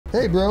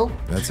Hey, bro.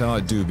 That's how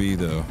it do be,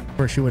 though. Of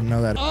course, you wouldn't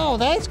know that. Oh,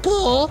 that's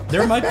cool.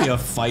 There might be a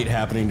fight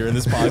happening during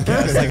this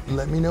podcast. Like,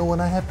 Let me know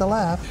when I have to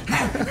laugh.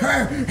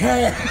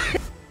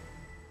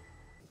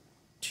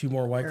 2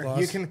 more White Claws.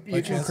 You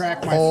can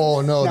crack my.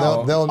 Oh,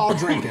 no, they'll. I'll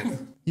drink it.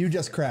 You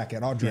just crack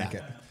it. I'll drink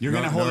it. You're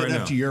gonna hold it right up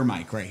now. to your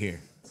mic right here.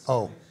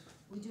 Oh.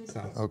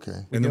 Okay.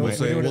 And then we'll we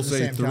say, do it at we'll the say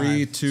same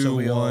 3, time. 2, So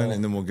we 1, all-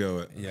 and then we'll go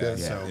it. Yeah.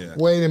 Yeah.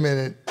 Wait a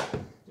minute.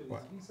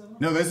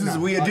 No, this is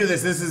we do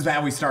this. This is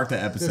how we start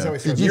the episode. This is how we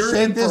start. Did you You're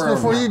shake in this for a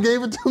before round. you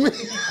gave it to me?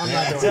 I'm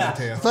not doing it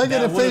to you. If I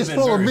get a That would've face been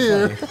full of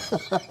very beer.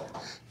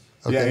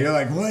 funny. Yeah, you're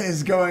like, what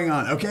is going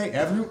on? Okay,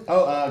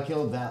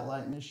 kill that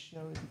light, Miss Show.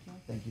 If you can.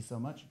 Thank you so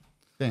much.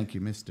 Thank you,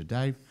 Mr.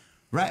 Dave.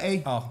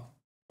 Right, Oh,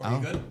 are you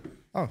good?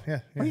 Oh yeah.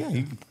 Oh, yeah,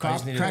 you can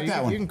crack need that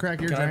You one. can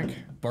crack your Can drink.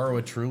 I borrow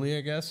a Truly,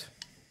 I guess?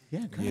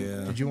 Yeah, crack.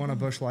 Yeah. Did you want a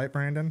Bush Light,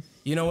 Brandon?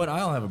 You know what?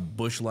 I'll have a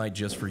Bush Light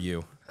just for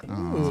you. It's a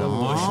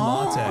Bush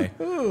Latte.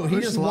 Ooh, he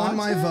just won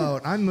my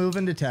vote. I'm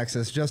moving to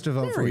Texas just to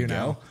vote for we you go.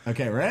 now.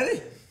 Okay,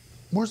 ready?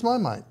 Where's my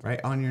mic? Right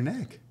on your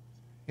neck.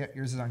 Yeah,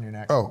 yours is on your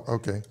neck. Oh,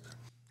 okay.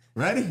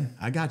 Ready?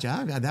 I got you.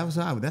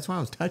 That's why I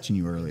was touching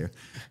you earlier.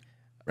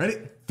 Ready?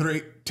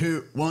 3,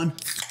 2, 1.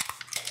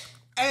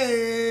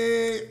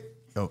 Hey!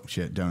 Oh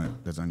shit! Don't it?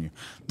 That's on you.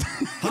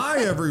 Hi,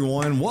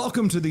 everyone.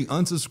 Welcome to the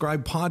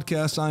Unsubscribed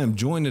podcast. I am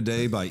joined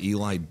today by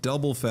Eli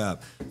Double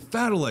Fat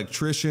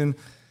Electrician,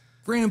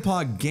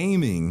 Grandpa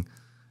Gaming,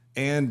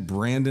 and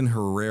Brandon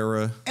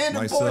Herrera, And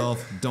a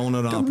myself,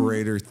 Donut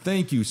Operator.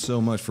 Thank you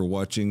so much for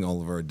watching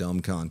all of our dumb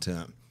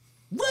content.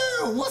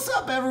 Woo! What's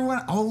up, everyone?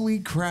 Holy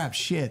crap!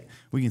 Shit.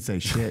 We can say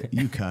shit.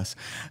 You cuss.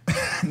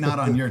 Not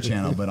on your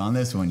channel, but on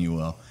this one you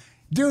will.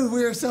 Dude,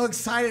 we are so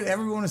excited.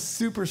 Everyone is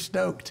super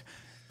stoked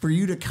for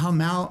you to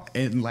come out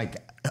in like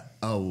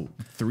a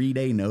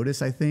 3-day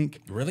notice, I think.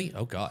 Really?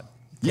 Oh, God.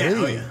 Yeah. Oh,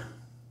 Really? yeah.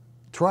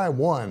 Try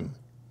one.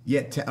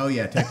 Yeah.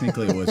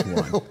 Technically it was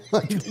one.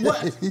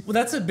 What? Well,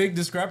 that's a big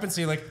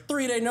discrepancy. Like,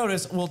 3-day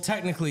notice. Well,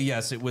 technically,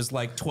 yes, it was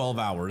like 12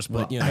 hours,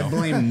 but you know. I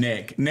blame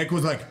Nick. Nick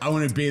was like, I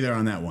want to be there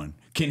on that one.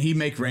 Can he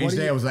make range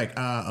day? I was like,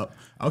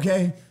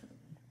 okay.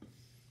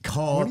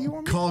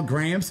 Call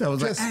Gramps. I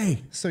was Just like,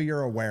 hey. so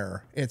you're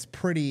aware, it's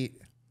pretty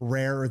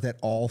rare that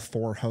all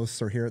 4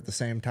 hosts are here at the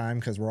same time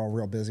because we're all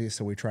real busy.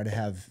 So we try to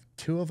have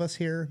 2 of us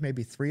here,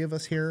 maybe 3 of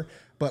us here.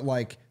 But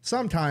like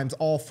sometimes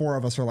all 4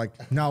 of us are like,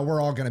 no, we're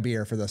all going to be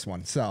here for this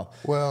one. So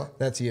Well,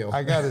 that's you.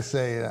 I got to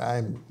say,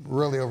 I'm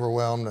really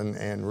overwhelmed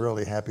and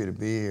really happy to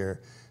be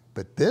here.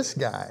 But this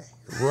guy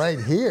right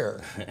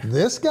here,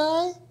 this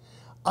guy,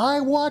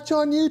 I watch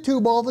on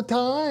YouTube all the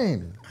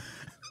time.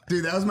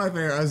 Dude, that was my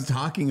favorite. I was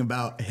talking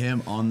about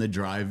him on the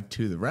drive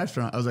to the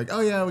restaurant. I was like, oh,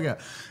 yeah, we got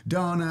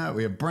Donut,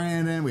 we have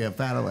Brandon, we have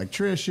Fat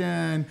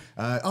Electrician.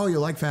 Oh, you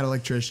like Fat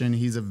Electrician.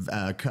 He's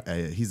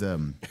a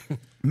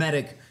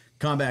medic,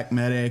 combat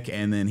medic,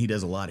 and then he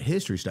does a lot of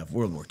history stuff,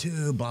 World War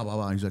II, blah, blah,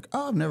 blah. He's like,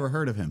 oh, I've never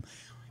heard of him.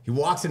 He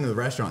walks into the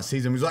restaurant,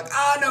 sees him, he's like,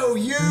 I know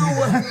you.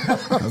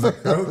 I was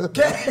like,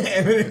 okay.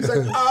 And then he's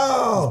like,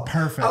 oh,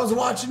 perfect. I was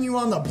watching you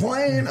on the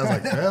plane. I was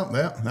like, well,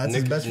 that's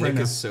his best friend Nick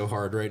now. is so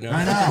hard right now.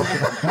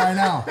 I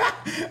know.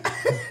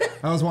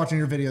 I was watching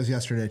your videos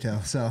yesterday too,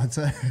 so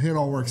it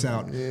all works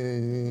out. Yeah,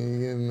 you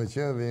give him a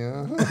chubby,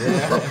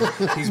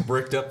 huh? He's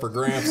bricked up for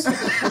Gramps.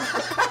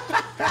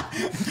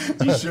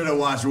 You should have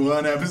watched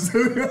one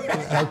episode.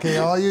 Okay,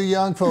 all you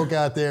young folk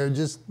out there,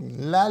 just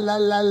la la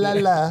la la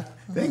la.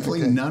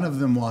 Thankfully, none of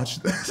them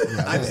watched this.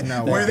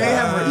 no Where way. they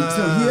have,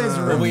 so he has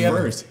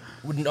reversed.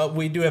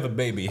 We do have a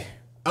baby.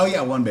 Oh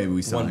yeah, one baby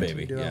we signed. One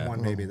baby. We do have Yeah.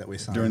 one baby that we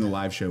signed. During the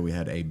live show, we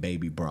had a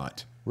baby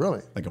brought,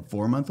 Really? like a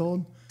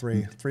 4-month-old.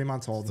 3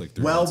 months old. Like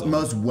 3 months old.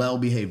 Most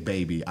well-behaved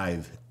baby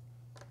I've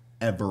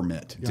ever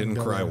met. Didn't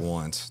cry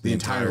once the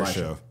entire entire live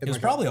show. It was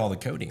probably all the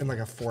codeine. in like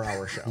a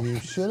 4-hour show. You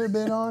should have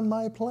been on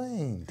my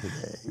plane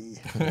today.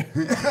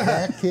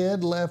 That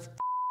kid left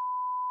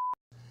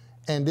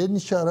and didn't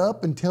shut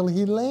up until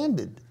he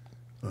landed.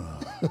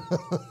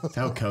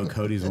 Tell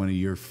Cody's one of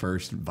your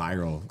first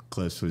viral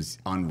clips was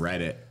on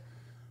Reddit.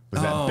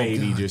 Was that Oh,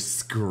 baby God. just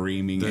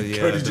screaming? and The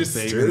Cody just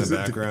baby in the stares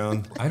at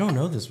background. I don't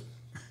know this.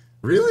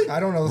 Really? I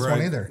don't know this one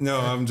Right. either. No,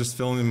 I'm just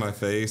filming my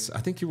face. I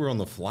think you were on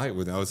the flight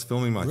with me. I was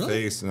filming my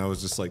face, and I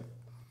was just like,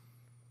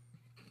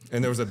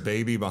 and there was a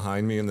baby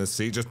behind me in the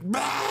seat, just.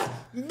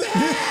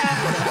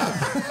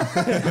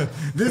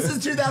 This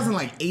is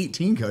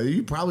 2018, Cody.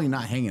 You're probably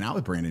not hanging out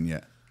with Brandon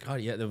yet. God,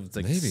 yeah, that was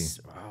like Maybe.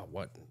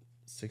 What,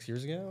 6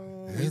 years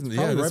ago? Yeah, Probably this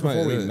right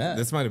before we might, met.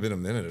 this might have been a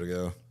minute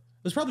ago.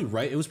 It was probably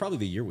right. It was probably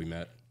the year we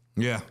met.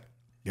 Yeah.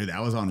 Dude,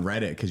 that was on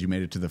Reddit because you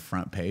made it to the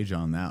front page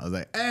on that. I was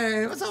like,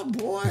 hey, what's up,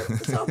 boy?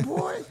 What's up,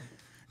 boy?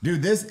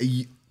 Dude,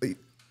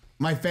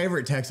 my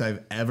favorite text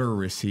I've ever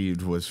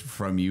received was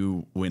from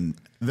you when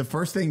the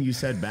first thing you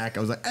said back,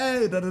 I was like,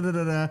 hey,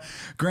 da-da-da-da-da.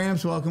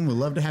 Gramps, welcome. We'd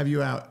love to have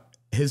you out.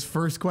 His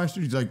first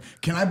question, he's like,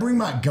 can I bring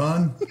my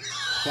gun?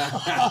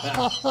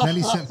 Then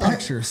he sent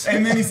pictures.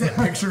 And then he sent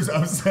pictures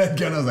of said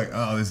gun. I was like,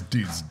 oh, this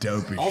dude's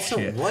dope as Also,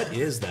 shit. what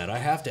is that? I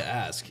have to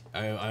ask.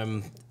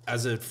 I'm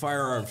as a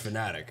firearm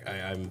fanatic.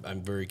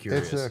 I'm very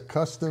curious. It's a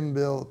custom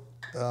built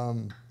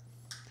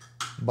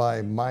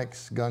by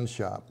Mike's Gun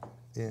Shop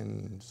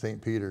in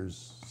St.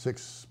 Peter's,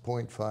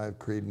 6.5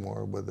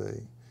 Creedmoor with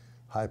a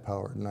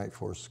high-powered Night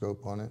Force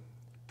scope on it,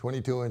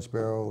 22-inch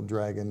barrel,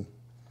 Dragon,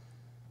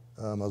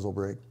 muzzle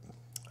brake.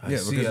 I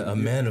see a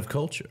man of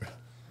culture.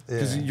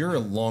 Because you're a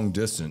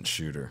long-distance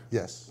shooter.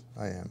 Yes,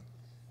 I am.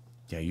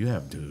 Yeah, you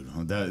have, dude.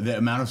 The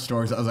amount of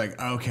stories, I was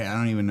like, okay, I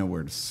don't even know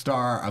where to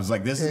start. I was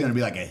like, this is going to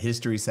be like a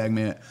history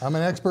segment. I'm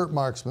an expert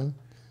marksman,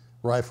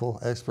 rifle,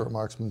 expert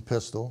marksman,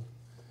 pistol.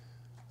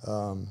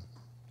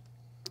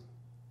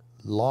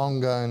 Long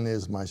gun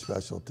is my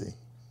specialty.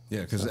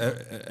 Yeah, because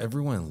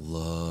everyone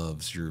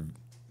loves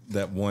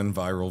that one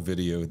viral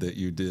video that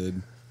you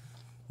did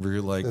where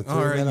you're like,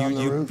 all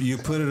right, you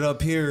put it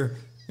up here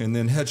and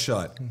then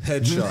headshot.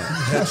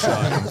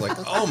 And I'm like,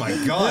 oh my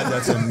God,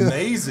 that's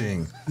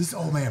amazing. This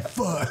old man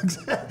fucks.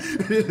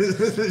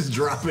 Just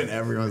dropping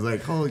everyone's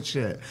like, holy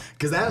shit.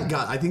 Because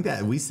I think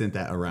that we sent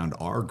that around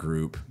our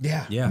group.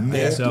 Yeah.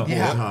 Multiple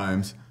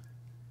times.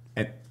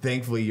 And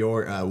thankfully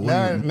your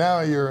now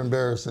you're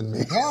embarrassing me.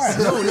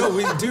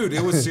 Dude,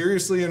 it was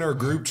seriously in our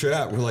group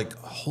chat. We're like,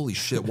 holy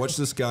shit, watch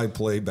this guy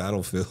play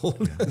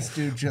Battlefield. This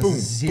dude just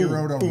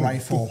zeroed a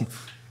rifle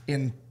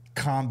in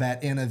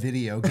combat in a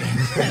video game.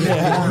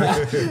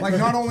 Like,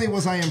 not only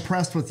was I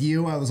impressed with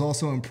you, I was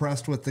also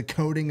impressed with the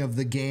coding of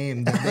the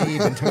game, that they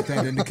even took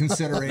that into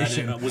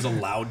consideration. That it was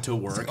allowed to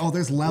work. Like, oh,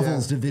 there's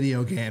levels to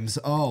video games.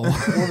 Oh.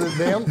 Well,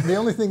 the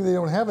only thing they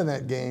don't have in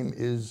that game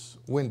is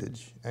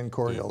windage and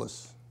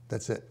Coriolis.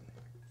 That's it.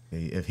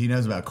 If he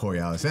knows about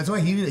Coriolis, that's why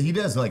he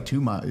does like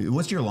 2 miles.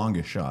 What's your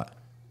longest shot?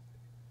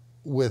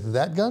 With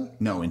that gun?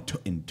 No, in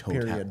total.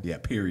 Period. Yeah,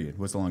 period.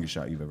 What's the longest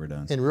shot you've ever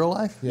done? In real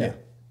life? Yeah.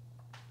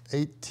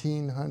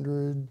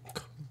 1,800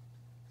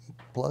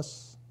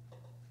 plus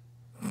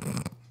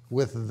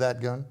with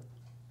that gun.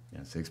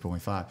 Yeah,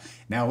 6.5.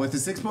 Now with the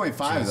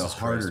 6.5 is a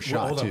harder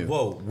shot too.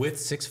 Whoa, with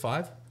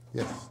 6.5?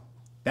 Yes.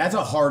 That's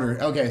a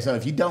harder. Okay, so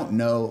if you don't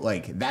know,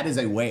 like that is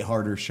a way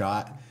harder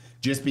shot,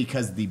 just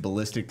because the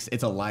ballistics,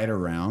 it's a lighter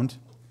round,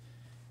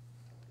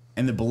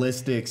 and the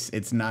ballistics,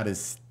 it's not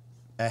as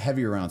a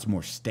heavier round's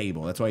more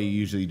stable. That's why you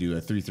usually do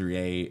a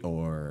 338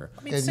 or.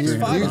 I mean,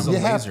 6.5 is a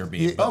laser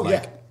beam. Oh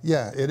yeah.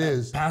 Yeah, it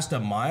is. Past a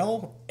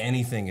mile,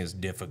 anything is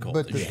difficult.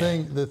 But the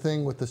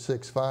thing with the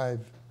 6.5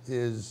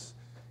 is,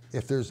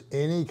 if there's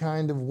any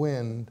kind of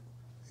wind,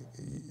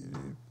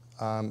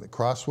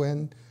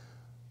 crosswind,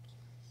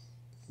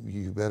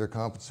 you better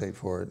compensate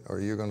for it,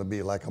 or you're going to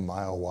be like a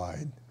mile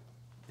wide.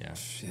 Yeah.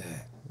 Shit.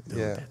 Dude,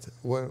 Yeah.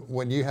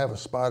 When you have a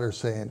spotter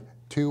saying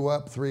 2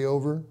 up, 3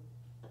 over,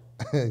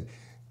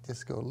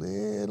 just go a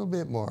little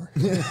bit more.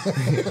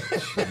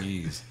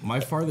 Jeez. My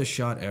farthest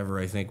shot ever,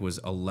 I think,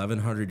 was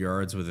 1,100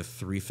 yards with a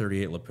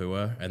 338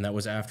 Lapua, and that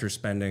was after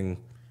spending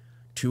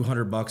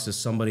 $200 to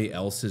somebody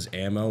else's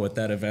ammo at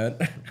that event.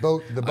 The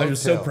boat I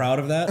was tail. so proud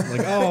of that.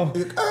 Like,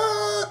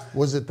 oh,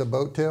 Was it the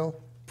boat tail?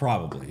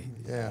 probably.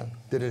 Yeah.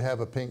 Did it have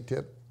a pink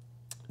tip?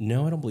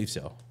 No, I don't believe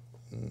so.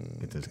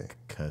 Get this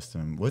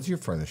custom. What's your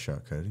farthest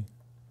shot, Cody?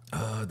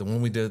 The one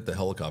we did at the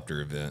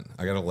helicopter event.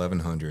 I got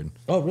 1,100.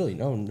 Oh, really?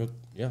 No.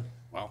 Yeah.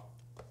 Wow.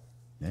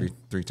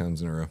 Three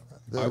times in a row.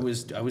 I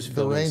was. The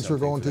filming range we're something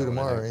going for to that one,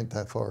 I tomorrow think. ain't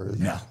that far, is it?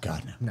 No,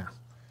 God no. No.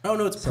 Oh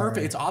no, it's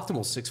perfect. It's optimal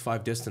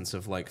 6.5 distance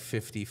of like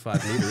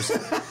 55 meters.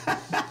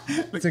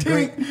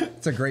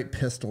 It's a great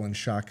pistol and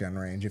shotgun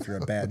range if you're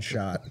a bad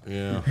shot.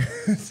 Yeah.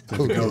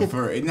 Go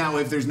for it. Now,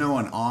 if there's no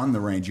one on the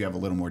range, you have a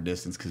little more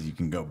distance because you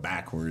can go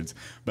backwards.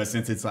 But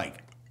since it's like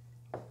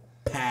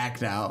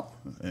packed out,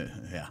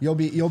 yeah. You'll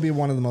be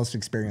one of the most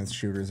experienced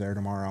shooters there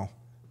tomorrow.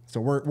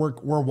 So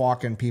we're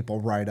walking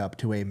people right up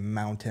to a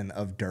mountain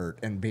of dirt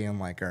and being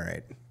like, all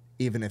right,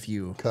 even if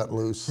you Cut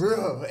loose.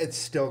 it's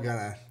still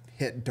gonna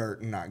hit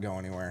dirt and not go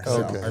anywhere.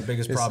 Okay. So Our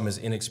biggest problem is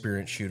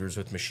inexperienced shooters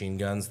with machine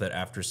guns that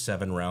after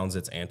 7 rounds,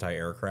 it's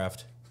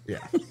anti-aircraft. yeah.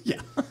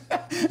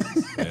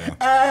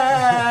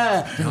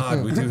 Yeah.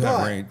 God, we do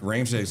have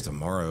range days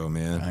tomorrow,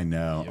 man. I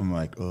know. I'm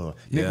like, oh.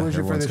 Nick, Yeah, where's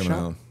your everyone's furthest coming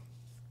shot? home.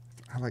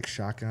 I like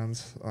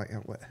shotguns. Like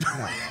what?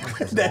 No,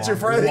 That's your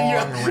furthest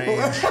long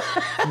range.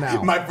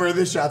 No. My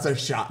furthest shot's a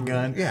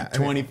shotgun. Yeah, I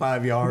mean,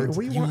 25 yards.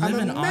 What do You want? live I'm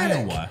in a medic.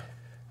 Iowa.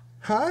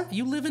 Huh?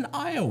 You live in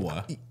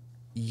Iowa.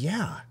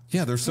 Yeah.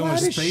 Yeah, there's so What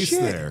much a space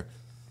shit. there.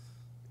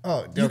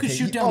 Oh, You could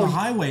shoot down the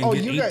highway and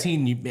get you guys-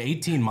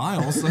 18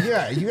 miles.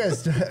 Yeah, you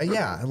guys.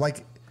 Yeah,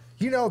 like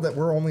you know that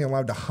we're only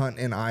allowed to hunt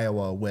in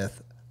Iowa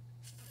with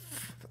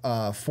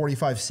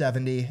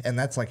 45-70, and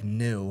that's like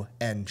new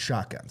and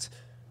shotguns.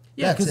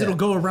 Yeah, That's because it. it'll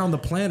go around the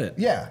planet.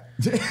 Yeah,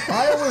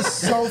 Iowa's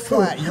so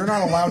flat. You're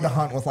not allowed to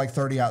hunt with like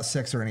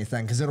 30-06 or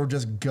anything because it'll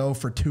just go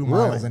for 2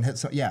 miles Really? and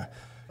hit.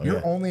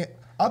 You're only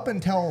up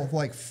until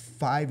like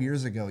 5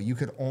 years ago. You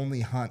could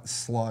only hunt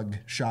slugged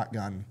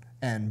shotgun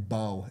and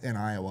bow in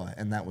Iowa,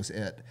 and that was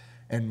it.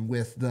 And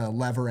with the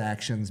lever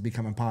actions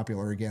becoming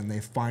popular again, they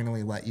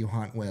finally let you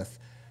hunt with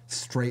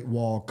straight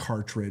wall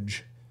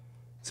cartridge.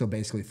 So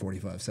basically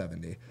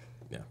 45-70.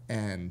 Yeah.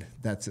 And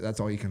that's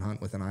all you can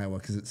hunt with in Iowa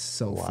because it's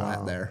so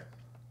flat there.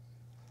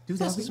 There's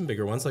also some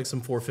bigger ones, like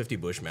some 450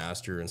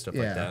 Bushmaster and stuff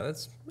like Yeah. that.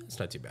 That's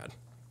not too bad.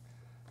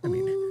 I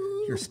mean,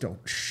 you're still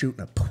shooting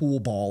a pool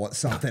ball at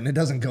something. It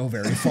doesn't go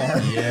very far.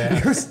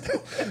 Yeah.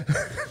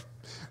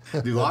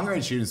 Dude, long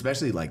range shooting,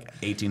 especially like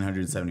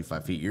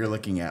 1,875 feet, you're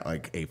looking at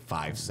like a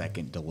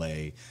 5-second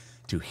delay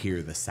to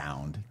hear the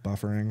sound.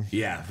 Buffering.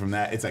 Yeah, from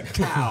that, it's like,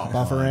 pow.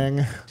 Buffering.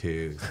 1,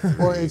 2, 3,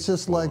 Well, it's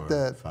just 4, like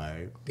that.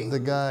 5. The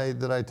guy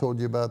that I told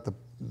you about,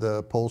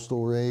 the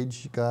postal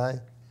rage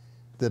guy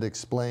that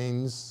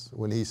explains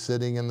when he's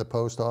sitting in the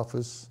post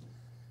office.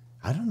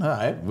 I don't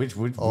know. Which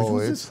Oh,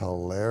 was it's this?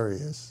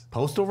 hilarious.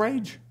 Postal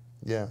Rage?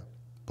 Yeah,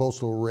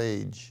 postal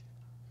rage.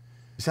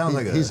 It sounds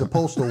like He's a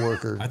postal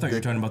worker. I thought you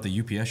were talking about the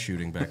UPS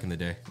shooting back in the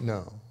day.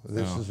 No,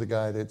 this is the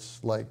guy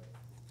that's like,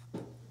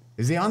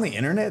 Is he on the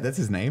internet? That's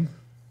his name?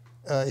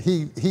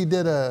 he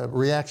did a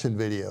reaction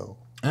video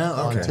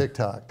on okay.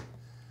 TikTok.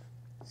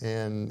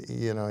 And,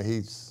 you know,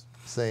 he's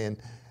saying,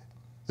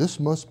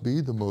 this must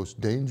be the most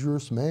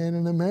dangerous man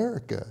in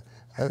America.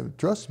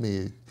 Trust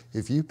me,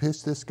 if you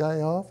piss this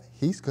guy off,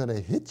 he's going to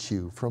hit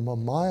you from a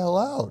mile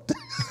out.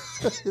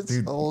 It's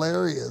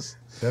hilarious.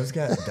 Those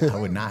guys, I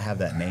would not have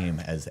that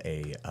name as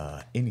a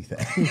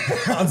anything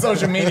on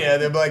social media.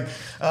 They'd be like,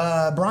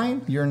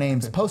 Brian, your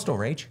name's Postal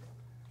Rage.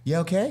 You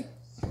okay,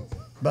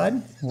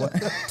 bud? What?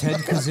 Ted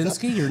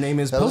Kaczynski, your name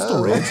is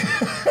Postal Rage.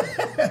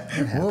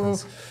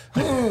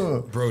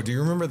 Bro, do you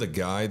remember the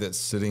guy that's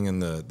sitting in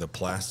the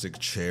plastic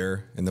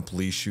chair and the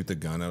police shoot the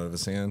gun out of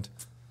his hand?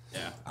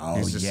 Yeah. Oh,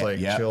 He's just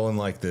chilling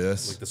like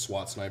this. Like the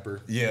SWAT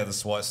sniper. Yeah, the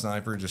SWAT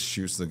sniper just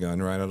shoots the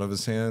gun right out of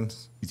his hand.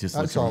 He's just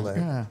I saw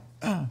that.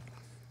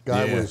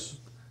 Guy Yeah. was,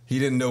 He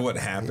didn't know what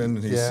happened.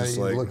 And he's yeah, just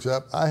he like, looks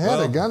up. I had a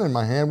well- gun in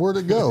my hand. Where'd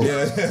it go?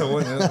 yeah,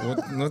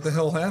 what the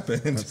hell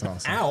happened? That's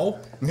awesome. Ow.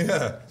 Yeah,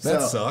 that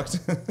So- sucked.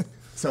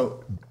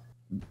 So,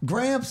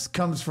 Gramps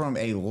comes from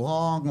a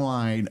long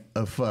line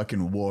of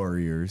fucking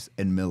warriors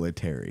and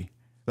military.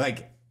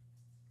 Like,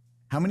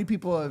 how many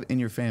people in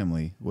your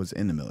family was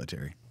in the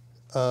military?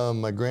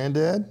 My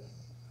granddad,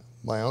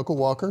 my Uncle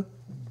Walker,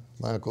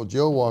 my Uncle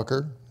Joe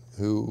Walker,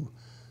 who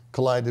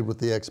collided with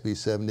the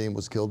XB-70 and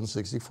was killed in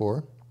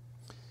 '64.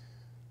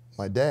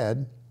 My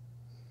dad,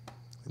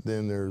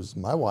 then there's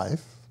my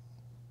wife,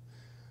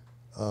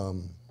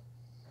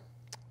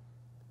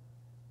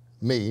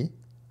 me,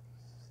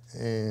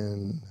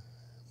 and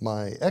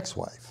my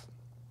ex-wife.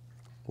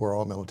 We're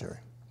all military.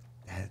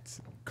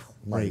 That's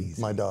My,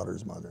 crazy. my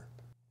daughter's mother.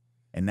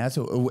 And that's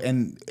what,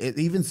 and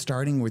even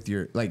starting with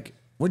your, like,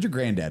 what'd your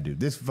granddad do?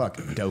 This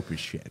fucking dope as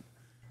shit.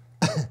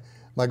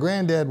 My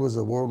granddad was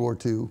a World War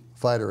II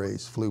fighter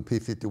ace, flew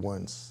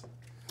P-51s.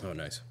 Oh,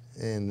 nice.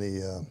 And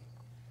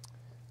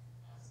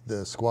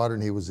the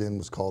squadron he was in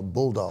was called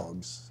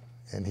Bulldogs.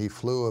 And he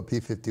flew a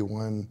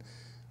P-51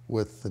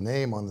 with the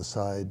name on the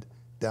side,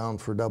 down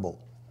for double.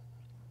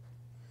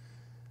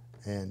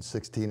 And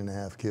 16 and a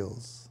half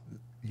kills,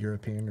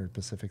 European or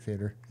Pacific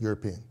Theater?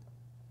 European.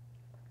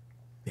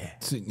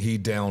 So he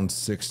downed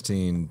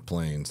 16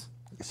 planes.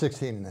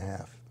 16 and a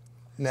half.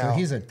 Now,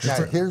 he's a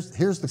now here's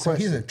the So question.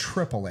 he's a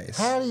triple ace.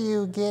 How do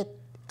you get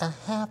a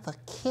half a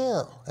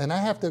kill? And I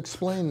have to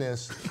explain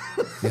this.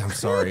 Yeah, I'm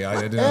sorry,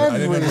 I didn't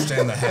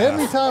understand the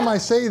Every half. time I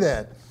say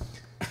that,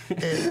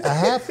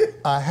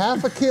 a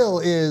half a kill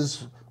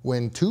is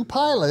when two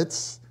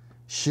pilots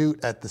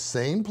shoot at the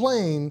same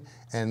plane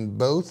and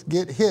both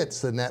get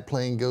hits and that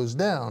plane goes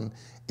down.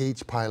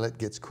 Each pilot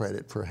gets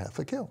credit for half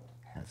a kill.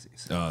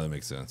 Oh, that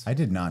makes sense. I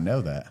did not know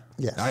that.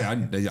 Yes.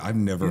 I've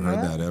never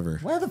heard that ever.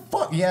 Where the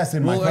fuck? Yes,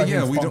 in my Well, fucking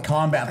yeah, we full don't-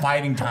 combat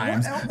fighting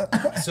times.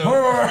 So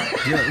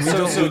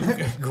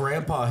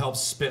Grandpa helps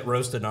spit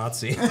roast a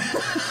Nazi.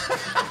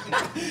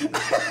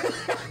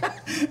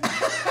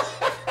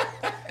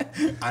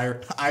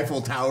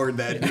 Eiffel Towered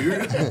that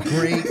dude.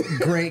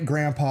 Great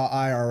grandpa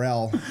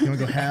IRL. You want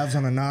to go halves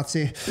on a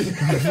Nazi? My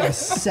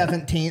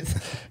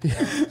 17th.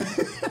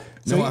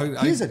 So No,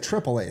 he's a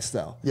triple ace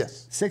though.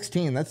 Yes.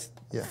 16. That's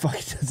Yeah.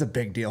 that's a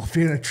big deal.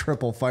 Being a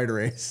triple fighter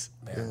ace.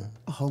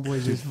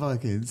 Homeboy just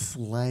fucking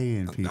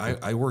slaying people.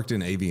 I worked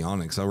in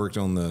avionics. I worked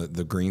on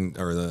the green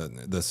or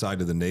the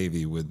side of the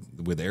Navy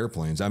with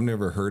airplanes. I've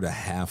never heard a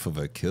half of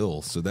a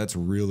kill, so that's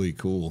really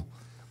cool.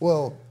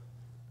 Well,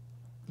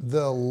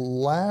 the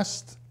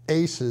last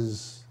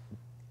aces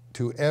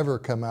to ever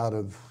come out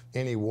of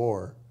any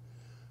war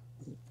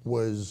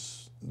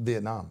was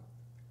Vietnam.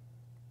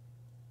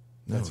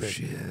 No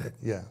shit.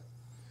 Yeah.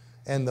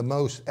 And the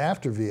most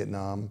after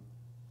Vietnam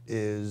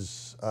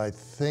is, I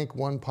think,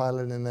 one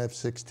pilot in an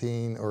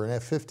F-16 or an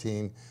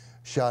F-15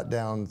 shot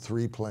down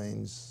 3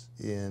 planes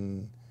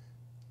in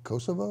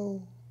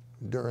Kosovo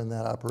during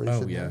that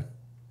operation. Oh, yeah.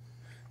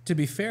 To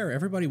be fair,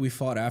 everybody we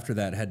fought after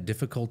that had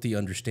difficulty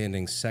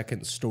understanding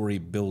second-story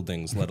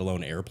buildings, let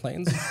alone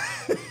airplanes.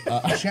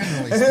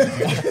 Generally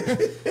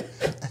speaking.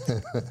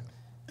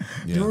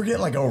 Do we get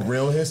like a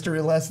real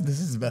history lesson? This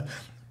is about.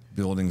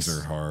 Buildings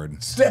are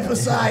hard. Step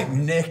aside,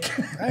 Nick.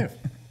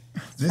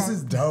 This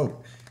is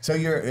dope. So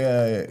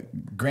your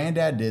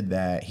granddad did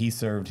that. He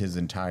served his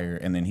entire,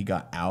 and then he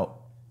got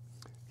out.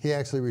 He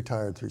actually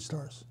retired 3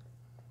 stars.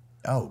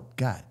 Oh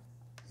God.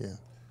 Yeah.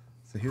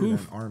 So he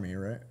was in Army,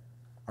 right?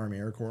 Army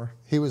Air Corps.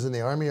 He was in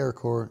the Army Air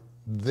Corps,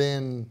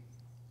 then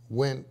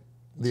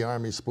the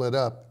Army split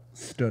up,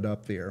 Stood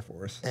up the Air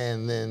Force.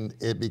 and then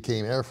it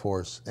became Air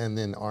Force and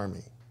then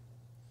Army.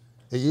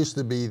 It used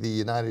to be the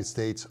United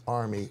States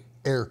Army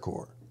Air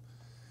Corps.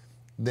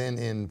 Then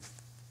in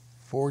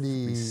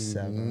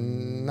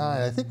 49,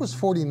 I think it was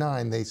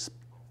 49, they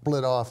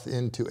split off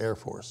into Air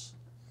Force.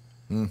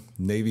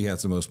 Navy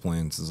has the most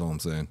planes, is all I'm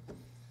saying.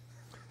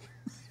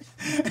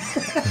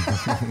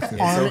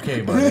 It's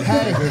okay, buddy.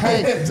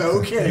 Hey, It's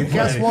okay.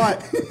 guess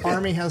what?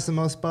 Army has the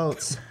most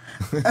boats.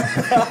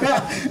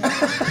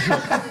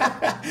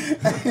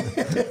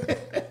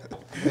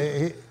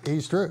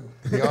 He's true.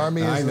 The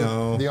Army is I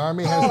know. The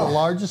Army has the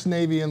largest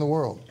Navy in the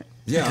world.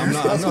 Yeah, I'm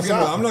not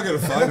gonna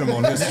fight him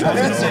on this job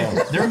at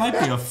all. There might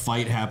be a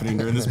fight happening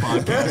during this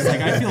podcast.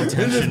 Like, I feel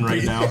tension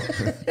right now.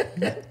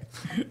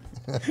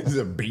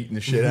 Just beating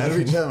the shit out of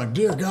each other. Like,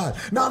 dear God,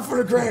 not for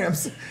the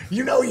Grams.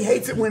 You know he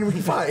hates it when we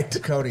fight.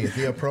 Cody,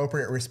 the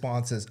appropriate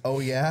response is, oh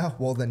yeah?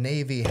 Well, the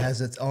Navy has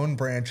its own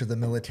branch of the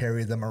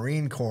military, the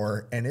Marine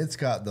Corps, and it's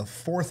got the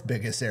 4th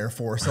biggest Air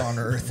Force on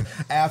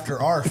Earth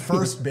after our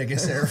 1st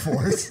biggest Air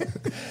Force.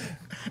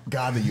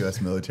 God, the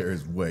U.S. military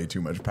is way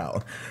too much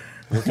power.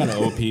 We're kind of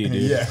OP, dude.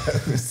 Yeah,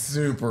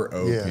 super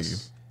OP.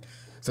 Yes.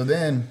 So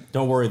then,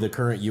 Don't worry, the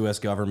current U.S.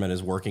 government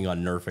is working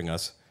on nerfing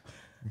us.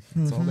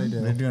 That's all they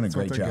do. They're doing a That's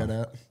what great they're job.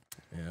 good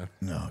at.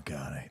 Yeah. oh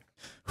God,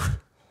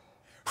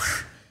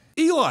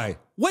 Eli,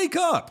 wake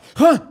up!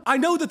 Huh? I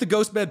know that the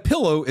GhostBed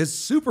pillow is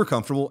super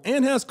comfortable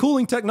and has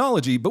cooling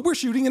technology, but we're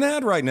shooting an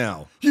ad right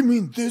now. you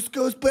mean this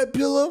GhostBed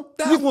pillow?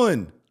 That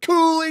one!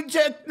 Cooling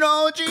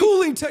technology?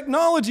 Cooling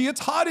technology,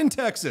 it's hot in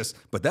Texas,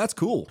 but that's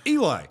cool.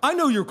 Eli, I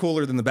know you're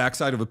cooler than the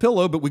backside of a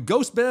pillow, but with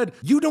GhostBed,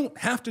 you don't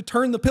have to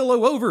turn the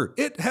pillow over.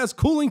 It has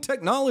cooling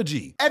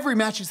technology. Every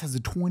mattress has a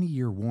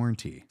 20-year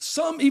warranty,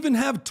 Some even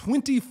have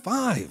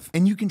 25.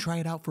 and you can try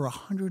it out for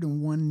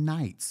 101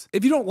 nights.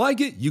 If you don't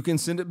like it, you can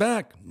send it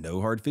back. No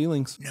hard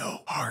feelings. No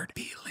hard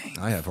feeling.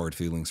 I have hard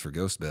feelings for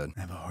GhostBed. I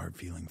have a hard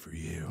feeling for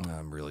you.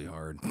 I'm really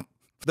hard.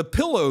 The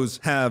pillows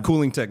have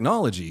cooling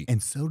technology.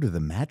 And so do the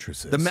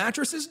mattresses. The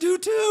mattresses do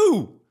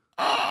too.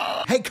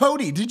 Hey,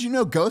 Cody, did you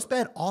know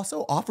GhostBed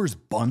also offers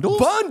bundles?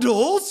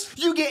 Bundles?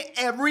 You get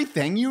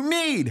everything you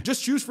need.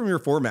 Just choose from your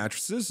 4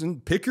 mattresses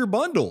and pick your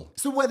bundle.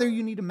 So whether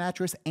you need a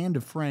mattress and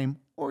a frame,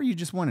 or you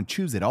just want to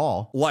choose it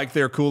all, Like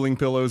their cooling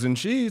pillows and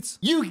sheets.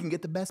 you can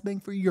get the best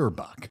bang for your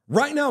buck.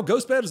 Right now,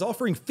 GhostBed is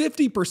offering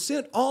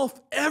 50% off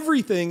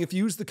everything if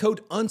you use the code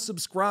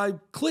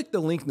unsubscribe. Click the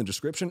link in the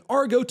description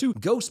or go to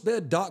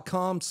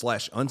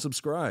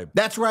ghostbed.com/unsubscribe.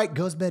 That's right,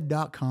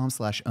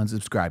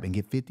 ghostbed.com/unsubscribe and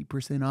get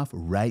 50% off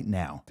right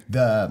now.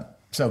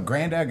 So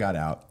granddad got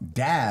out,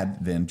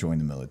 dad then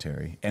joined the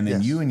military, and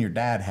then Yes. you and your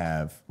dad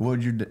have, what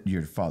would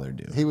your father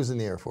do? He was in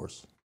the Air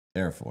Force,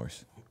 Air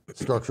Force.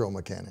 structural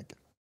mechanic.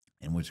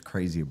 And what's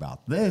crazy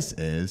about this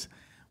is,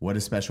 what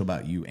is special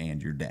about you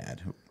and your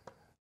dad?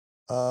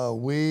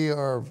 We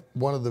are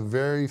one of the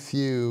very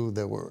few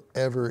that were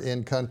ever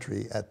in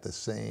country at the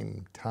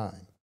same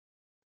time.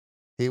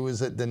 He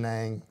was at Da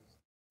Nang.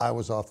 I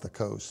was off the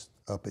coast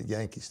up at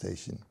Yankee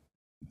Station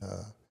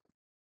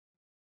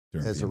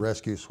as a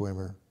rescue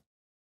swimmer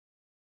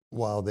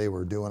while they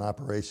were doing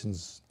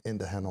operations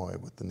into Hanoi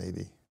with the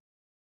Navy.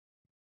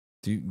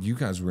 You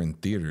guys were in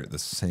theater at the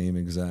same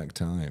exact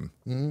time.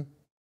 Mm-hmm.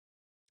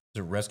 Is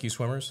it rescue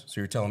swimmers?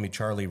 So you're telling me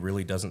Charlie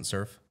really doesn't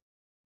surf?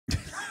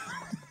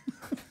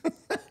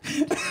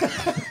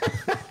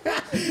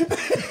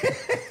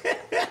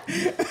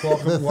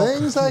 The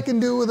things I can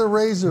do with a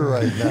razor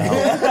right now.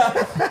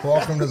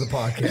 Welcome to the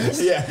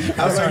podcast. Yeah,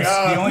 I was like,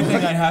 The only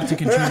thing I have to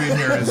contribute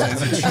here is a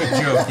cheap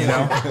joke, you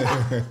know?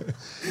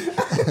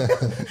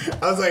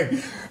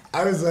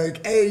 I was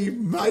like, hey, you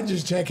might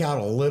just check out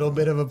a little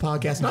bit of a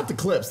podcast. Not the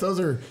clips; those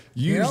are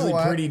usually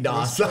what? pretty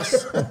docile.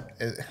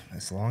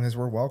 As long as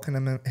we're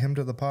welcoming him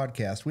to the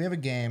podcast, we have a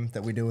game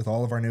that we do with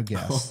all of our new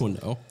guests. Oh,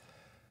 no.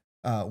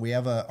 We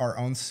have our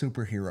own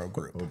superhero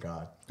group. Oh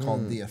God!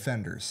 Called the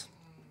Offenders.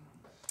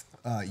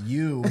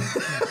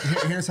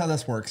 Here's how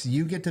this works.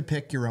 You get to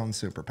pick your own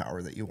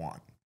superpower that you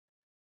want.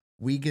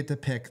 We get to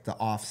pick the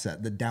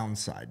offset, the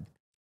downside.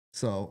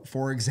 So,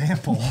 for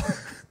example,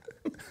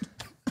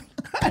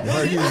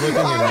 Why are you looking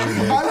at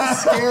me? I'm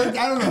scared.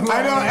 I don't know. Who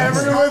I know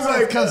everyone's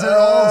like, because they're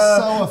all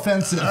so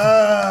offensive.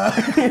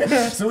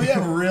 So we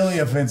have really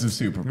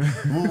offensive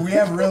we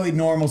have really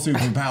normal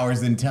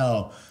superpowers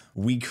until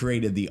we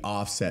created the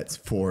offsets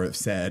for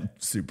said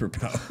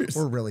superpowers.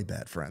 We're really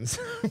bad friends.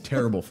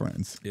 Terrible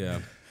friends. Yeah.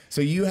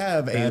 So you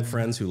have Bad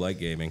friends who like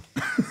gaming.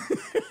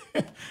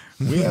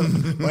 we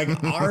have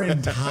like our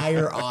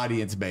entire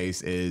audience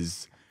base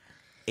is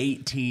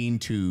 18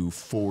 to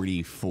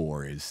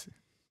 44 is.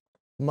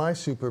 My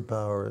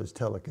superpower is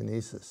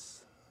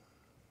telekinesis.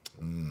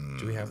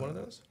 Do we have one of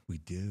those? We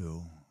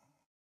do.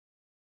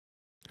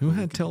 Who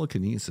had I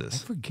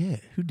telekinesis? forget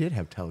who did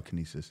have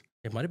telekinesis.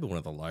 It might have been one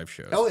of the live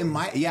shows. Oh,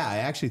 yeah, I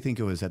actually think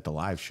it was at the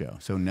live show.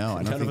 So no, I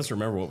don't None think of us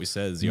remember what we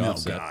said is the no,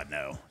 offset. God,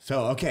 no.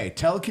 So okay,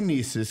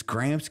 telekinesis.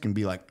 Gramps can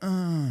be like,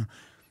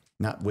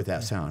 Not with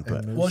that sound,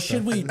 but Well,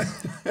 should we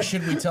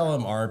tell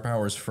him our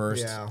powers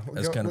first? Yeah,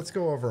 Let's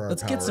go over our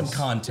Let's get some powers.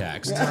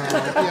 context.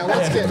 Yeah,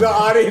 let's get. the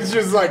audience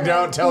just like,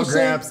 don't tell You see,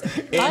 Gramps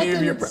I any of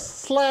can your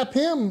slap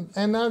him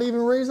and not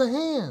even raise a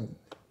hand.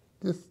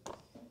 Just,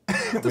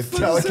 with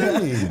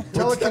telekinesis.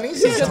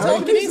 Telekinesis. Yeah,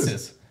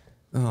 telekinesis.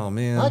 Oh I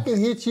man. can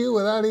hit you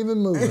without even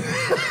moving.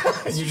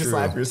 You just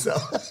slap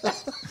yourself.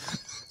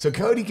 So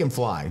Cody can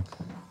fly.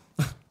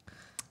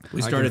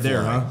 We started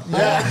there, huh?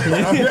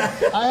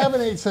 I have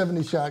an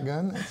 870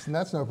 shotgun.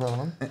 That's no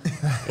problem.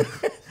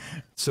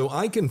 So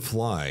I can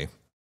fly,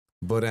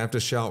 but I have to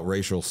shout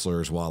racial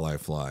slurs while I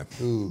fly.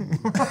 Ooh.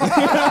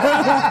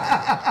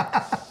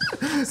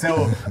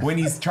 So when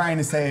he's trying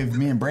to save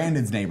me and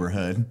Brandon's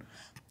neighborhood,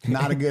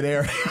 not a good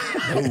area.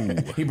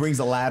 He brings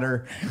a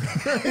ladder,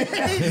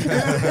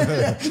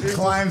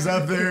 climbs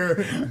up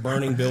there.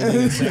 Burning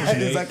building in Section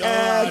 8. It's like,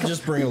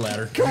 Just bring a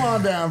ladder. Come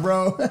on down,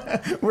 bro.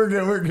 We're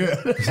good. We're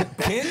good.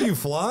 Can't you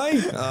fly?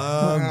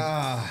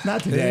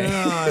 Not today.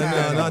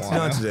 No,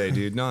 not today,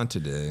 dude. Not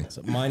today.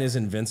 So mine is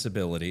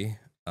invincibility.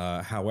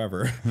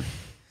 However,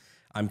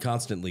 I'm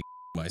constantly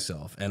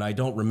myself, and I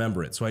don't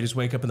remember it. So I just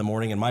wake up in the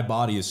morning, and my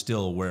body is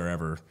still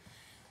wherever.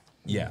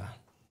 Yeah.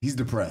 He's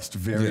depressed.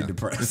 Very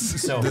depressed.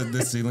 So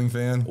The ceiling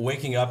fan.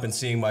 waking up and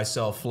seeing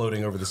myself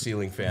floating over the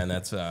ceiling fan,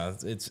 that's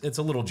it's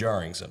a little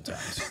jarring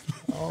sometimes.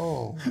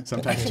 Oh.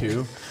 Sometimes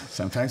 2,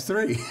 sometimes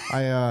 3.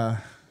 I'm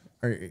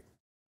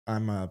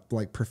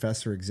like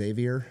Professor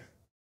Xavier,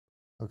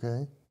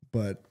 Okay.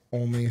 but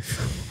only.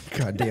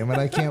 God damn it!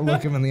 I can't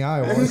look him in the eye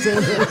while I say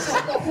this.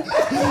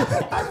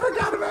 I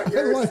forgot about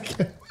yours.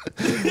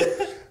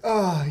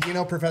 You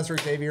know Professor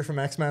Xavier from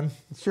X-Men?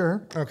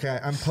 Sure. Okay,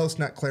 I'm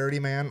post-nut clarity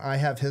man. I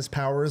have his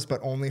powers, but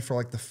only for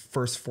like the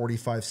first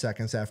 45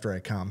 seconds after I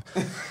come.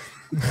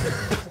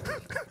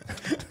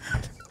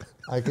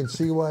 I can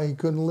see why he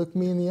couldn't look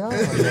me in the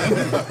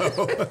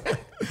eye.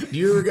 Do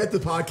you regret the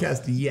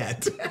podcast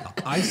yet?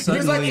 He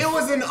was like, it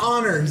was an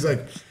honor. He's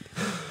like,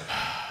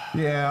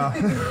 Yeah.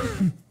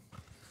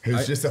 it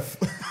was just a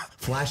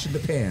flash in the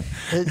pan.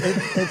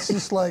 It's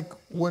just like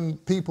when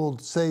people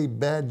say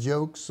bad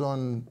jokes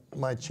on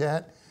my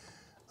chat,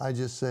 I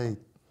just say,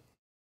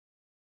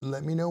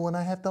 let me know when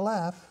I have to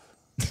laugh.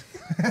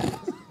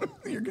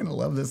 You're gonna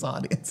love this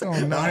audience. Oh,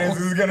 no. The audience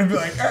is gonna be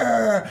like,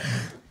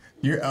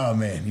 oh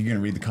man, you're gonna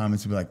read the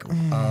comments and be like,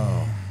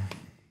 oh,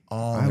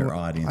 all their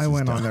audience. I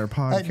went is on their Hey,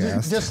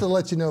 podcast. just to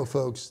let you know,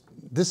 folks,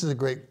 this is a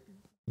great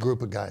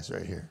group of guys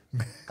right here.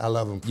 I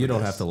love them. You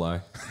don't have to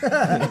lie.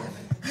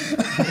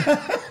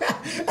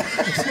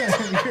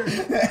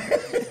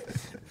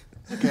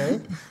 Okay.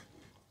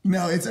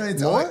 No, it's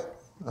What?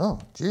 Oh,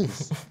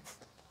 jeez.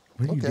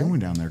 What are you doing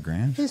down there,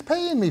 Grant? He's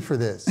paying me for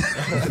this.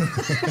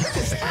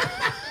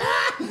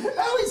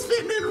 Oh, he's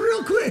fitting in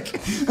real quick.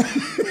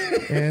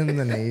 In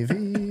the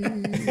Navy.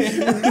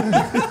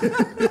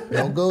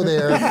 Don't go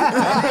there.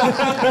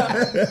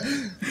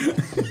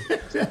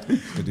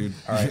 Dude.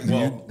 All right.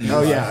 Well,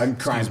 Oh yeah, I'm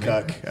crime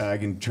cuck. I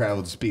can travel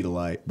at the speed of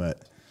light,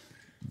 but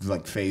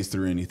like phase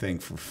through anything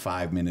for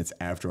 5 minutes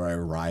after I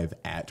arrive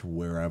at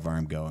wherever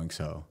I'm going.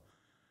 So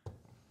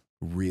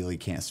really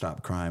can't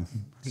stop crime.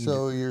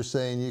 So you're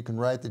saying you can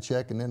write the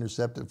check and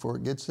intercept it before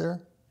it gets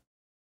there?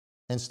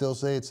 And still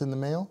say it's in the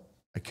mail?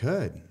 I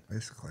could.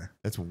 Basically.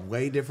 That's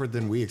way different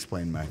than we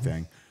explained my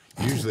thing.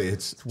 Usually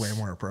it's Way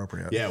more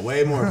appropriate. yeah,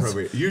 way more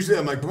appropriate. Usually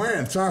I'm like,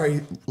 man,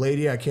 sorry,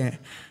 lady, I can't.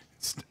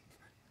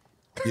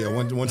 Yeah,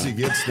 once he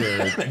gets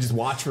there, I just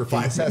watch for He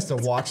 5 just has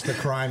minutes. to watch the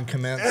crime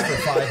commence for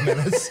 5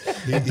 minutes.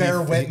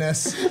 Bear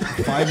witness.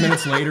 5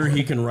 minutes later,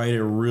 he can write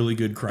a really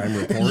good crime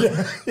report.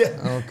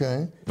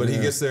 Okay. but he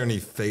gets there and he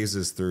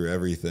phases through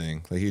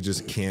everything. Like he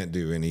just can't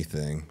do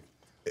anything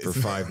for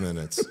 5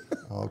 minutes.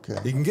 Okay.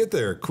 He can get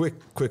there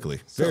quickly,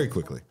 very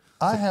quickly.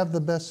 I have the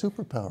best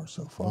superpower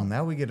so far. Well,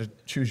 now we get to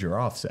choose your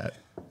offset.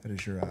 That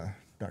is your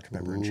Dr.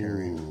 Pepper and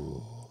cherry.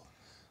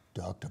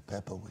 Dr.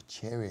 Pepper with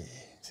cherry.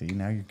 See,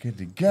 now you're good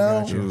to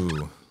go.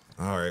 Ooh.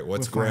 All right,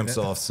 what's We'll find Gramps'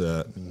 it.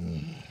 offset?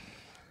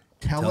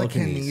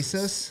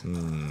 Telekinesis.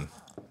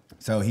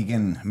 So he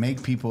can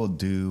make people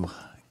do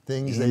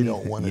Things they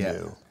don't want to Yeah.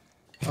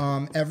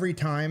 do. Every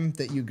time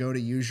that you go to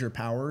use your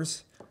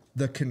powers,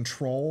 the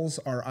controls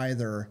are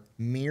either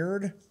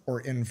mirrored or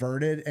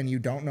inverted, and you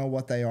don't know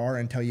what they are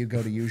until you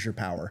go to use your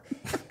power.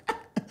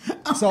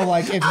 So,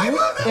 like,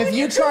 if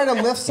you try to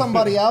lift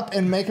somebody up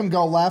and make them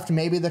go left,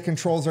 maybe the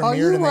controls are Are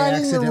mirrored you and they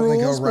writing the accidentally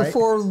go rules right.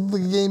 before the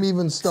game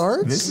even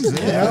starts? This is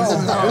it.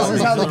 No, this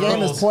is how the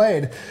game is rules.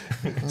 played.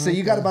 So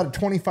you got about a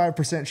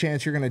 25%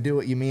 chance you're going to do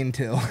what you mean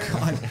to.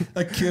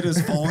 A kid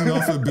is falling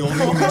off a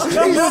building and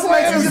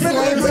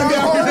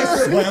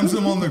slams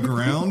him on the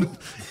ground.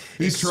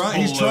 He's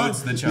trying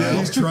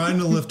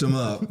to lift him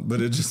up,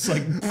 but it just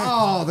like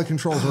Oh, the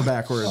controls were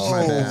backwards.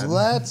 My bad. Oh,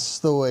 that's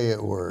the way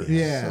it works.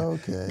 Yeah.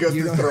 Okay. Goes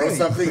to throw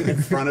something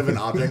in front of an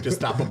object to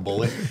stop a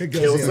bullet,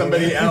 kill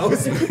somebody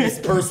else. This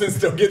person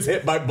still gets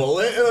hit by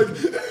bullet.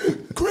 And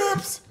like,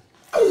 Gramps.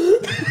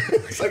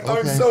 It's like,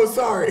 I'm so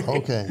sorry.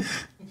 Okay.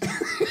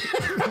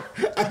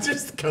 I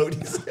just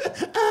Cody's.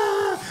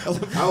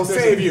 I'll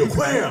save you.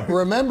 Wham!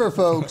 Remember,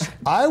 folks,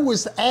 I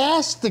was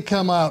asked to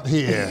come out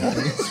here.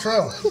 It's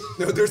true.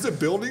 No, there's a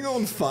building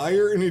on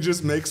fire, and he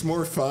just makes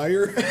more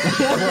fire.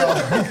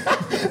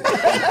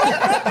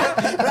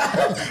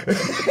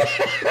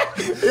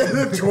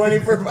 The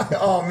 20%.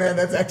 Oh man,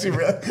 that's actually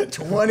real.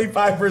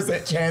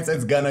 25% chance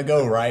it's gonna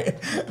go right.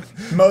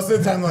 Most of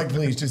the time, like,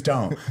 please just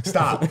don't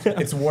stop.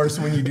 It's worse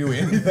when you do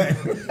anything.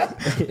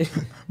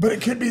 But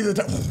it could be the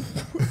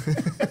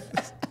time.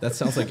 That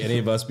sounds like any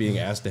of us being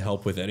asked to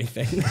help with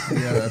anything.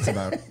 Yeah, that's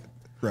about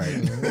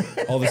right.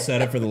 All the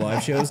setup for the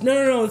live shows.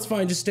 No, it's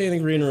fine. Just stay in the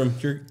green room.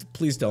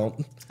 Please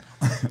don't.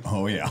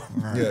 Oh yeah.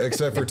 Yeah,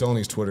 except for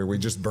Tony's Twitter. We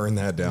just burn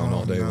that down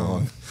all day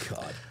long.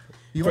 God.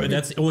 wanna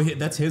be-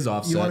 That's his wanna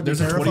offset. be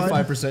There's a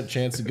terrified? 25%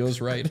 chance it goes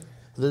right.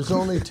 There's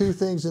only two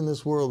things in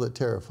this world that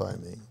terrify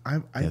me. I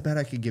bet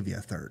I could give you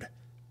a third.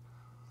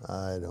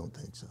 I don't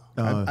think so.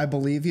 I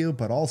believe you,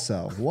 but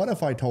also, what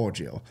if I told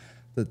you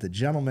that the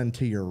gentleman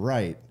to your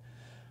right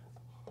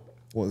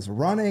was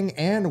running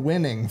and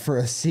winning for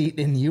a seat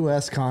in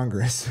U.S.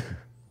 Congress?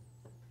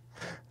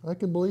 I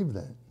can believe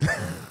that.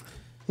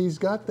 He's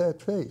got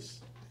that face.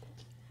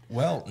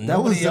 Well,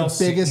 That was the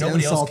biggest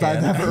insult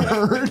I've ever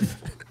heard.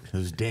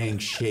 Those dang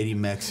shady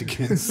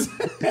Mexicans.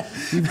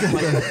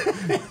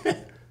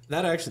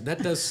 That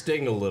does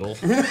sting a little.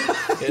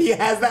 He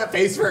has that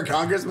face for a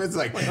congressman. It's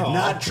like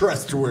not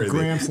trustworthy.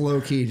 Gramps low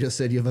key just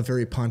said you have a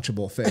very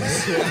punchable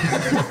face.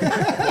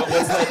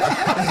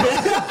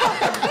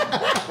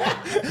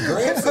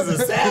 Gramps is a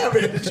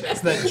savage.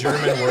 It's that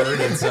German word.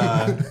 It's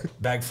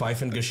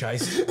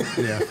Bagpfeifengescheiß.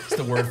 Yeah. It's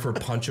the word for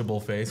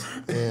punchable face.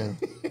 Yeah.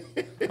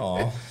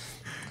 Aw.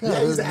 Yeah,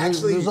 he's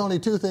there's only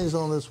two things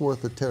on this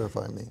earth that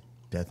terrify me.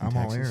 Death in I'm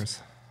all Texas. ears.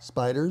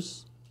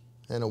 Spiders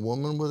and a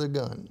woman with a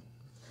gun.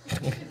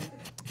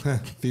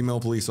 Female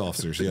police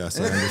officers, yes,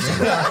 I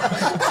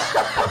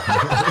understand.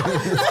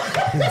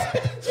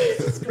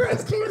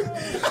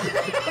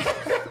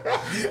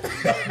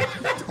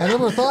 I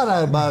never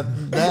thought about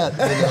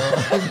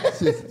that.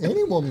 You know,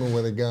 any woman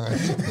with a gun.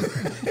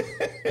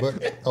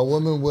 But a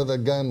woman with a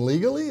gun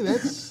legally,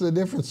 that's a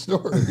different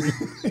story.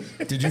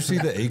 Did you see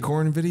the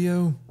Acorn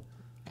video?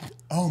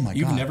 Oh my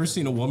You've god. never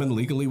seen a woman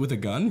legally with a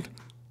gun?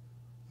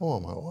 Oh,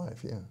 my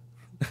wife,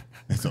 yeah.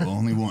 That's the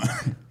only one.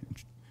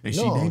 Is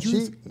she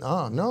dangerous?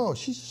 No,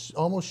 she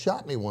almost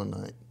shot me one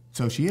night.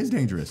 So she is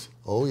dangerous.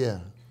 Oh, yeah.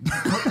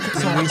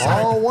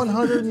 All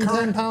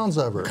 110 pounds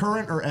of her.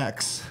 Current or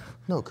ex?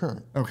 No,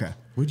 current. Okay.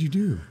 What'd you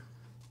do?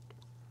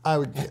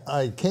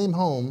 I came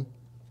home.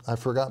 I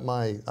forgot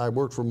I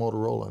worked for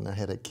Motorola, and I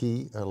had a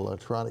key, an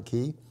electronic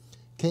key.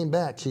 Came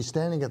back. She's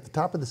standing at the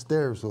top of the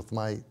stairs with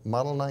my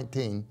Model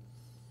 19,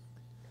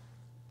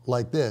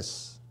 like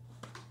this.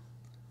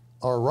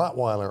 Our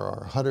Rottweiler,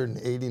 our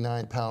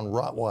 189-pound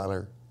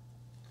Rottweiler,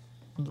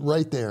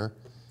 right there.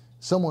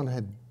 Someone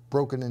had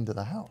broken into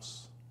the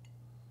house,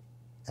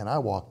 and I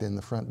walked in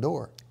the front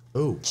door.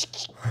 Oh.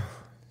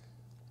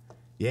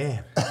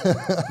 Yeah.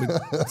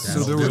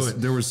 So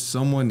there was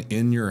someone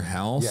in your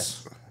house?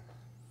 Yes.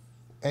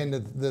 And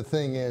the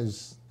thing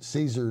is,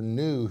 Caesar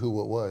knew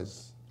who it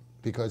was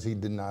because he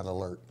did not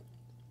alert.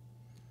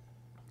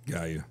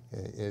 Got you.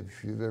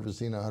 If you've ever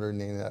seen a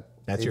 189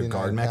 That's your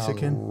guard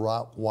Mexican?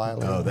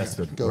 Rottweiler. Oh, that's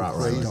the go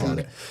Rottweiler. crazy. Got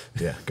it.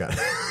 Yeah, got it.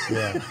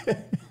 Yeah.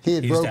 He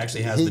He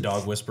actually has the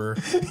dog whisperer.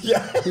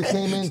 He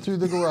came in through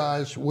the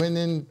garage, went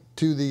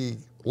into the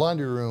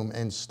laundry room,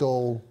 and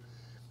stole.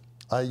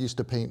 I used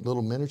to paint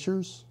little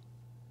miniatures.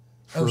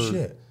 Oh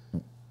shit.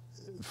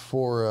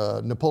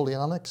 For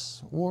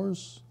Napoleonics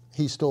wars.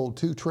 He stole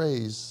 2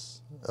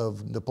 trays of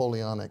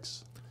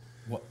Napoleonics.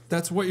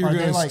 That's what you're Are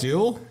going they to like-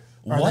 steal?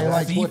 What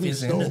like thief what he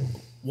is stole. in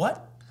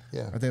What?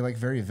 Yeah. Are they like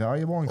very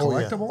valuable and Oh,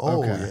 yeah. collectible?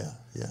 Oh, okay.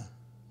 yeah.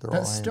 They're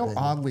That's all still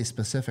hand-painted. oddly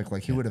specific.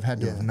 Like he would have had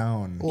to have Yeah.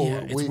 known. Well,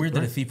 Yeah, it's weird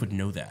that a thief would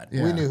know that.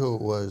 Yeah. We knew who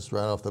it was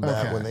right off the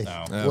bat Okay. when they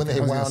Oh. when they I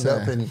was gonna wound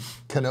up say. in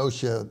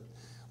Kenosha,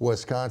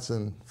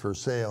 Wisconsin for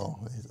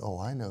sale. Oh,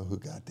 I know who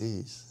got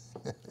these.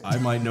 I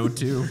might know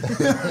too.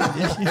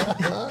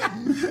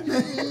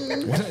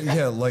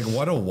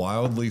 What a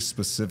wildly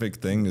specific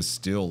thing to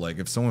steal. Like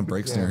if someone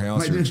breaks in your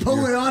house, My you're-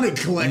 Napoleonic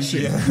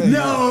collection.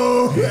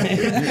 No.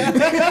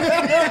 And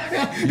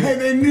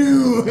they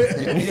knew.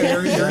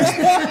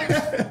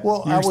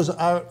 Well,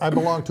 I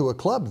belonged to a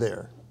club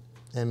there,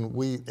 and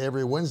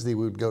every Wednesday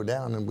we would go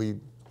down and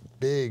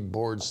big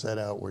boards set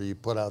out where you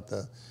put out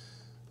the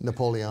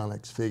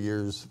Napoleonics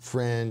figures,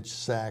 French,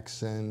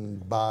 Saxon,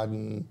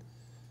 Baden,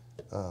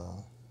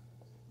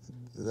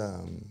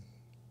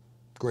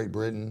 Great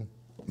Britain.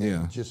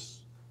 Yeah.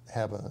 Just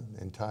have an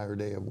entire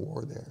day of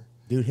war there.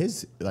 Dude,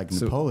 his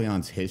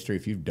Napoleon's history,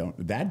 if you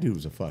don't, that dude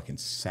was a fucking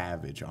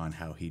savage on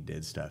how he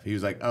did stuff. He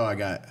was like,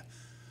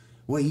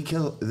 he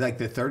killed like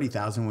the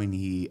 30,000 when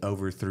he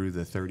overthrew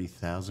the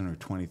 30,000 or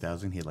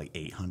 20,000. He had like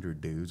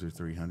 800 dudes or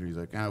 300. He's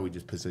like, we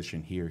just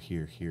position here,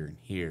 here, here, and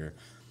here.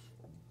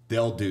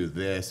 They'll do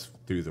this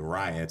through the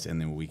riots, and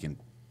then we can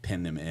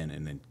pin them in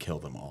and then kill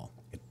them all.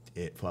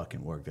 it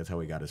fucking worked. That's how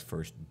he got his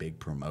first big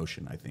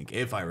promotion, I think,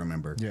 if I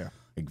remember. Yeah.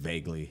 Like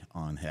vaguely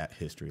on that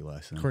history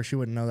lesson. Of course, you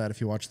wouldn't know that if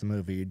you watched the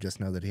movie. You'd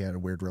just know that he had a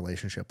weird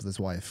relationship with his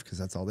wife because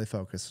that's all they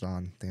focused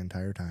on the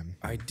entire time.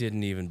 I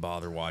didn't even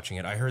bother watching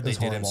it. I heard they It's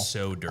did him horrible.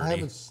 so dirty. I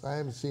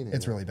haven't seen it.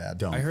 It's yet. really bad.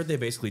 Don't. I heard they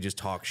basically just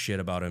talked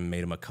shit about him,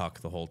 made him a cuck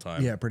the whole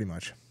time. Yeah, pretty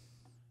much.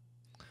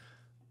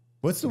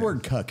 What's the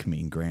word cuck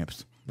mean,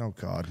 Gramps? Oh,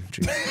 God.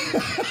 Jeez.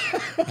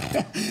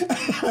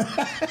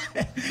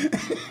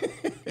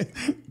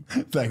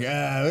 It's like,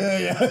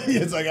 yeah.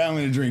 It's like, I'm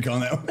going to drink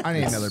on that one. I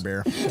need another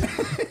beer.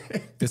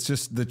 It's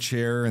just the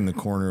chair in the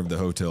corner of the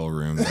hotel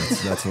room.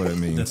 That's what it The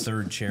means.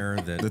 third chair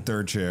that. The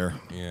third chair.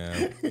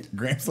 Yeah.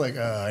 Gramps like,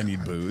 I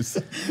need booze.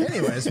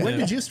 Anyways, when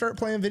did you start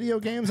playing video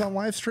games on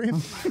live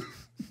stream?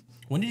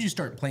 When did you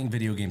start playing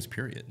video games,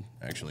 period,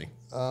 actually?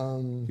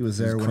 He was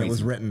there when it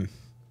was written.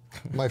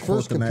 My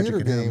first the magic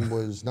computer in him. game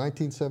was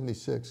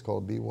 1976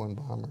 called B-1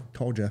 Bomber.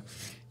 Told you.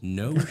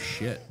 No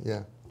shit.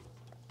 Yeah.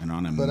 And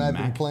on a But I've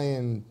Mac. been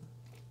playing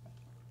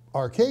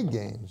arcade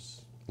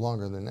games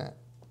longer than that.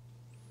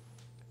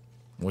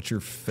 What's your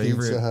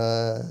favorite? Pizza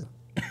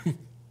Hut,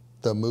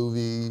 the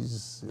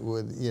movies,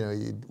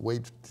 you'd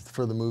wait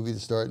for the movie to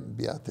start and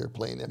be out there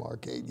playing them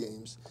arcade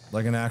games.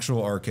 Like an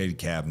actual arcade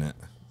cabinet.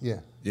 Yeah.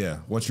 Yeah.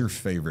 What's your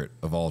favorite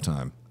of all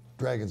time?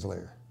 Dragon's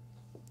Lair.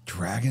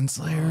 Dragon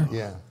Slayer?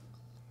 Yeah.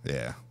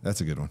 Yeah,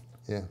 that's a good one.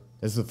 Yeah.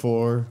 It's the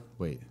 4.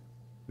 Wait,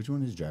 which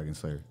one is Dragon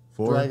Slayer?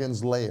 4?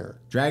 Dragon's Lair.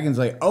 Dragon's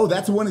Lair. Oh,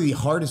 that's one of the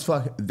hardest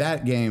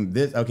that game.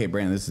 Okay,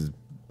 Brandon,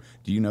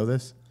 do you know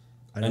this?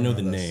 I know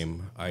the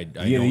name. I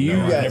Yeah, don't you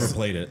know. guys- I've never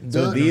played it.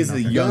 So these are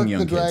the young Dirk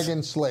the kids.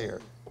 Dragon Slayer.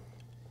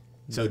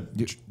 So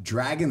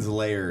Dragon's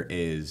Lair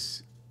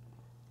is,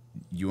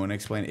 you want to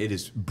explain? It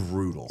is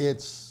brutal.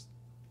 It's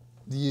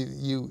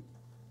you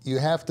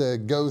have to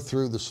go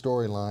through the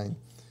storyline,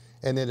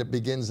 and then it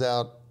begins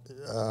out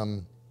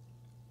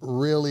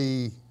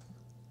really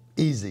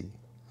easy,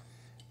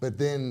 but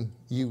then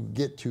you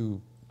get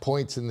to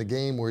points in the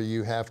game where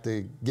you have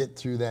to get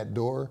through that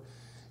door.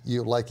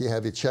 You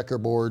have a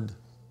checkerboard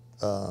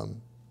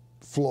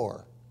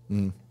floor,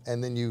 and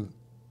then you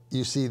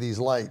see these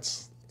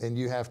lights, and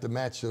you have to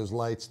match those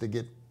lights to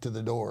get to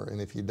the door,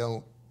 and if you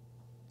don't,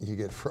 you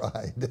get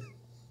fried.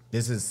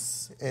 This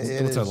is And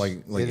it What's that, is-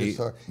 like it is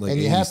hard. like and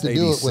you have to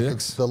do it with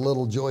 86? the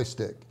little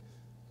joystick.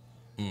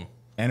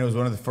 and it was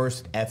one of the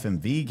first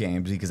FMV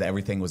games because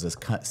everything was this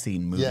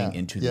cutscene moving Yeah,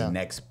 into yeah. the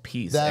next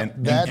piece.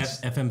 That's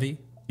FMV?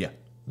 yeah.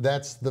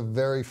 that's the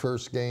very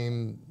first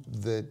game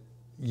that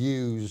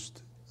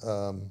used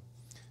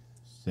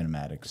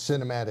Cinematics.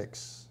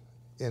 cinematics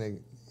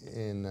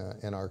in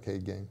an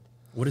arcade game.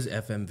 What is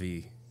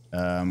FMV?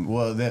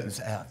 Well, that's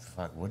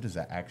fuck. What does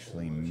that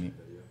actually mean?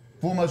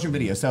 Full motion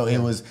video. So it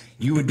was,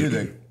 you would do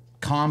the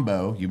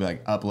combo. You'd be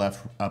like up,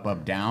 left,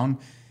 up, down.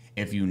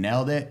 If you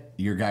nailed it,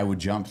 your guy would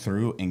jump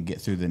through and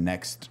get through the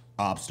next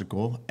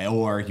obstacle,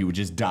 or he would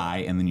just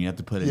die, and then you have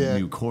to put in Yeah.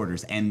 new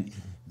quarters. And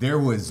there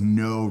was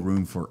no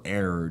room for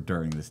error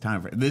during this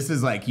time. This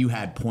is like you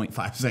had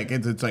 0.5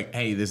 seconds. It's like,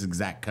 hey, this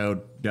exact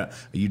code,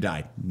 you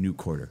died. New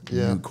quarter,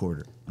 Yeah. new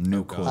quarter,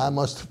 new quarter. I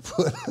must have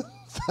put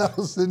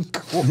 1,000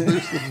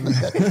 quarters in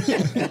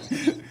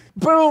that.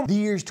 Boom! The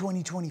year's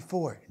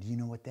 2024. Do you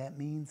know what that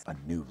means? A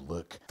new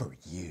look for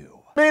you.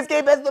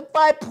 Manscaped has the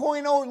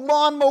 5.0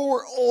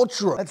 Lawnmower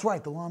Ultra. That's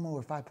right, the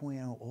Lawnmower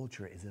 5.0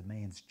 Ultra is a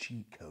man's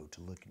cheat code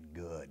to looking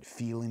good,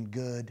 feeling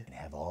good, and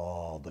have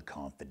all the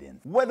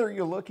confidence. Whether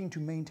you're looking to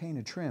maintain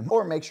a trim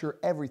or make sure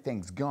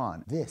everything's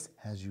gone, this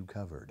has you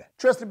covered.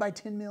 Trusted by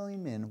 10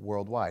 million men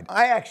worldwide.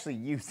 I actually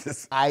use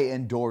this. I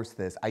endorse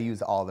this. I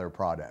use all their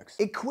products.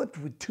 Equipped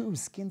with 2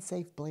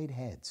 skin-safe blade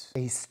heads,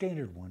 a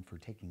standard one for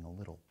taking a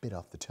little bit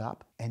off the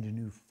top, and a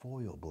new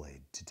foil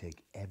blade to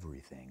take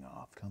everything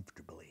off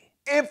comfortably.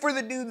 And for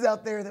the dudes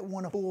out there that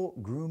want a full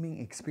grooming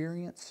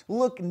experience,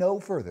 look no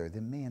further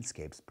than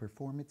Manscaped's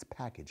Performance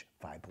Package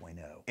 5.0.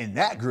 In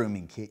that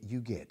grooming kit, you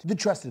get the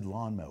trusted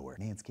lawnmower,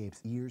 Manscaped's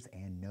ears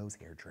and nose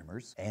hair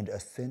trimmers, and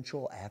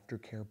essential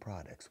aftercare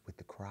products with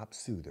the Crop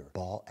Soother,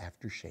 Ball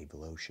Aftershave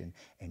Lotion,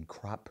 and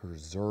Crop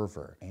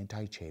Preserver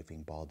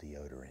anti-chafing ball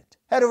deodorant.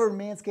 Head over to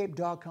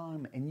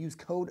manscaped.com and use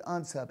code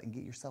UNSUB and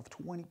get yourself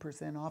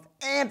 20% off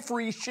and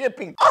free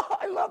shipping. Oh,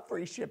 I love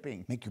free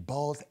shipping. Make your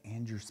balls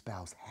and your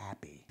spouse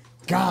happy.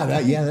 God,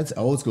 that's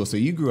old school. So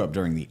you grew up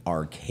during the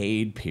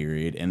arcade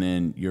period, and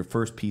then your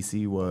first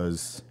PC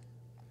was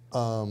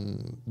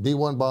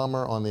B-1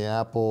 Bomber on the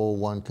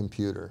Apple I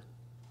computer.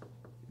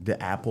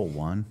 the Apple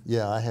One.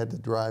 Yeah, I had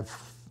to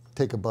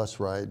take a bus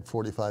ride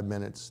 45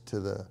 minutes to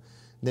the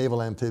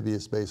Naval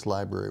Amphibious Base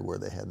Library where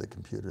they had the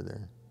computer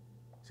there.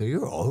 So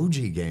you're an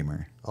OG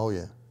gamer. Oh,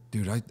 yeah.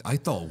 Dude, I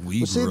thought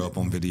we see, grew up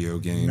on video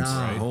games.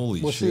 Nah.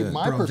 Holy Well, see, shit.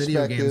 my Bro,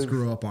 video games perspective,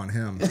 grew up on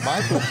him.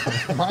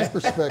 my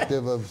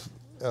perspective of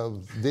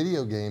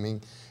video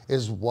gaming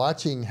is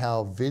watching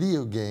how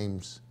video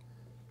games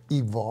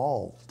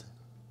evolved.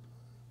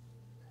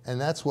 And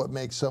that's what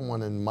makes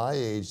someone in my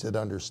age that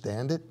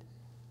understand it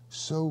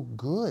so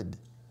good.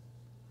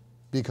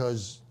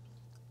 Because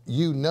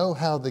you know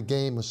how the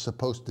game is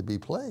supposed to be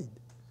played.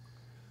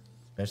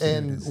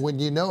 And when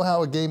you know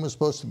how a game is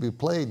supposed to be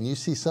played and you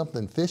see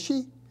something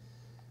fishy,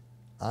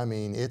 I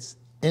mean, it's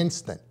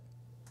instant.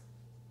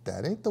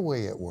 That ain't the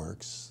way it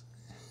works.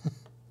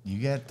 You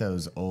get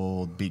those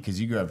old, because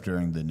you grew up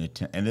during the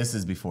Nintendo, and this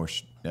is before,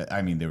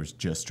 I mean, there was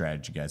just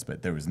strategy guys,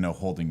 but there was no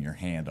holding your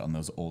hand on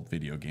those old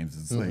video games.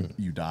 It's like,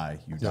 you die,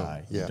 you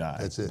die, you die.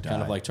 That's it.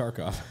 Kind of like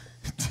Tarkov.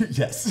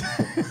 Yes.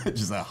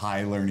 Just a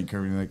high learning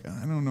curve. And you're like,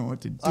 I don't know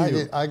what to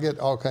do. I get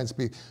all kinds of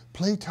people.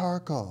 Play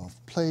Tarkov.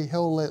 Play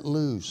Hell Let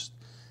Loose.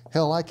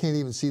 Hell, I can't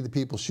even see the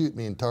people shoot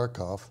me in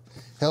Tarkov.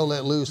 Hell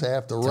Let Loose, I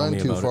have to run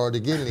too far to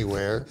get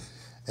anywhere.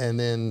 And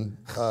then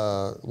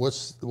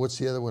what's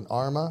the other one?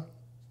 Arma,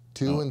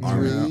 2 and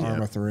 3.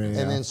 Arma 3.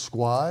 And then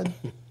Squad.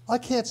 I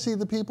can't see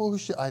the people who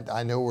shoot.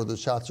 I know where the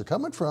shots are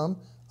coming from.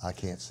 I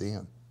can't see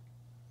them.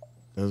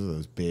 Those are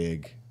those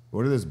big,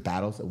 what are those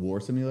battles, war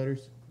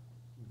simulators?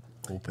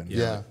 Open.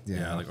 Yeah.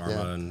 Like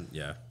Arma and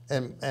yeah.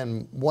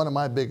 And one of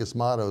my biggest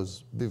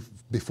mottos,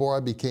 before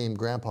I became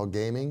Grandpa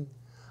Gaming,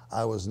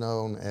 I was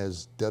known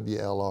as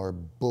WLR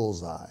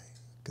Bullseye.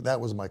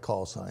 That was my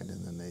call sign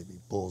in the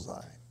Navy,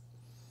 Bullseye.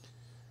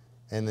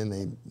 And then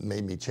they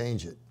made me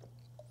change it.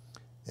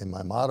 And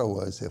my motto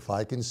was, if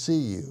I can see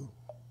you,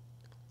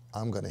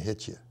 I'm going to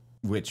hit you.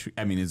 Which,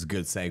 I mean, is a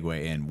good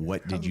segue in.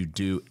 What did you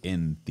do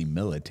in the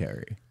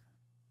military?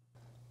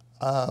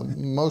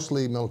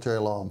 Mostly military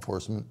law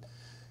enforcement,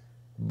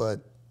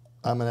 but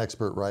I'm an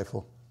expert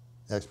rifle,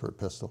 expert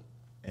pistol.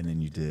 And then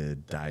you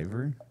did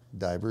diver?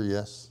 Diver,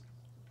 yes.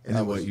 And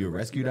then what, you a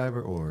rescue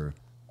diver or?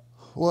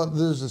 Well,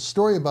 there's a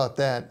story about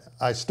that.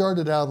 I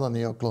started out on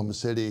the Oklahoma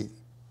City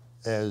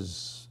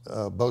as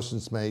a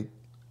bosun's mate,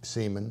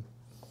 seaman,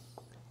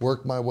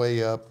 worked my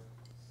way up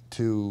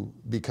to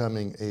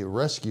becoming a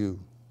rescue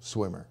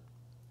swimmer.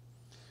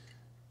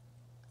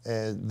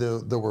 And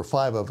there were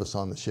 5 of us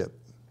on the ship,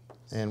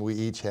 and we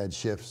each had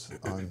shifts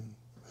on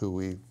who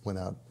we went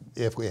out,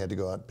 if we had to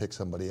go out and pick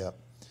somebody up.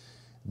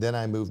 Then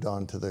I moved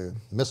on to the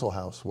missile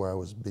house where I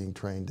was being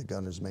trained to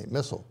gunner's mate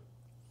missile.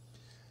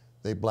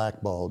 They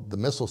blackballed the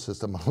missile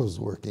system I was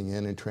working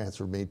in and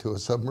transferred me to a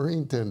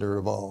submarine tender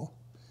of all.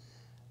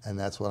 And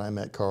that's when I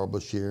met Carl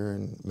Bashir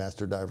and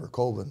Master Diver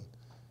Colvin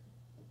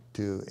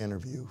to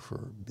interview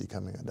for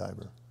becoming a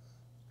diver.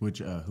 Which,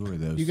 who are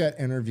those? You got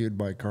interviewed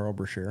by Carl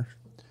Brashear.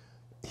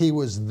 He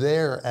was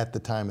there at the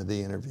time of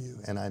the interview,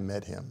 and I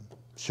met him,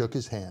 shook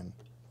his hand,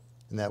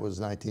 and that was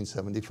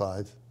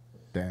 1975.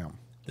 Damn.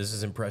 This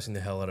is impressing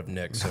the hell out of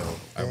Nick, so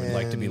I would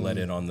like to be let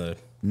in on the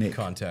Nick.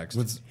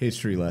 context.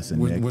 History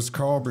lesson, Nick. Was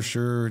Carl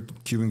Brashear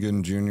Cuban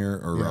Gooding Jr.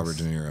 or Yes. Robert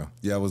De Niro?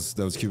 Yeah, that was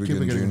Cuban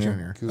Cuba Gooding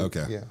Gooding Jr.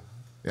 Okay.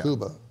 Yeah.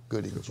 Cuba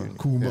Gooding Jr.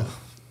 Cuba.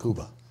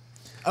 Cuba.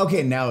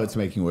 Okay, now it's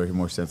making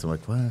more sense. I'm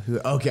like, what? Who?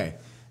 Okay.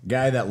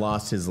 Guy that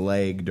lost his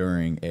leg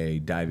during a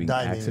diving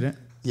accident?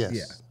 Yes.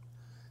 Yeah.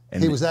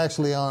 And He was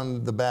actually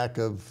on the back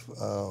of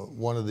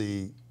one of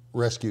the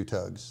rescue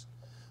tugs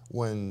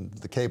when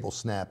the cable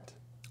snapped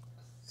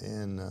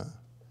and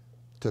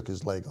took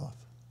his leg off.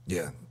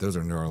 Yeah, those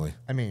are gnarly.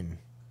 I mean,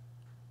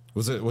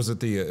 Was it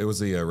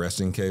the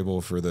arresting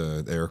cable for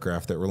the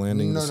aircraft that were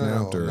landing? No,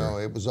 snapped, or? no,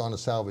 it was on a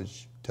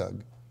salvage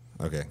tug.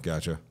 Okay,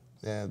 gotcha.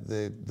 And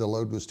the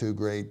load was too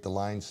great. The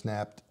line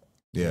snapped.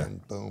 Yeah.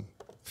 And boom.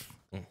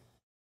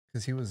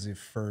 because he was the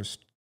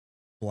first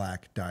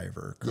black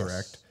diver,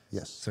 correct?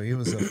 Yes. So he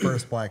was the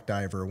first black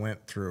diver,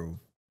 went through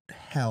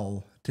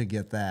hell to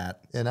get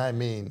that. And I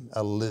mean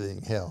a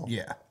living hell.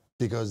 Yeah.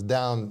 Because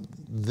down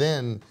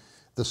then,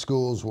 the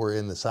schools were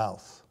in the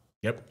South.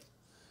 Yep.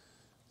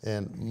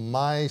 And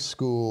my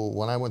school,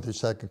 when I went through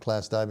second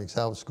class diving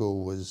salvage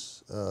school,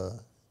 was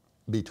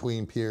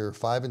between Pier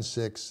 5 and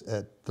 6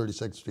 at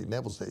 32nd Street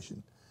Naval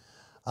Station.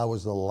 I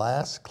was the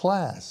last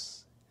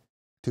class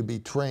to be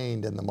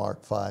trained in the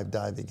Mark V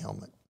diving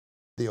helmet,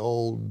 the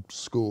old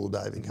school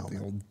diving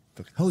helmet.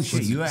 Holy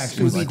shit, you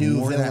actually like Scooby-Doo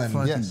wore that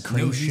villain. fucking Yes.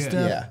 crazy No shit.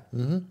 stuff?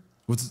 Yeah.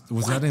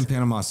 Was that in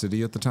Panama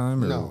City at the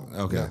time? Or? No.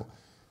 Okay.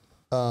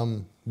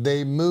 No.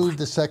 They moved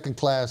the second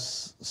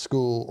class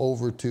school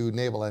over to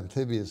Naval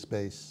Amphibious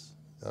Base,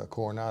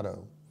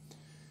 Coronado.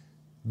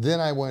 Then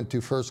I went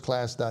to first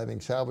class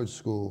diving salvage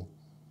school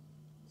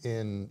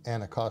in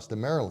Anacostia,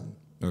 Maryland,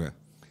 Okay.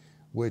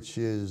 which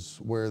is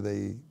where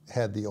they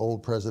had the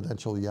old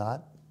presidential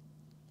yacht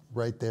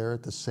right there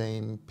at the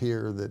same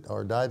pier that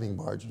our diving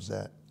barge was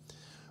at,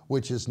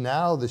 which is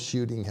now the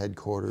shooting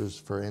headquarters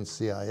for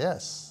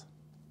NCIS.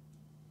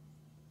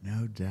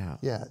 No doubt.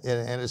 Yeah,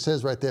 and it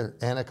says right there,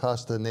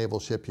 Anacostia Naval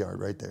Shipyard,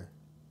 right there.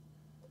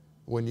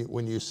 When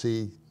you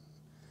see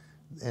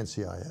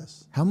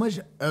NCIS. How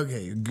much?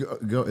 Okay,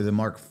 go the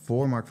Mark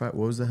IV, Mark V. What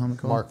was the helmet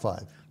called? Mark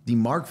V. The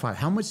Mark V.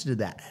 How much did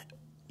that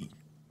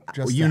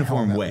Just the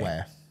uniform helmet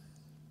weigh?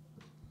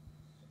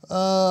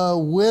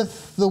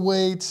 With the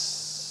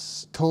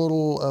weights,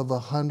 total of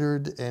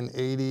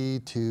 180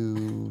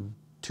 to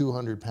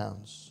 200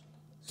 pounds.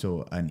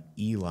 So an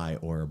Eli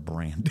or a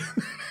Brandon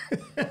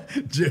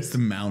just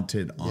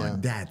mounted on. Yeah.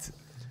 That's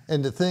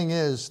And the thing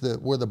is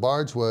that where the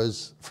barge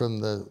was, from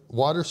the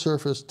water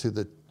surface to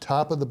the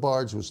top of the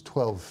barge was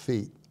 12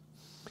 feet.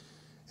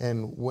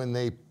 And when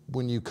they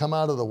when you come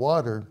out of the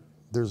water,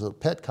 there's a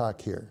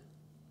petcock here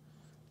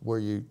where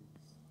you,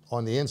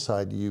 on the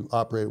inside, you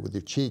operate it with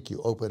your cheek, you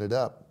open it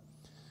up,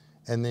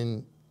 and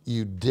then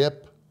you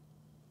dip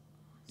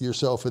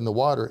yourself in the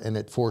water and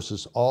it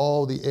forces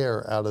all the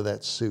air out of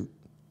that suit.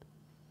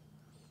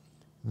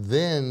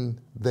 Then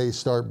they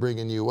start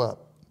bringing you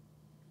up.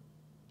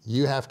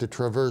 You have to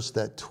traverse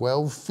that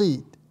 12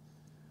 feet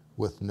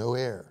with no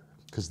air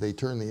because they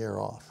turn the air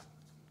off.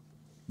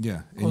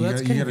 Yeah. And Well,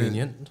 that's you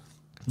convenient.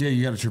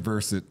 you got to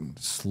traverse it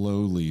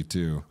slowly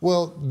too.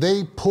 Well,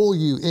 they pull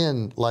you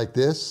in like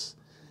this,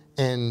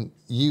 and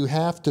you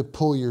have to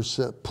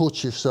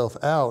push yourself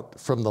out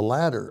from the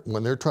ladder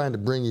when they're trying to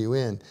bring you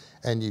in,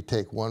 and you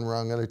take one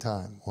rung at a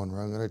time, one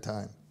rung at a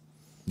time.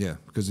 Yeah,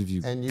 because if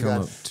you And you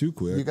come got up too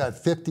quick, you got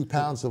 50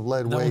 pounds of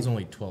lead That weight. one's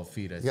only 12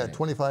 feet, I You think. got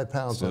 25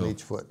 pounds on So-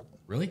 each foot.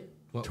 Really?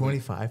 What,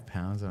 25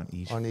 pounds on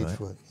each On foot. each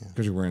foot. Yeah.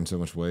 because you're wearing so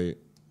much weight,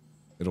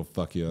 it'll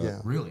fuck you up. Yeah.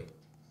 Really?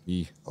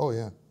 Yeah. Oh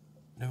yeah.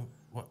 No.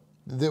 What?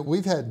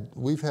 We've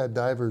had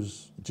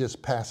divers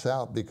just pass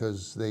out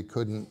because they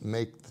couldn't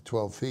make the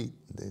 12 feet.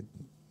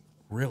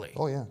 Really?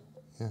 Oh yeah,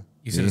 yeah.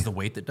 You said it's the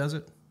weight that does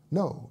it?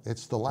 No,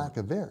 it's the lack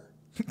of air.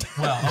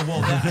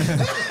 Well,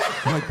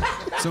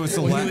 that. So it's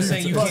the Well, he was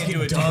saying you can't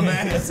do it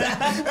dumbass.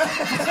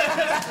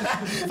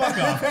 Fuck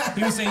off.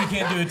 He was saying you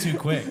can't do it too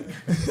quick.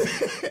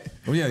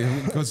 Well,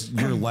 yeah, because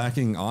you're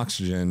lacking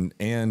oxygen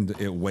and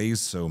it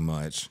weighs so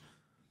much.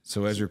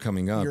 So as you're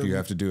coming up, you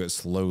have to do it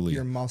slowly.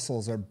 Your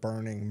muscles are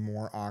burning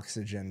more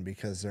oxygen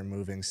because they're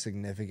moving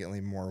significantly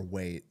more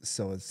weight.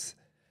 So it's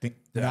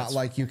not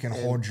like you can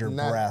hold your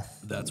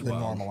breath That's the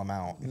wild. normal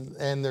amount.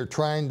 And they're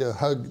trying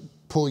to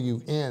pull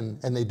you in,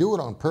 and they do it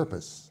on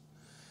purpose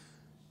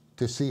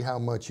to see how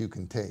much you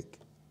can take.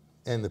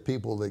 And the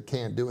people that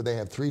can't do it, they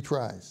have 3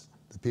 tries.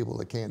 The people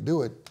that can't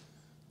do it,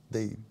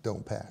 they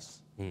don't pass.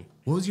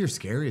 What was your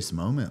scariest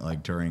moment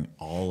like during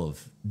all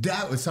of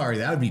that?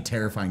 That would be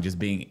terrifying, just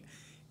being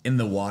in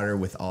the water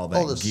with all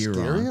that The gear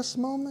scariest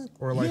moment?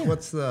 Or like,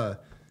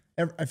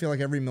 I feel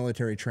like every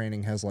military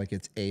training has like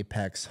its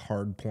apex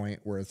hard point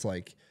where it's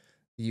like,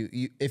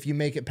 if you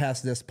make it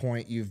past this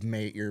point, you've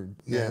made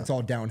it's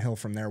all downhill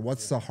from there.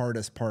 What's the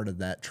hardest part of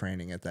that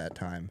training at that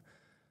time?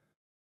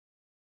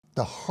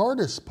 The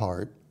hardest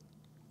part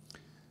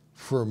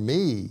for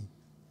me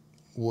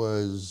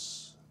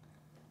was,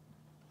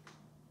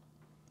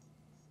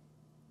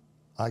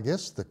 I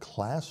guess, the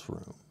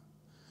classroom,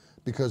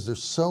 because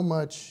there's so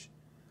much.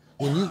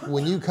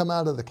 When you come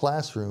out of the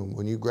classroom,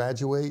 when you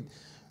graduate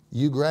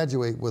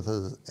with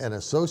an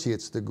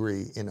associate's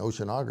degree in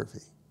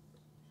oceanography.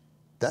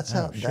 That's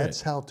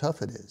how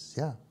tough it is.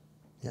 Yeah,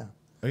 yeah.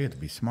 Oh, you have to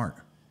be smart.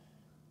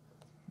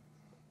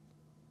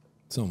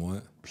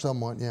 Somewhat.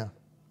 Somewhat, yeah.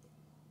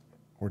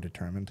 Or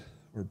determined,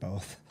 or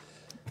both.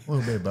 A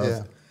little bit of both.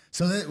 Yeah.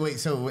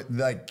 So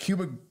like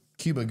Cuba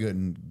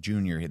Gooden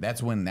Jr.,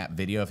 that's when that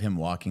video of him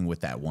walking with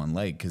that one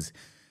leg, because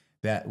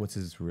what's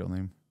his real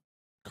name?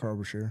 Carl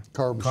Bashir.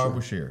 Carl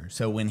Bashir.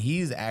 So when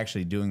he's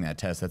actually doing that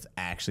test, that's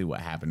actually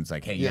what happens.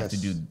 Like, hey, you have to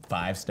do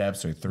 5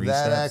 steps or 3 steps.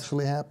 That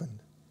actually happened.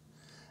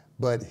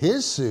 But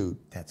his suit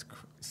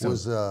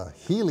was a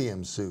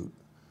helium suit,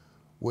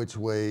 which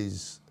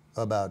weighs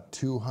about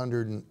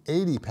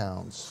 280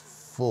 pounds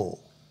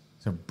full.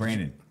 So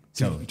Brandon,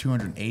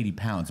 280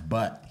 pounds,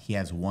 but he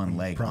has one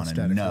leg on a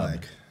Prosthetic nub.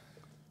 leg.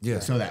 Yeah.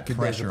 So that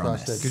pressure on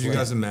prosthetic it. Could you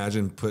guys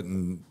imagine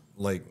putting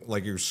like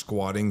you're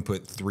squatting,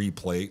 put 3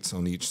 plates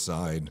on each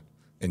side,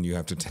 and you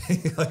have to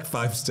take like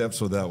 5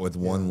 steps with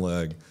one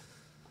leg.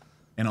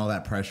 And all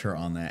that pressure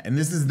on that. And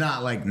this is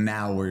not like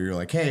now where you're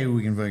like, hey,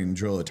 we can fucking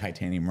drill a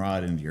titanium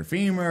rod into your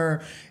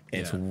femur.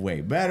 It's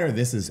way better.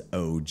 This is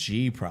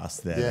OG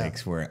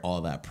prosthetics where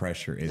all that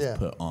pressure is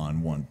put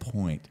on one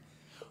point.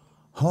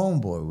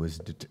 Homeboy was,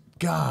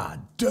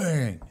 God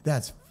dang,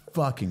 that's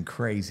fucking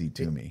crazy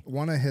to me.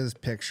 One of his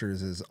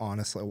pictures is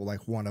honestly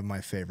like one of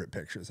my favorite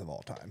pictures of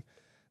all time.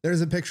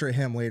 There's a picture of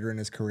him later in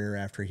his career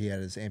after he had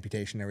his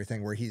amputation and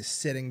everything where he's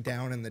sitting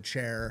down in the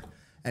chair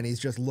and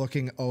he's just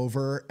looking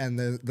over, and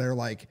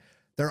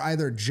they're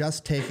either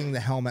just taking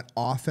the helmet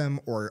off him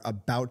or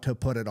about to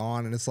put it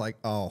on, and it's like,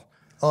 oh,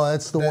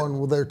 that's the one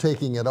where they're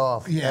taking it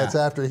off. Yeah. That's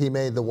after he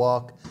made the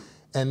walk,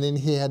 and then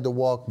he had to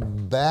walk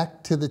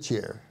back to the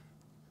chair,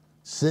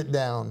 sit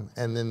down,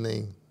 and then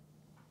they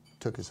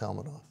took his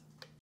helmet off.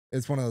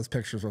 it's one of those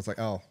pictures where it's like,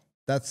 oh,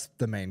 that's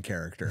the main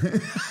character.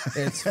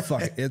 It's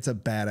a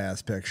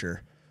badass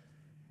picture.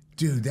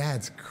 Dude,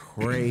 that's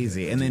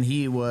crazy. And then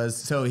he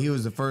was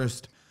the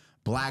first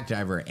black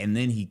diver, and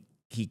then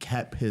he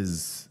kept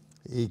his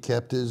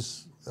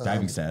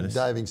diving status.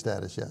 Diving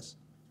status, yes.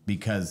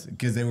 Because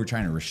they were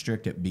trying to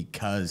restrict it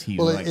because he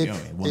Well,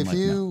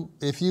 was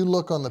if you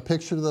look on the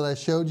picture that I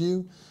showed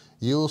you,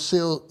 you'll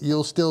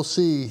still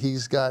see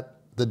he's got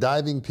the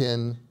diving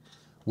pin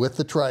with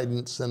the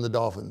tridents and the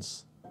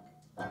dolphins.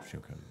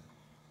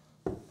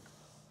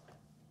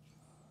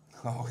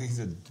 Oh, he's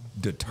a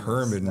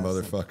determined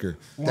motherfucker.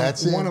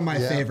 That's one it, of my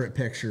yeah. favorite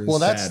pictures. Well,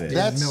 that's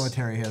in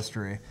military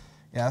history.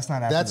 Yeah, that's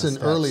not. After That's the an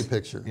steps. early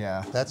picture.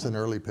 Yeah, that's an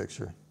early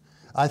picture.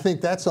 I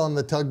think that's on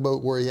the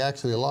tugboat where he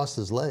actually lost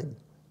his leg.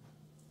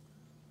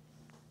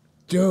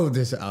 Dude,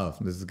 this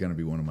is going to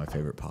be one of my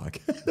favorite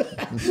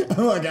podcasts.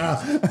 Oh my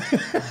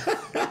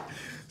God.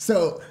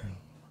 So,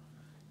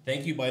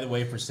 Thank you, by the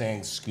way, for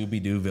saying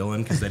Scooby-Doo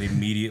villain, because that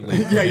immediately...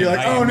 yeah, you're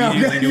like, oh no.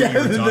 Knew what you were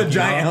The talking giant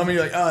about. helmet,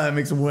 you're like, oh, that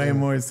makes way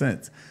more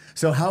sense.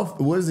 So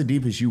what is the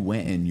deepest you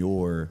went in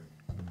your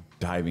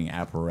diving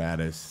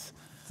apparatus?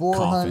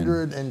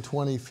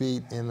 420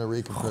 feet in the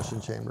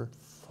recompression chamber.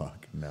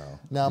 Fuck no.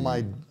 Now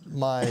my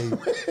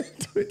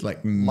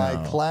Like, my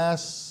no.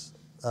 class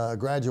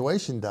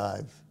graduation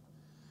dive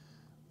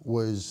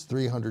was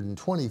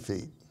 320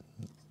 feet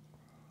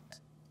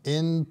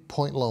in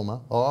Point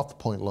Loma, off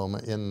Point Loma,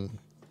 in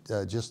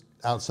just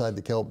outside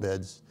the kelp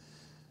beds,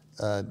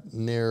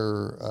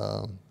 near.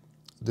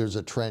 There's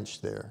a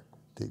trench there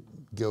that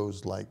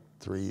goes like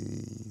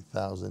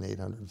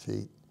 3,800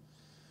 feet.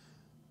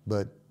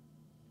 But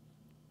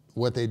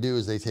what they do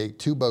is they take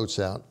 2 boats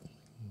out.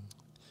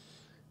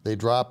 They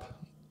drop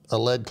a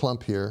lead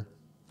clump here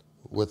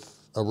with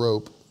a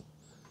rope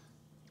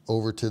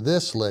over to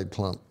this lead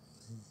clump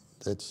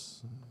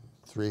that's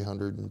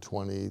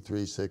 320,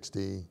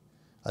 360.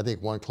 I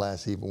think one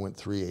class even went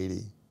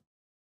 380.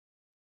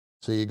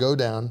 So you go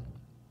down,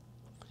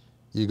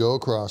 you go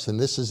across, and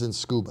this is in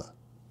scuba,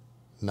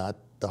 not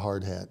the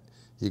hard hat.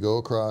 You go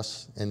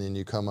across and then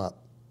you come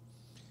up.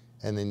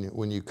 And then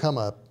when you come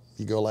up,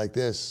 you go like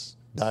this,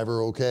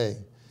 diver okay.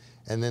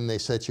 And then they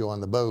set you on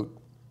the boat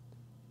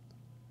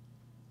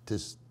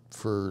just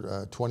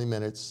for 20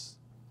 minutes.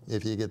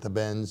 If you get the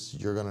bends,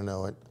 you're gonna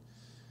know it.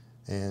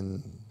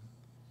 And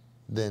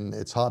then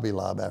it's Hobby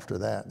Lob after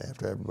that,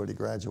 after everybody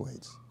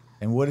graduates.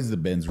 And what is the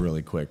bends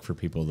really quick for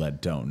people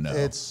that don't know?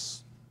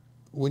 It's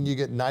when you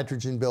get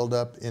nitrogen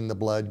buildup in the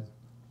blood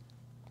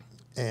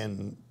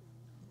and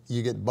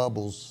you get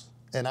bubbles.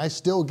 And I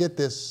still get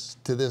this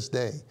to this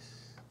day.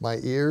 My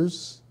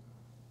ears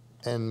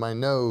and my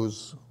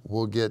nose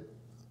will get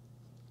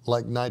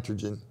like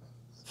nitrogen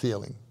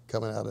feeling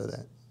coming out of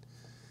that,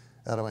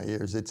 out of my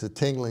ears. It's a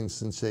tingling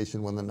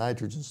sensation when the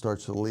nitrogen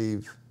starts to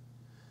leave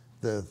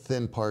the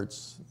thin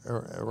parts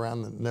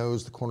around the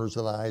nose, the corners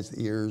of the eyes,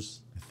 the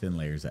ears. Thin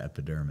layers of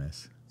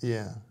epidermis.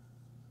 Yeah.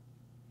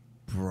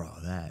 Bro,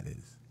 that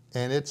is.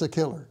 And it's a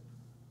killer.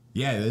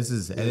 Yeah, and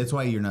that's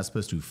why you're not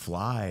supposed to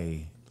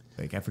fly.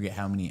 Like, I forget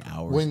how many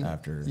hours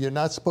after. You're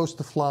not supposed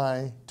to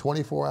fly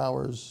 24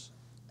 hours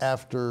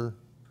after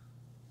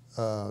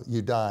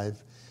you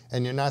dive,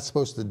 and you're not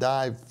supposed to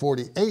dive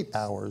 48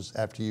 hours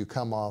after you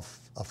come off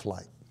a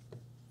flight.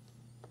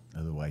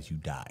 Otherwise, you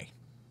die.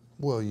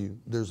 Well,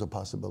 there's a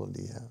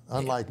possibility, yeah.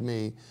 Unlike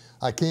me,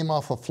 I came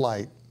off a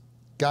flight,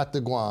 got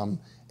to Guam,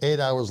 8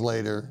 hours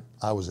later,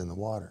 I was in the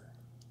water.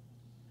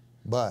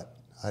 But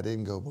I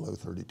didn't go below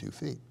 32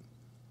 feet.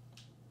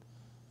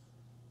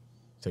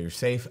 So you're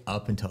safe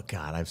up until,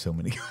 God, I have so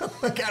many.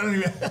 Like, I don't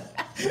even,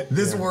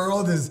 this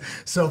world is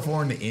so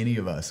foreign to any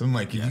of us. I'm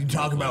like, if you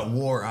talk about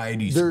war, I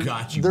just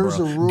got you, There's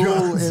bro. a rule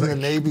Guns, in like, the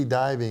Navy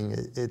diving,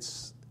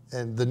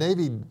 and the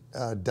Navy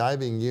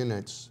diving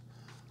units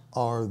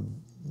are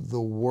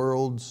the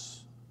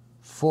world's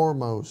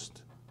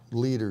foremost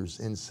leaders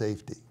in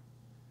safety.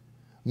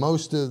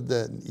 Most of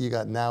you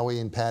got NAUI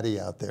and PADI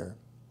out there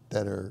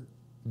that are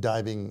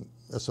diving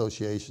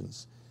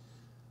associations.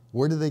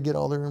 Where do they get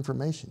all their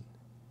information?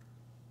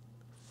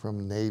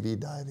 From Navy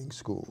diving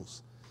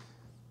schools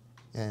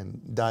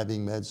and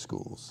diving med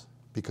schools,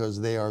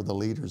 because they are the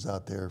leaders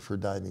out there for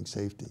diving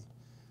safety.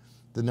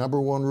 The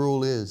 #1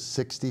 rule is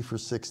 60 for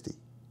 60.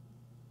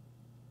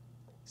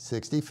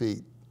 60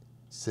 feet,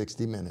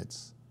 60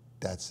 minutes,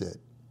 that's it.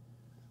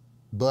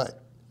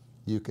 But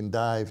you can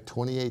dive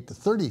 28 to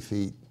 30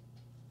 feet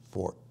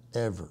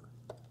forever.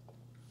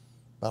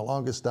 My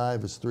longest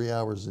dive is 3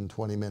 hours and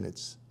 20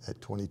 minutes at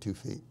 22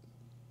 feet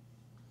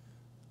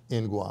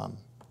in Guam,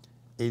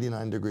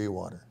 89-degree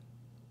water.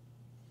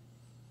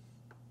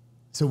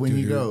 So when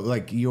you go,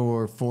 like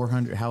your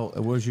 400,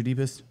 what was your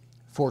deepest?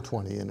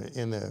 420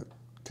 in the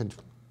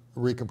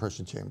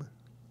recompression chamber.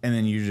 And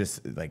then you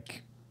just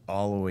like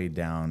all the way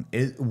down.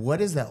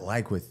 What is that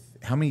like with,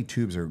 how many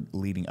tubes are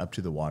leading up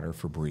to the water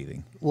for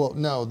breathing? Well,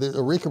 no,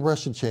 the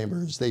recompression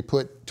chambers, they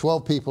put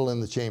 12 people in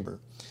the chamber.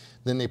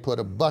 Then they put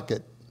a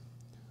bucket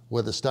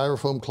with a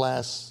styrofoam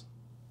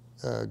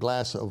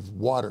glass of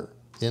water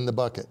in the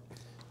bucket.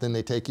 Then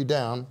they take you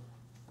down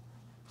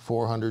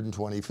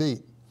 420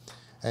 feet.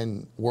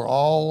 And we're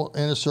all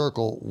in a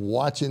circle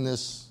watching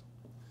this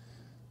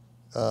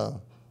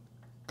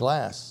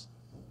glass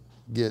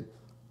get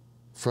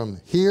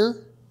from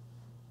here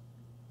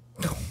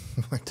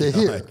to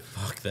here.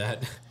 Fuck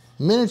that.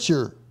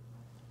 Miniature.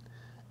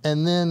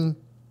 And then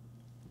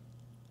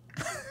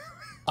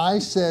I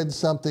said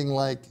something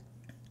like,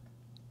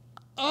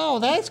 oh,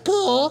 that's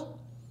cool.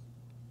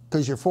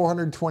 Because you're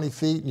 420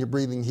 feet and you're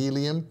breathing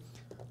helium.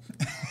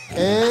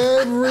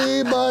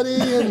 Everybody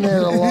in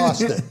there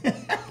lost it.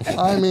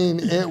 I mean,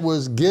 it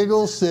was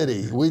Giggle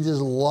City. We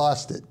just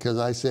lost it because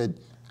I said,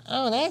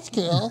 oh, that's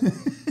cool.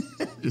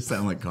 You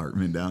sound like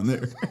Cartman down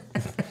there.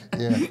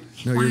 Yeah.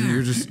 No,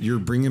 you're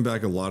bringing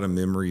back a lot of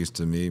memories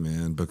to me,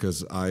 man,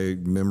 because I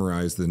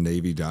memorized the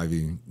Navy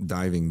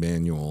diving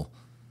manual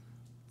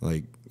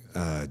like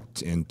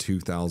in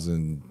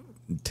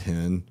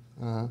 2010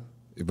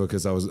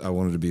 because I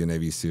wanted to be a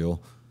Navy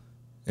SEAL,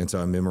 and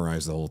so I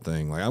memorized the whole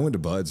thing. Like I went to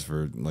Buds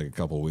for like a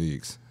couple of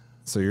weeks.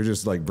 So you're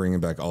just like bringing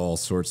back all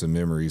sorts of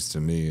memories to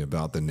me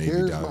about the Navy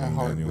Here's diving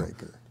my manual.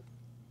 heartbreaker.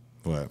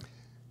 What?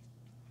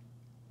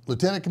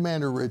 Lieutenant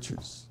Commander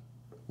Richards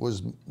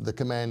was the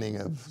commanding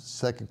of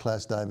 2nd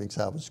Class Diving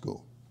Salvage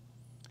School.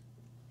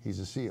 He's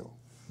a SEAL.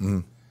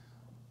 Mm.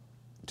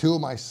 2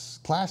 of my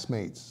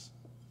classmates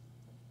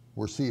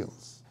were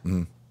SEALs.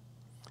 Mm.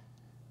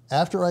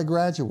 After I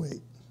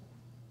graduate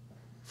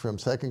from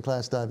 2nd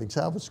Class Diving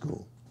Salvage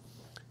School,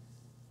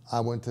 I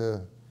went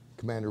to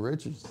Commander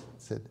Richards and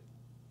said,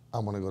 I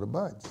want to go to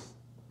Buds.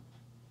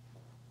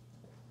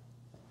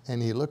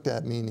 And he looked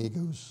at me and he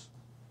goes,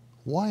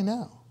 why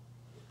now?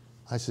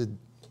 I said,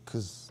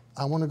 because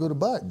I want to go to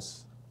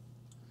Buds.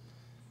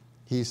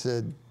 He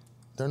said,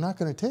 they're not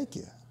going to take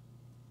you.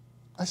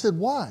 I said,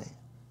 why?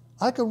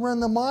 I could run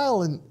the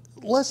mile in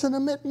less than a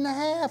minute and a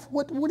half.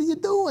 What are you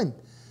doing?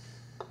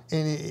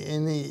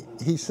 And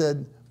he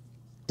said,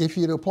 if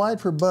you'd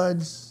applied for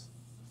Buds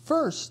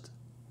first,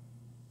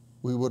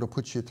 we would have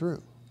put you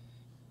through.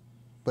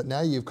 But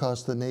now you've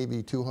cost the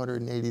Navy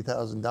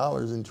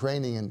 $280,000 in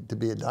training and to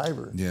be a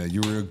diver. Yeah,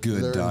 you were a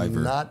good They're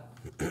diver. not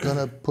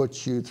gonna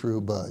put you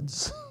through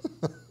Buds.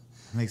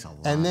 Makes a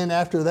lot. And then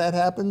after that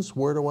happens,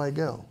 where do I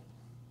go?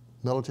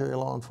 Military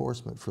law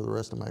enforcement for the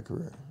rest of my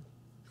career.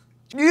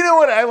 You know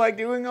what I like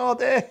doing all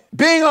day?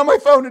 Being on my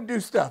phone to do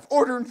stuff,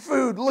 ordering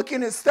food,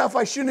 looking at stuff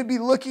I shouldn't be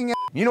looking at.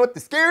 You know what the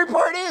scary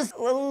part is?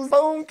 Those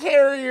phone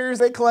carriers,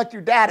 they collect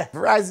your data.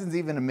 Verizon's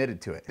even admitted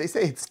to it. They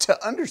say it's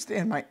to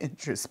understand my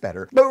interests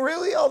better. But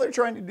really all they're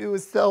trying to do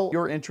is sell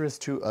your interests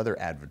to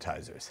other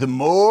advertisers. The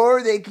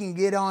more they can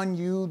get on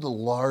you, the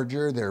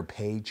larger their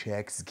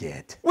paychecks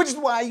get. Which is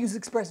why I use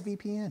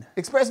EXPRESSVPN.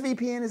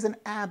 EXPRESSVPN is an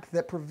app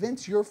that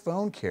prevents your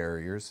phone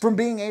carriers from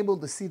being able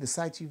to see the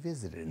sites you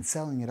visited and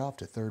selling it off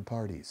to third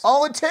parties.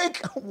 All it takes,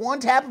 one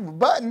tap of a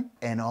button,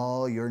 and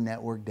all your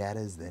network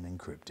data is then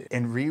encrypted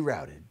and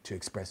rerouted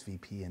to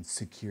ExpressVPN's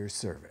secure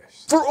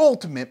service. For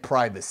ultimate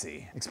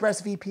privacy,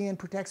 ExpressVPN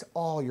protects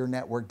all your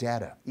network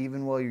data,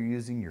 even while you're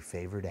using your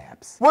favorite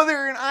apps. Whether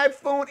you're an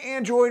iPhone,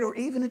 Android, or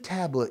even a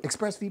tablet,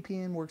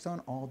 ExpressVPN works on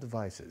all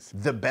devices.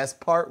 The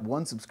best part,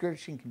 one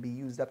subscription can be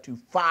used up to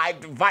 5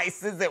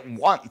 devices at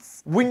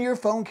once. When your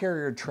phone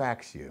carrier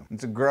tracks you,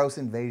 it's a gross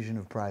invasion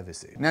of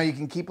privacy. Now you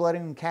can keep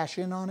letting them cash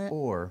in on it,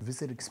 or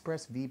visit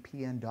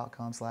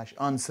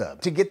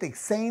expressvpn.com/unsub to get the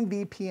same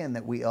VPN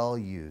that we all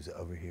use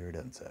over here at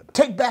Unsub.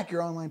 Take back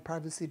your online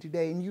privacy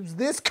today and use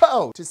this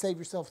code to save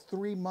yourself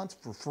 3 months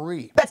for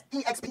free. That's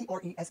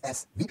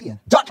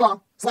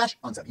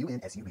expressvpn.com/unsub,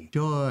 UNSUB.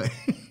 Joy.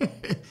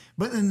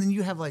 But then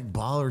you have like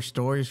baller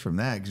stories from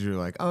that because you're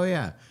like, oh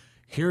yeah,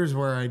 here's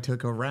where I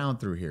took a round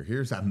through here.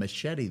 Here's a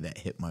machete that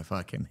hit my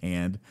fucking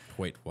hand.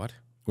 Wait, what?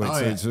 Wait, Oh,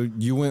 so, yeah. so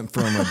you went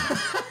from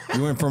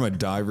a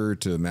diver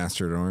to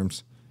master at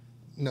arms?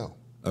 No,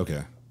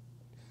 Okay,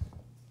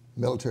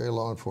 military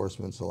law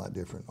enforcement's a lot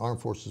different.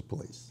 Armed Forces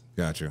Police,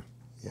 gotcha.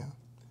 yeah.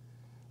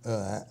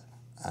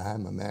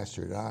 I'm a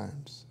master at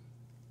arms.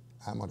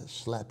 I'm gonna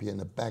slap you in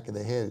the back of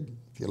the head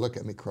if you look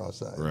at me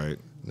cross-eyed. Right.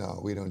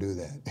 No, we don't do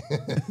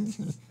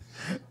that.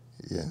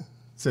 Yeah,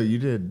 So you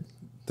did,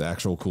 The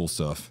actual cool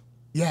stuff.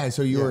 yeah.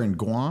 So you were in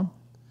Guam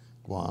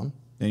Guam.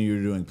 and you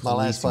were doing My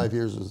last policing. 5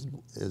 years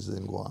is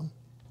in Guam.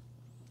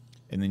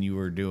 And then you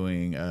were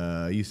doing,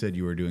 you said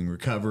you were doing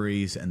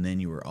recoveries, and then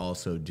you were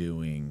also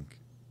doing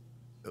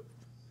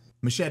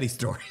machete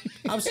story.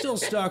 I'm still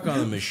stuck on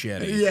the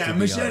machete. Yeah, to be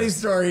machete honest.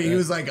 story. He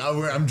was like,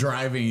 oh, I'm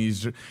driving.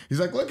 He's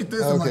like, look at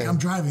this. I'm like, Okay. I'm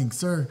driving,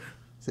 sir.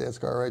 See that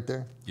scar right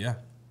there? Yeah.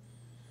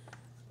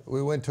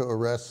 We went to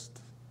arrest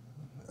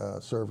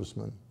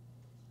servicemen,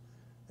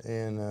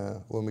 and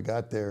when we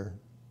got there,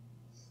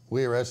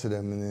 we arrested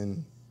him, and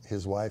then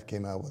his wife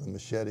came out with a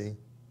machete,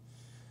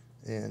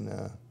 and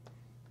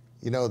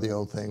you know the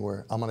old thing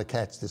where I'm gonna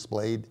catch this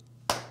blade.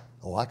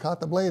 Oh, I caught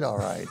the blade all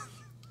right.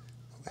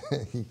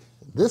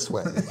 This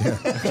way.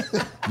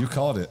 You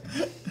called it.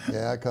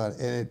 Yeah, I caught it.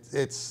 And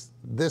it's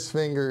this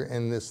finger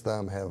and this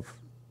thumb have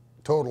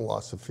total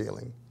loss of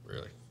feeling.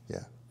 Really?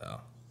 Yeah.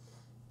 Oh.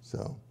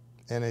 So,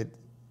 and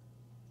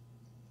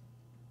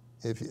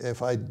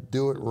if I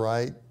do it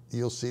right,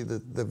 you'll see the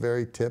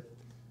very tip,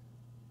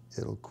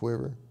 it'll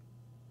quiver.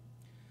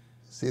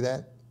 See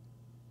that?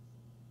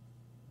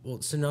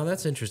 Well, so now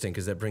that's interesting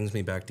because that brings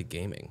me back to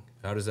gaming.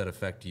 How does that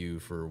affect you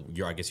for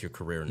your, I guess, your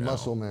career now?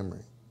 Muscle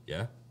memory.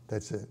 Yeah.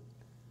 That's it.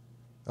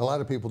 A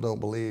lot of people don't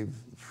believe,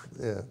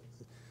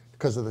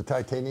 because of the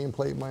titanium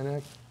plate in my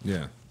neck.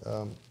 Yeah. I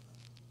don't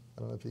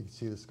know if you can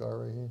see the scar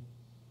right here.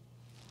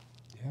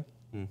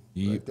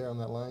 You, Right there on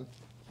that line.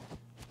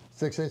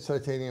 6-inch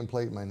titanium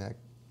plate in my neck.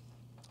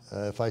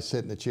 If I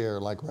sit in a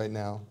chair like right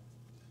now,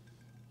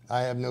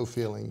 I have no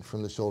feeling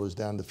from the shoulders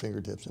down to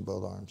fingertips in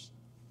both arms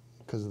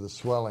because of the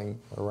swelling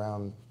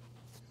around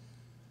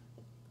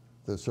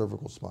the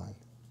cervical spine.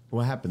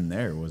 What happened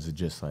there? Was it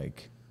just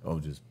like,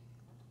 just...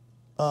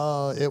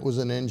 It was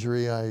an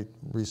injury I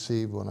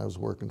received when I was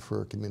working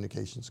for a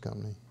communications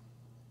company.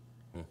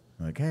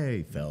 Like, hey,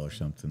 he fell or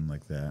something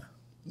like that.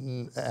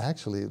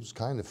 Actually, it was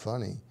kind of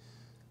funny.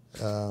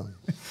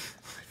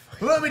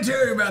 Let me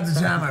tell you about the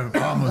time I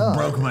almost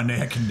broke my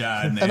neck and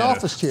died. And An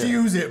office chair.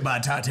 Fuse it by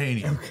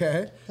titanium.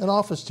 Okay. An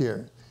office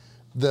chair.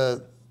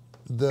 There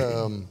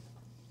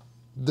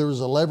was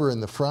a lever in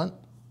the front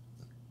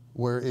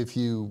where if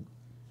you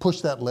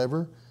push that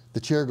lever, the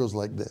chair goes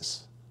like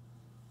this.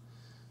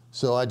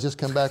 So I just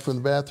come back from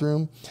the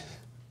bathroom,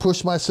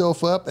 pushed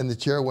myself up, and the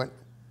chair went,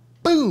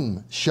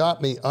 boom,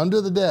 shot me under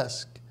the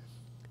desk.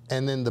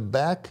 And then the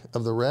back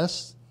of the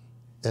rest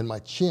and my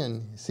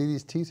chin, see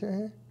these teeth right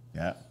here?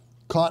 Yeah.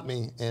 Caught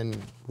me and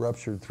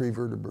ruptured 3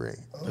 vertebrae,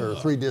 or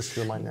 3 discs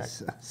in my neck.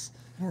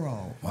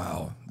 Bro.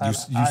 Wow. I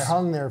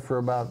hung there for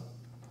about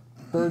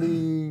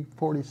 30,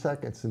 40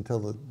 seconds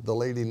until the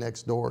lady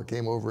next door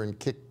came over and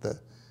kicked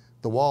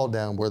the wall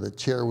down where the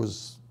chair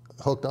was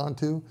hooked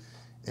onto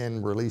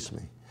and released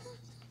me.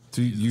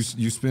 So you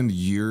spend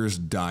years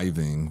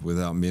diving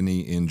without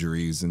many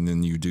injuries, and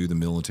then you do the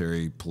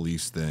military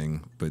police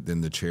thing, but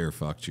then the chair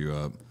fucked you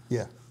up.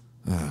 Yeah.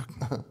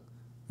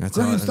 That's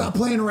Graham, stop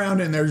playing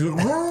around in there.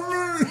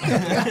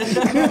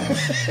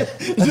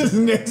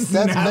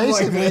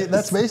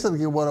 That's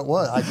basically what it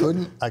was.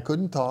 I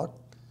couldn't talk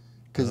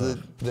because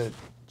the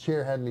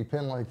chair had me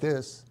pinned like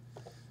this,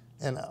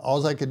 and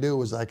all I could do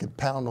was I could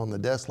pound on the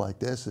desk like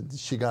this. And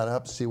she got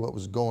up to see what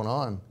was going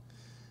on,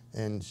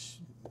 and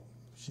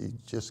she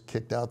just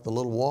kicked out the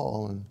little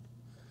wall and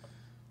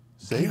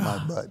saved my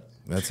butt.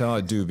 That's how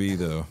it do be,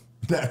 though.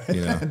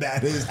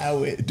 That is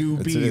how it do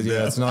be.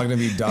 Yeah, it's not going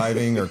to be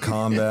diving or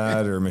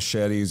combat or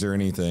machetes or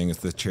anything.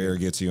 If the chair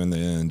gets you in the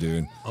end,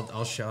 dude.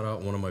 I'll shout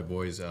out one of my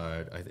boys.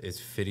 It's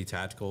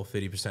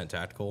 50%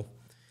 tactical.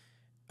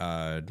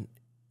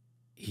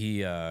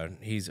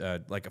 He's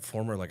like a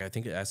former, like I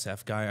think an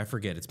SF guy. I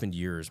forget. It's been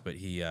years, but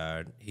he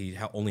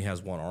only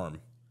has one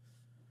arm.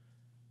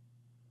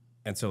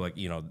 And so, like,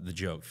 you know, the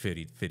joke,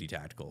 50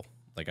 tactical.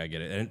 Like, I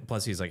get it. And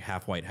plus, he's like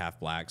half white, half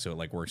black, so it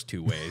like works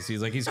 2 ways.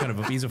 He's like, he's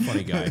a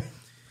funny guy.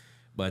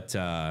 But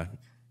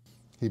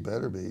he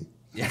better be.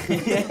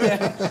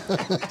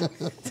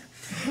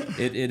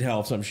 It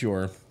helps, I'm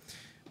sure.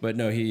 But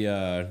no, he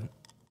got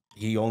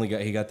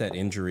that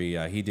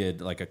injury. He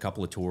did like a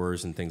couple of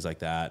tours and things like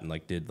that, and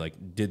like did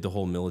the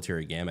whole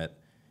military gamut,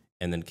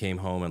 and then came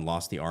home and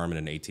lost the arm in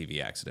an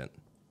ATV accident.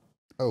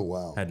 Oh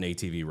wow! Had an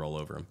ATV roll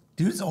over him.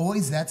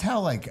 Dude's that's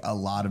how like a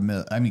lot of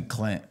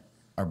Clint,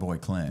 our boy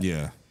Clint.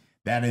 Yeah.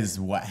 That is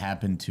what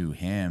happened to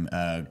him.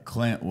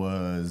 Clint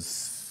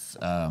was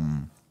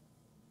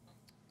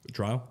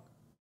Trial?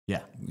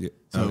 Yeah.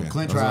 So okay.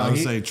 Clint I was Trial. going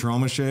to say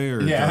Traumachet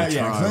or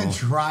Trial. Clint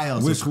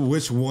Trial.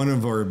 Which one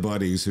of our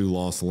buddies who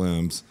lost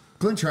limbs?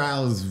 Clint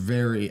Trial is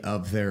very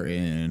up there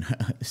in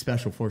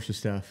special forces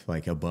stuff,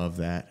 like above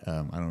that.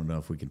 I don't know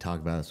if we can talk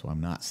about it, so I'm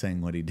not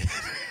saying what he did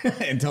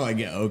until I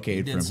get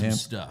okayed from him.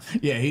 Stuff.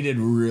 Yeah, he did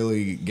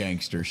really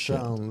gangster shit.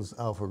 Sounds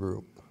Alpha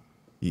Group.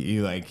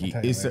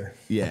 There's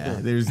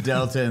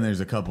Delta and there's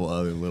a couple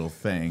other little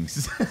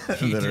things.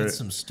 He did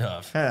some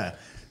stuff.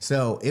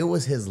 So it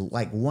was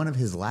one of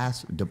his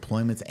last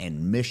deployments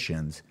and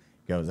missions.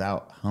 Goes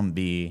out,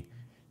 Humvee,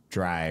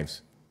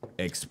 drives,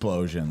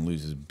 explosion,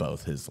 loses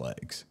both his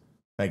legs.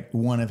 Like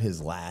one of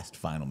his last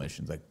final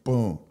missions, like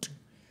boom.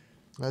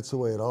 That's the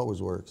way it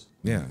always works.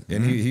 Yeah,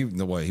 and he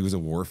was a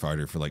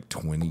warfighter for like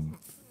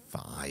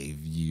 25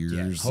 years.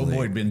 Yeah,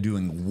 homeboy had been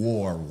doing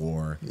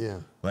war.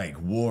 Yeah. Like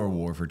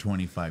war for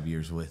 25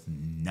 years with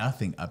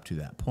nothing up to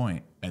that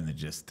point. And then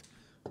just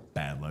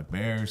bad luck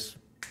bears.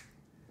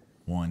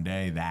 One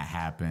day that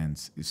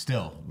happens. It's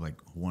still like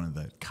one of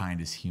the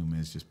kindest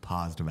humans, just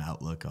positive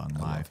outlook on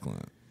life.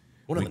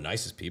 One of the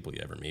nicest people you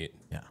ever meet.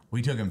 Yeah.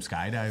 We took him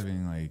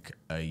skydiving like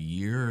a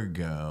year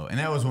ago. And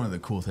that was one of the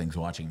cool things,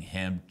 watching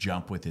him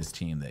jump with his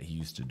team that he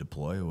used to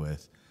deploy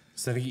with.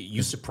 So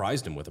you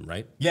surprised him with him,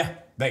 right? Yeah.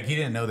 Like he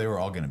didn't know they were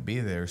all going to be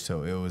there.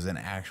 So it was an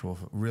actual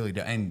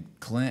and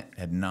Clint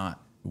had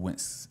not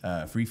went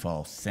free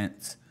fall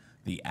since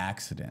the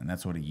accident.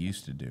 That's what he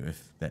used to do.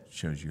 If that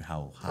shows you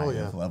how high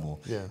of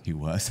level he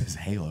was as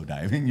halo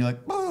diving. You're like,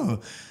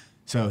 oh.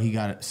 So he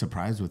got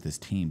surprised with his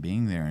team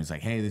being there. And it's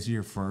like, hey, this is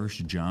your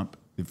first jump.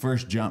 The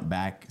first jump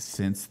back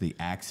since the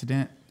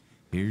accident.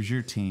 Here's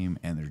your team,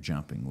 and they're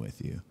jumping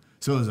with you.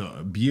 So it was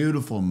a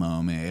beautiful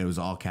moment. It was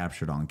all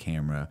captured on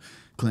camera.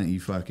 Clint, you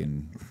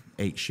fucking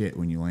ate shit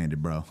when you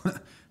landed, bro.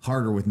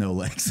 Harder with no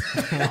legs.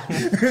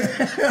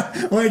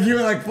 Like you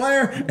were like,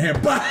 flare,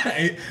 and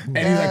bye. And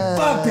he's like,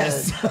 fuck that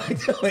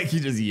sucked. Like he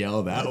just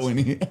yelled out when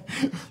he...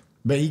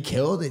 But he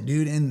killed it,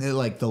 dude, and the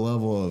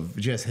level of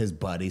just his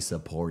buddy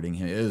supporting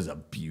him. It was a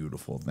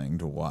beautiful thing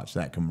to watch,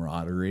 that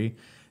camaraderie.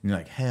 And you're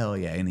like, hell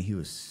yeah. And he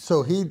was...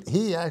 So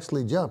he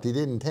actually jumped. He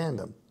didn't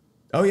tandem.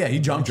 Oh, yeah, he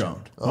jumped.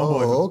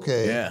 Oh,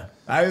 okay. Yeah.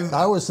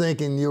 I was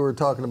thinking you were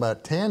talking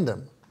about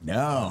tandem.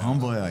 No,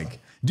 homeboy,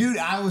 dude,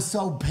 I was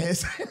so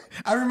pissed.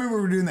 I remember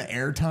we were doing the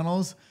air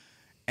tunnels,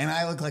 And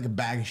I look like a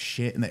bag of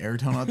shit in the air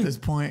tunnel at this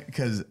point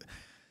because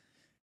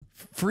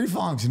free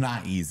falling's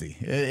not easy.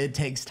 It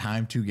takes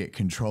time to get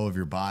control of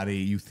your body.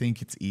 You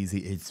think it's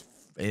easy.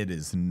 It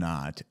is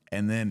not.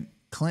 And then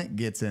Clint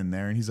gets in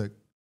there and he's like,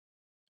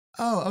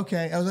 oh,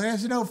 okay. I was like,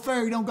 that's no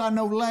fair. You don't got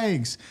no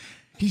legs.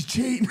 He's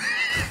cheating.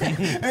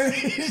 And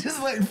he's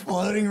just like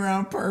floating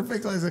around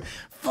perfect. I was like,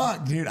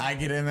 fuck, dude. I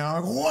get in there.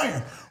 I'm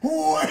like,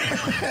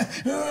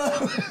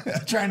 where?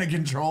 I'm trying to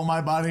control my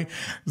body.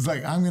 It's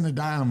like, I'm going to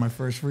die on my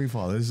first free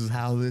fall. This is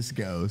how this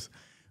goes.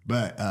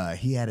 But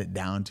he had it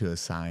down to a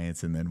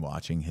science, and then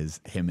watching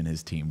him and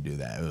his team do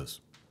that, it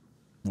was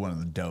one of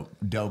the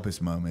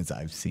dopest moments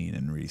I've seen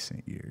in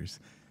recent years.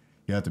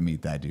 You have to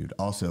meet that dude.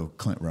 Also,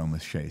 Clint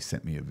Romachet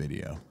sent me a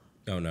video.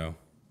 Oh, no.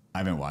 I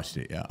haven't watched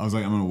it yet. I was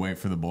like, I'm going to wait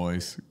for the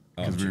boys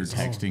because we were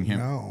texting him.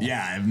 No. Yeah,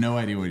 I have no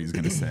idea what he's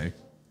going to say.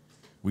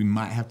 We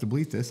might have to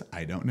bleep this.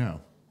 I don't know.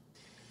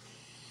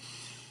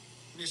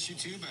 Miss you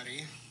too,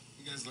 buddy.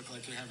 You guys look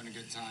like you're having a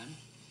good time.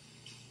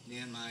 Me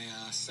and my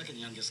second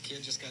youngest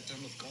kid just got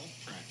done with golf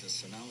practice,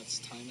 so now it's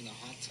time in the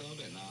hot tub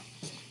and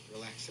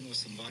relaxing with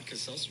some vodka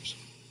seltzers.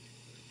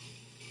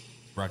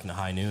 Rocking the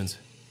high noons.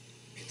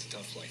 It's a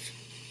tough life.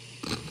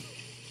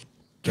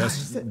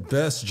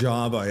 Best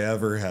job I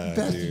ever had,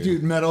 Best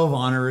dude. Medal of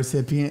Honor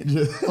recipient.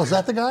 Oh, is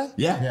that the guy?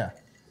 Yeah.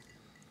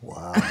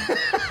 Wow.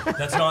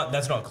 That's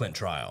not Clint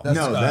Trial. That's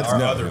our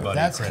no, other buddy.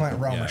 That's Clint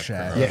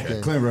Romachet.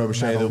 Yeah, Clint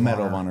Robachet, Medal the of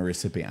Medal of Honor. Honor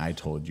recipient I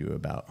told you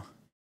about.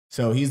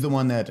 So he's the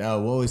one that,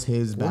 what was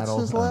his battle?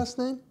 What's his last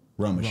name?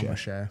 Romachet.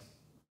 Romachet.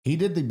 He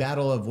did the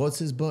battle of, what's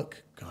his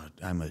book? God,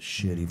 I'm a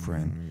shitty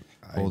friend.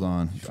 Hold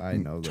on. I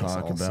know this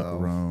Talk also. about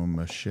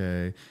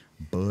Romachet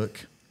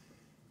book.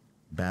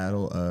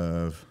 Battle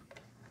of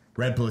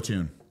Red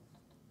Platoon.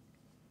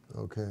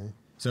 Okay.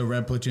 So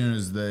Red Platoon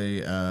is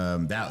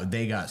that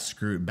they got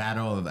screwed.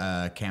 Battle of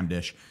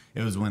Camdish.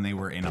 It was when they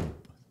were in a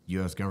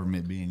U.S.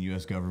 government being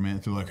U.S.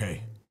 government. They're like,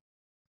 hey,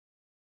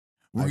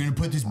 we're gonna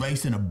put this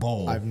base in a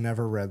bowl. I've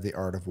never read The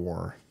Art of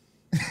War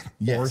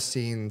or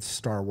seen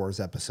Star Wars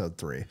Episode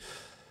 3.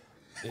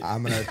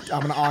 I'm gonna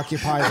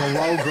occupy the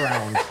low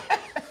ground.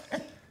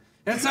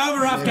 It's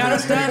over,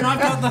 Afghanistan.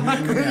 I've got the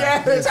high ground.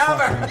 Yeah, it's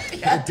over.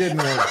 It didn't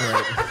work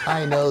great.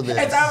 I know this.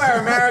 It's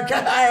over, America.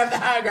 I have the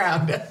high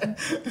ground.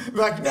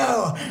 Like,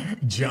 no,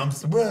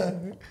 jumps.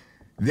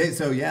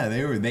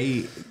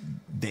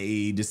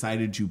 They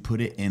decided to put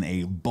it in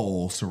a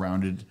bowl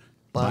surrounded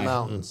By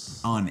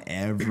mountains. on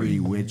every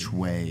which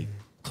way.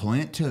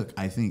 Clint took,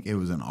 I think it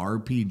was an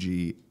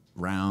RPG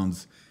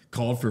rounds,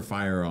 called for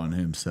fire on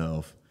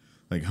himself.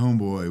 Like,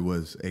 homeboy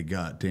was a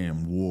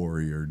goddamn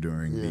warrior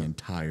during the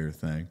entire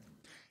thing.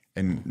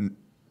 And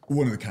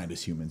one of the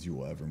kindest humans you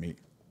will ever meet.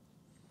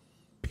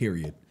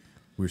 Period.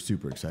 We're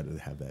super excited to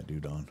have that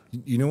dude on.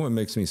 You know what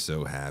makes me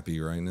so happy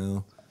right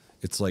now?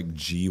 It's like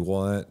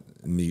GWAT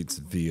meets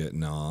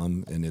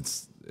Vietnam, and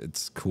it's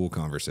cool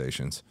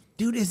conversations.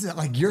 Dude, is it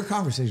like your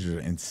conversations are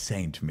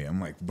insane to me?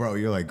 I'm like, bro,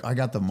 you're like, I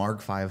got the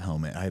Mark V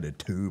helmet. I had a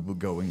tube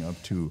going up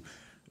to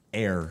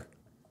air.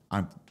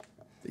 I'm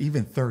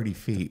even 30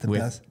 feet.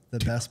 The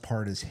best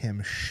part is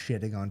him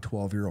shitting on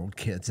 12-year-old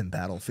kids in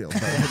Battlefield.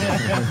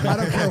 I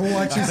don't care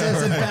what you say.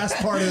 It's the best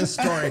part of the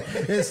story.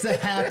 It's the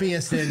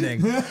happiest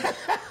ending.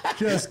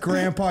 Just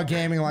Grandpa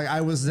Gaming, like,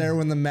 I was there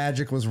when the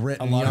magic was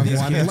written, young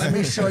one. Let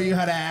me show you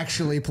how to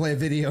actually play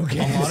video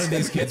games. A lot of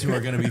these kids who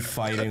are going to be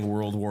fighting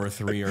World War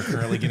III are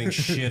currently getting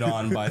shit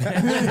on by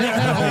them.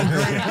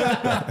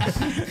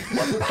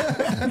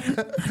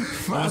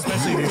 Well,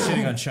 especially if you're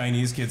shitting on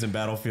Chinese kids in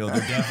Battlefield,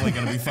 they're definitely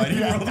going to be fighting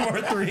World War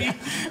III.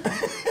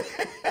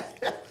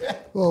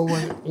 Well,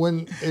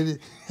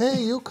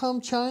 hey, you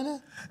come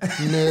China?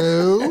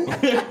 No.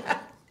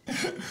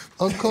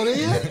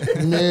 Korea?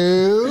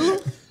 No.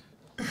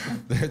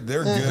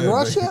 They're good.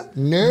 Russia?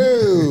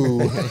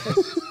 No.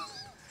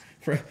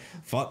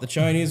 Fought the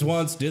Chinese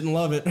once, didn't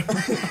love it.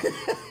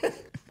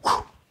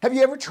 Have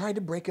you ever tried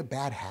to break a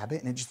bad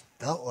habit and it just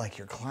felt like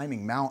you're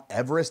climbing Mount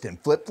Everest in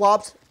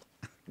flip-flops?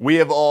 We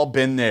have all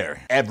been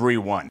there,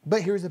 everyone.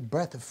 But here's a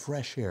breath of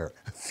fresh air,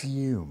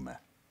 Fume.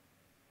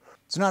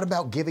 It's not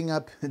about giving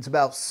up, it's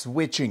about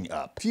switching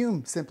up.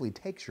 Fume simply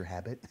takes your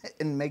habit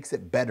and makes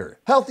it better,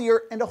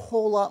 healthier, and a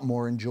whole lot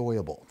more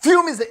enjoyable.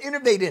 Fume is an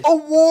innovative,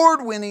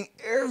 award-winning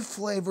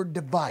air-flavored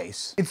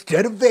device.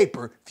 Instead of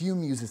vapor,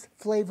 Fume uses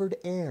flavored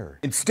air.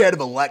 Instead of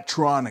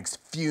electronics,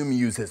 Fume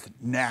uses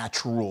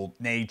natural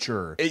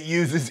nature. It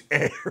uses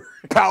air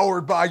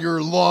powered by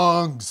your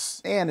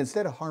lungs. And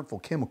instead of harmful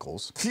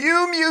chemicals,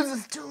 Fume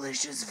uses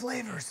delicious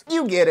flavors.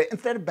 You get it.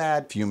 Instead of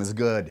bad, Fume is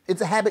good.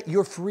 It's a habit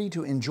you're free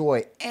to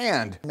enjoy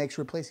and makes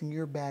replacing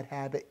your bad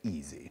habit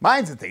easy.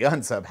 Mine's at the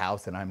Unsub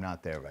house and I'm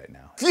not there right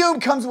now. Fume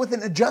comes with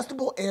an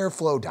adjustable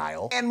airflow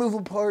dial and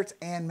movable parts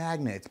and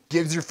magnets.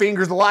 Gives your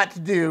fingers a lot to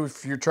do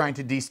if you're trying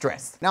to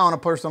de-stress. Now, on a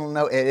personal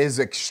note, it is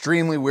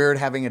extremely weird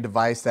having a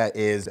device that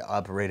is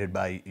operated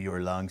by your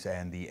lungs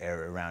and the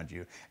air around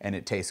you, and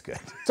it tastes good.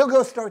 So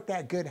go start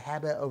that good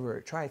habit over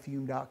at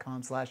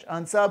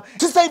tryfume.com/unsub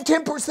to save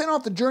 10%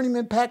 off the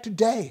Journeyman pack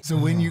today. So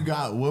when you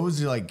got, what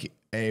was it like?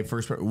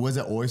 was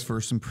it always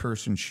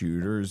first-person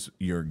shooters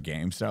your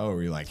game style, or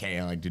were you like, hey,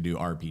 I like to do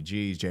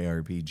RPGs,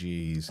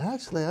 JRPGs?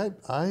 Actually,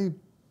 I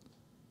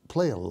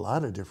play a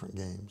lot of different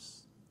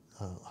games,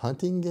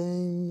 hunting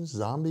games,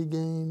 zombie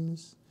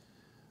games,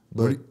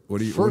 but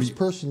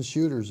first-person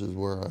shooters is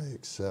where I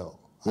excel.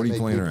 What are you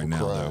playing right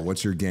now, though?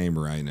 What's your game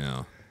right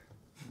now?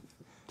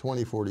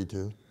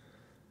 2042.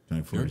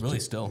 You're really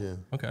still? Yeah.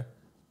 Okay.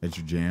 That's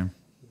your jam?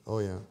 Oh,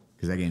 yeah.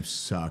 Because that game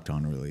sucked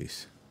on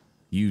release.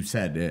 You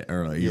said it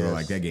earlier. You were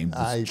like, that game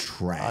was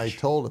trash. I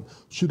told him,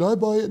 should I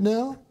buy it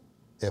now?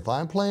 If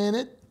I'm playing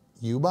it,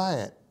 you buy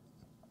it.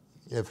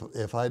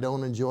 If I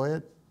don't enjoy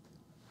it,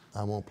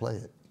 I won't play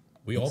it.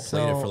 We all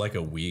played it for like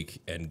a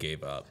week and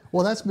gave up.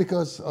 Well, that's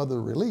because of the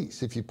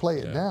release. If you play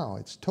it now,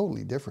 it's a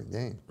totally different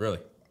game. Really?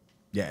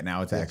 Yeah,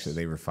 now it's actually,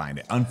 they refined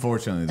it.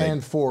 Unfortunately,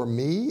 and for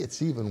me,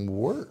 it's even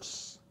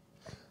worse.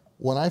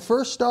 When I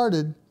first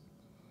started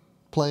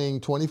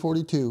playing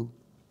 2042,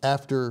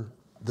 after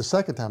the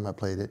second time I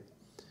played it,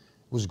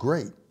 was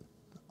great.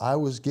 I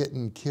was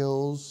getting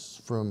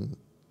kills from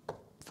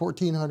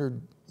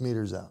 1,400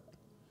 meters out.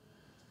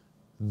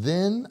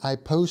 Then I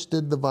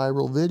posted the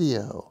viral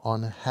video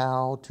on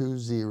how to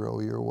zero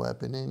your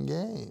weapon in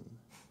game.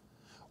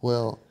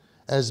 Well,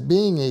 as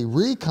being a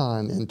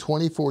recon in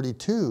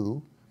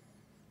 2042,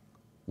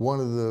 one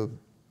of the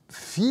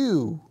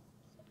few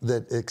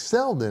that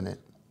excelled in it,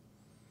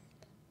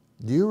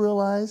 do you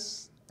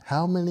realize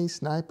how many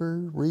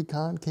sniper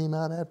recon came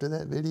out after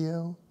that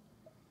video?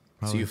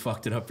 So you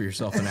fucked it up for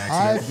yourself in I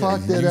accident?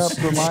 fucked it up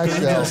for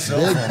myself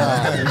big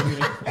time.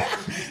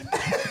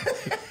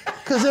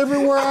 Because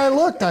everywhere I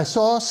looked, I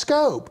saw a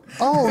scope.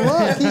 Oh,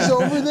 look, he's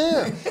over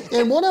there.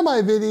 In one of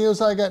my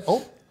videos, I got,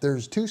 oh,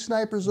 there's 2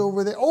 snipers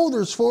over there. Oh,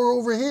 there's 4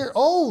 over here.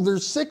 Oh,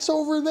 there's 6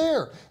 over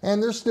there.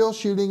 And they're still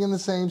shooting in the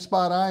same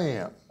spot I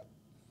am.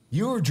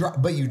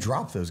 But you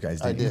dropped those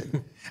guys, didn't you? I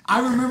did.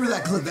 I remember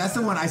that clip. That's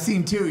the one I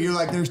seen too. You're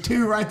like, there's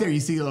 2 right there. You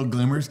see little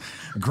glimmers.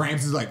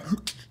 Gramps is like,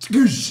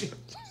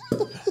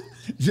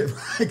 just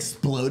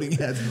exploding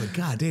heads. I'm like,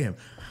 God damn,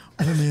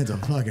 that man's a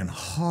fucking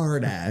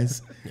hard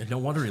ass. Yeah, no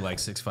wonder he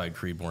likes 6'5"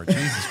 Creedmoor.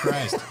 Jesus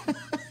Christ.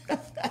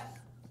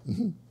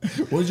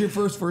 What was your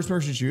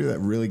first-person shooter that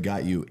really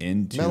got you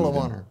into Medal of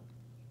Honor.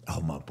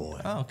 Oh, my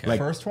boy. Oh, okay. Like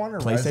First one or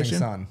PlayStation? Rising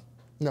Sun?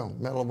 No,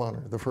 Medal of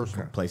Honor, the first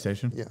one.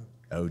 PlayStation? Yeah.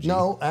 OG.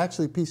 No,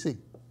 actually PC.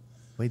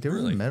 Wait, there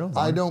was a Medal of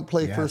I Honor? don't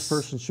play Yes.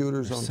 first-person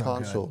shooters They're on so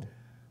console. good.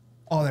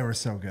 Oh, they were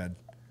so good.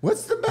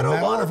 What's the Medal,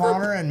 Medal of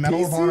Honor for and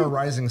Medal of PC? Honor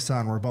Rising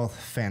Sun were both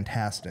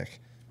fantastic.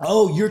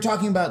 Oh, you're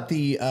talking about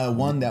the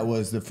one that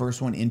was the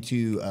first one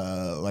into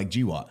like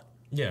GWAT.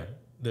 Yeah,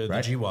 the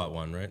Right? GWAT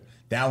one, right?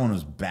 That one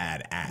was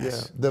badass.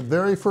 Yeah, the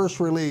very first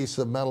release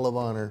of Medal of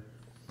Honor,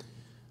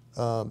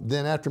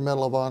 then after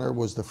Medal of Honor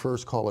was the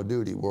first Call of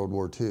Duty, World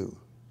War II.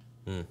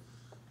 World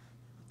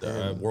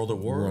at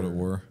War? World at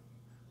War.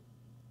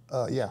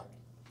 Yeah.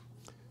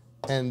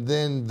 And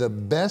then the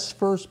best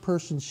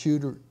first-person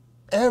shooter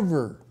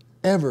ever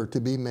to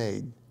be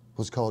made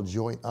was called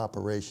Joint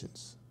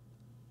Operations.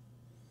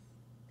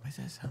 Why does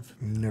that sound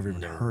familiar? Never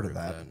even heard of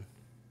that.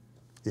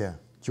 Yeah,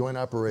 Joint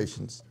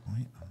Operations.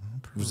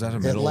 Was that a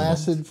It middle?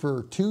 lasted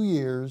for 2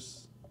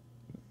 years.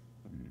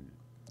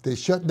 They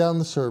shut down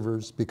the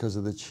servers because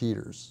of the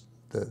cheaters.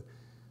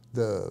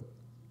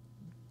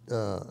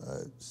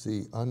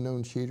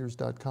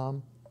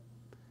 unknowncheaters.com.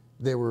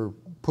 They were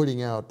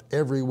putting out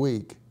every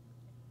week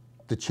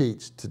the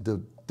cheats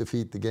to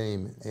defeat the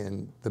game,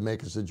 and the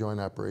makers of Joint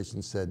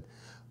Operations said,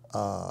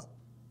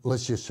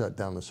 let's just shut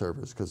down the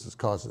servers because it's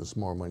costing us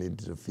more money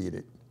to defeat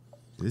it.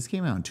 This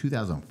came out in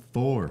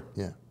 2004.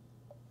 Yeah.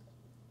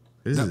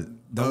 This is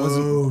that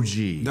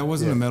OG. That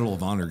wasn't a Medal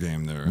of Honor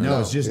game, though. Right?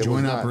 No, it's just it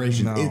Joint was not.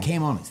 Operations. No. It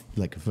came on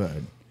like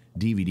a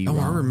DVD. Oh,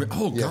 I ROM. remember.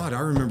 Oh God, I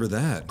remember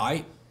that.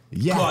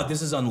 God,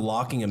 this is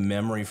unlocking a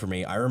memory for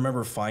me. I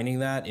remember finding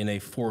that in a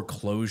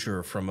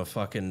foreclosure from a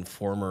fucking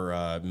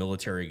former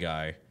military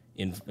guy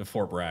in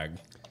Fort Bragg.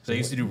 So I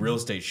used to do real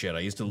estate shit. I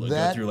used to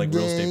go through like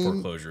real estate game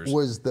foreclosures.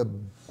 Was the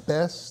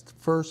best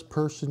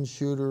first-person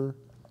shooter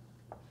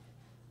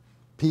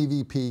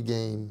PvP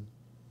game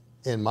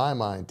in my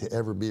mind to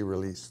ever be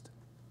released.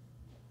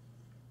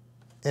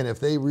 And if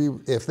they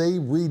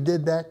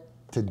redid that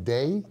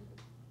today,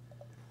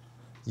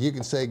 you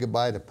can say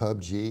goodbye to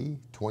PUBG,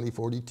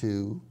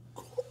 2042.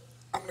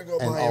 I'm going to go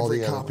And buy all every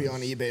the other copy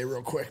ones. on eBay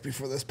real quick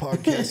before this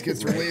podcast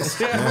gets released.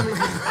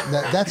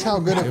 That's how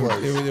good it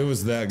was. It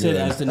was that good.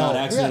 As to not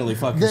accidentally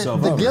fuck the,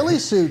 yourself the up. ghillie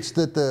suits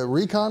that the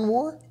recon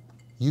wore,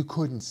 you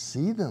couldn't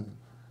see them.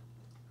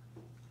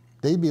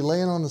 They'd be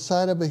laying on the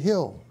side of a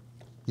hill.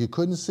 You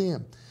couldn't see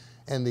them.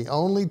 And the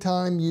only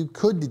time you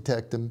could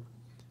detect them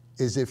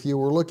is if you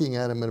were looking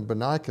at them in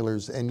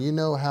binoculars. And you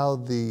know how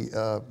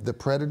the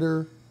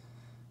Predator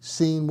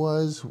scene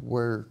was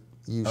where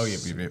you... Oh,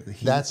 yeah.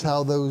 That's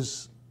how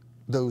those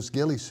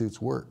ghillie suits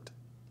worked.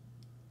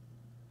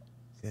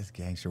 That's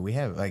gangster. We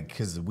have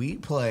because we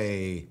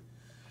play.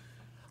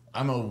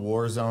 I'm a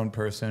Warzone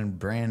person.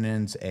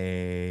 Brandon's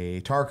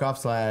a Tarkov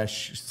 /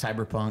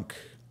 Cyberpunk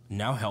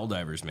Now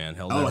Helldivers, man.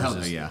 hell yeah.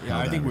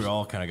 I think Helldivers. we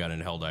all kind of got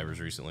into Helldivers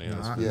recently. Yeah,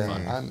 that's Yeah,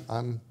 fun.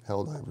 I'm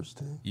Helldivers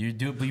too. You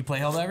play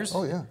Helldivers?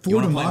 Oh yeah, You For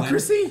wanna play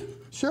democracy?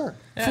 sure.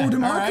 Yeah, For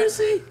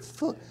democracy?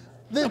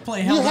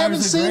 play You Helldivers haven't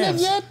at seen it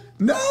Gramps. yet?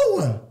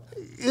 No.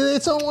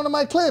 It's on one of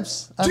my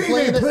clips. I'm Jimmy,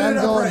 playing put it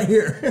up right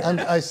here.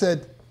 I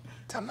said,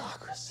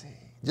 democracy,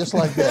 just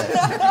like that.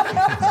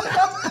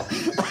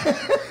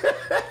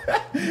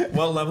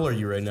 What level are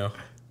you right now?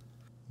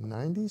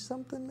 90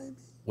 something maybe.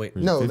 Wait,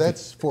 No, 50?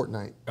 that's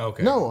Fortnite.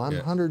 Okay, No, I'm yeah.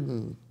 100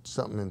 and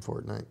something in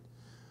Fortnite.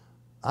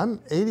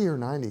 I'm 80 or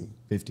 90.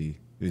 50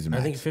 is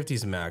I think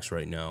 50's max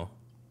right now.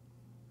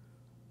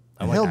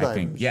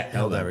 Helldivers.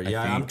 Helldiver.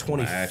 Yeah, I'm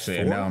 24. Actually,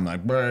 and now I'm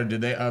like, bro,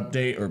 did they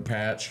update or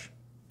patch?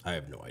 I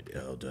have no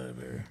idea.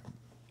 Helldiver.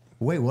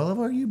 Wait, what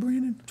level are you,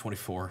 Brandon?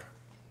 24.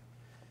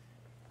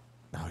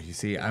 Oh, you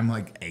see, I'm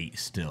like 8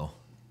 still.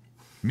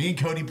 Me and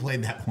Cody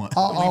played that one.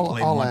 I'll we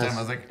played one ask. time.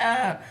 I was like,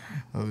 ah.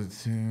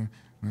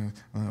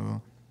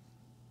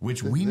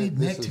 Which we need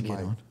This Nick is to get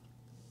my on.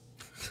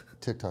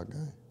 TikTok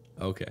guy.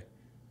 Okay.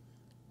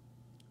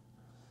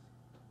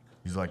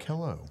 He's like,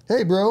 hello.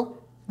 Hey, bro.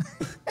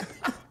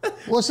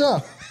 What's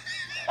up?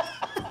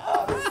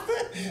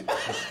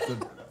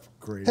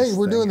 Hey,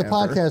 we're doing the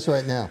podcast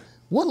right now.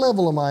 What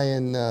level am I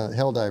in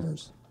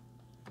Helldivers?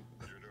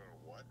 You're doing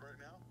what right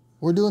now?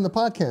 We're doing the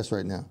podcast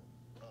right now.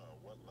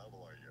 What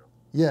level are you?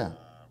 Yeah.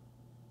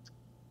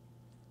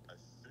 I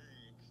think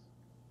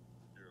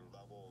you're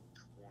level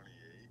 28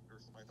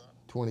 or something like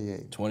that.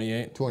 28.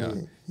 28? 28,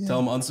 Yeah. yeah. Tell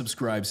him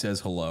unsubscribe says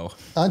hello.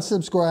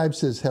 Unsubscribe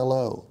says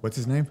hello. What's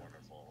his name?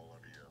 Wonderful. How old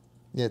are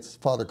you? Yeah, it's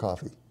Father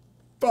Coffee.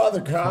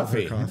 Father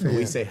Coffee. We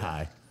yeah. say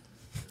hi.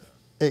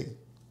 Hey,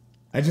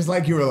 I just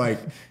like you were like,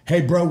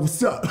 hey, bro,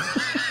 what's up?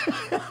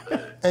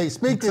 hey,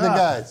 speak to the up?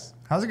 guys.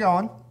 How's it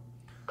going?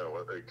 Hey,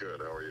 good.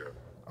 How are you?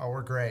 Oh,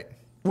 we're great.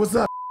 What's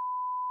up?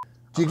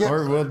 Did you get?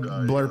 Or we'll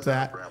blurb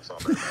that. Gramps on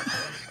there.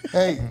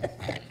 Hey,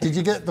 did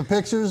you get the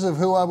pictures of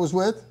who I was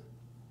with?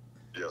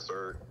 Yes,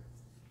 sir.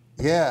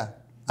 Yeah,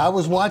 I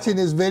was watching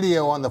his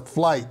video on the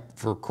flight,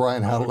 for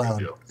crying out loud.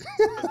 Deal.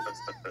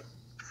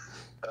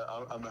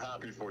 I'm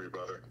happy for you,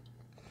 brother.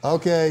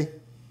 Okay,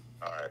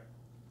 All right.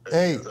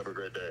 Hey. You guys have a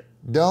great day.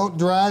 don't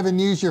drive and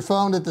use your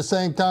phone at the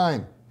same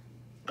time.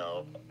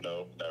 No,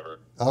 never.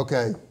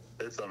 Okay,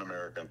 It's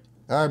un-American.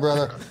 all right,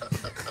 brother.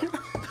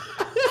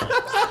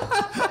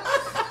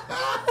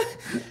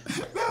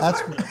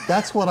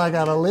 That's what I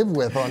gotta live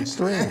with on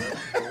stream.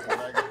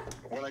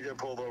 When I get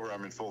pulled over,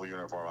 I'm in full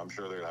uniform. I'm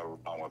sure they're gonna have a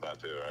problem with that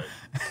too,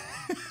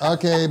 right?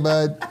 Okay,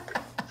 bud.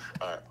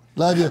 All right.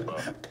 Love you.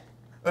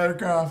 Let her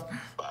cough.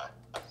 Bye.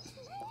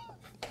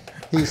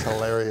 He's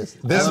hilarious.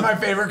 This is my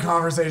favorite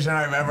conversation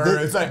I've ever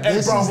heard. It's like, hey,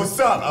 this bro, is- what's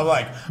up? I'm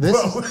like, This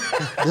bro.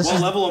 this What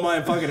is level am I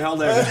in fucking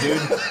Helldivers,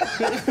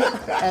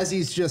 dude? As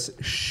he's just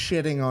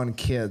shitting on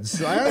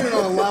kids. I don't even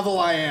know the level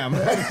I am.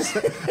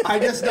 I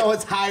just know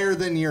it's higher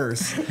than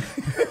yours.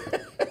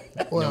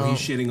 No, he's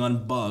shitting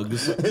on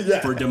bugs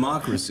for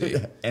democracy.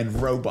 And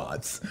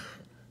robots.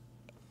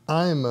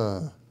 I'm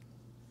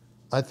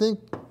I think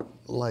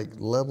like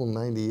level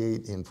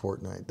 98 in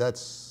Fortnite.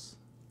 That's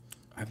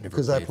I've never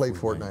because I played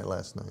Fortnite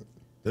last night.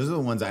 Those are the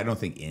ones I don't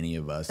think any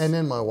of us. And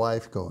then my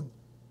wife going,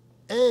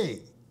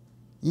 "Hey,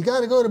 you got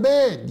to go to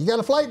bed. You got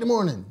a flight in the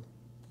morning.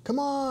 Come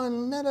on,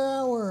 another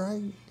hour.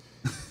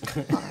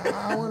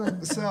 I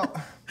want to. So,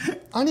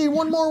 I need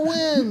one more win.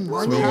 I need we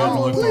one got to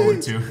more look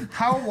win." forward to.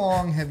 how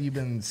long have you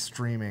been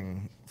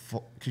streaming?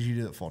 Because you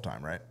do it full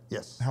time, right?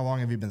 Yes. How long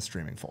have you been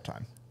streaming full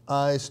time?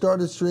 I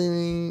started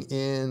streaming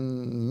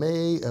in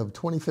May of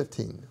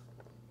 2015,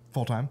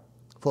 Full time.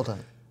 full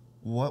time.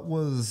 What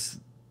was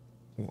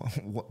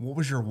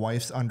your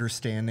wife's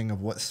understanding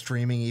of what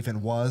streaming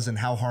even was, and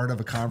how hard of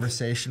a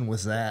conversation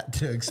was that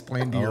to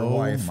explain to your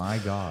wife? my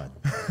God.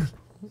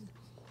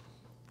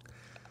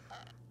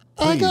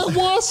 I got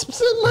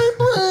wasps in my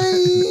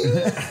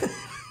brain.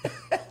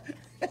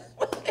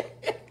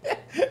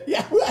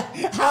 Yeah.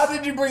 How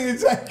did you bring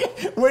this up?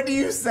 What do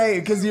you say?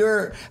 Because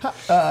you're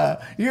in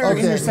your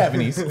Okay.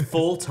 70s.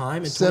 Full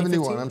time in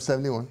 71. 2015? I'm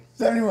 71.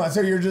 71.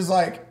 So you're just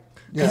like,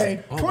 Yeah.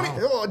 hey, 20.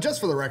 Well, just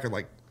for the record,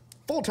 like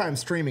full time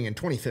streaming in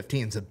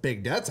 2015 is a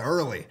big. That's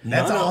early.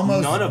 That's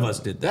almost- None of us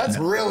did that. That's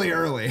really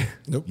early.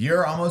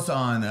 you're almost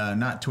on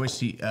not Twitch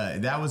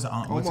TV. That was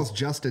on what's Almost it?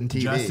 Justin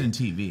TV. Justin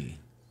TV.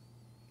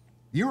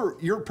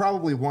 You're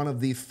probably one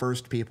of the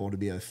first people to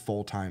be a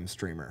full time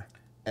streamer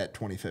at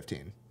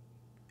 2015.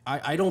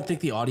 I don't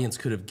think the audience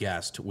could have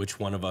guessed which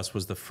one of us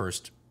was the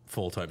first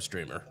full-time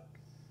streamer.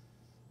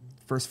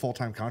 First full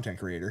time content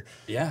creator.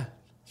 Yeah.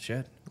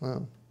 Shit.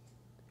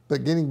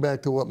 But getting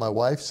back to what my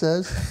wife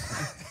says,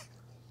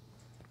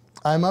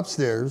 I'm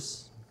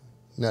upstairs.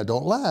 Now,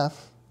 don't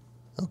laugh,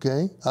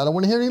 okay? I don't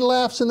want to hear any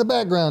laughs in the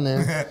background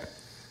there.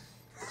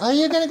 Are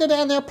you going to go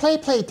down there play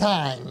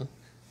time?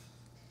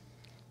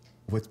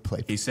 What's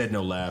play? He said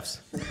no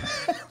laughs.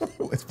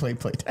 What's play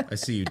time? I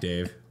see you,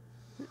 Dave.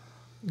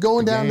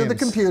 Going down to the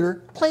games. computer,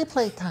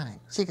 play time.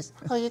 She goes,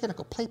 oh, you're going to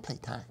go play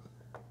time.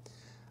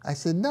 I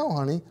said, no,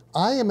 honey,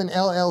 I am an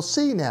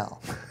LLC now.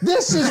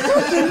 This is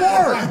freaking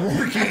work.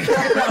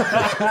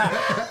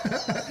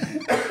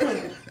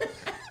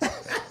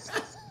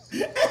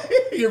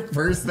 Your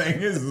first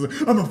thing is,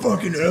 I'm a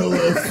fucking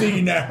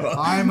LLC now.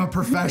 I'm a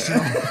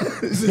professional.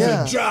 This is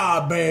a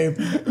job, babe.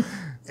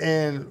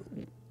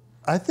 And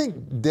I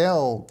think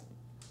Dell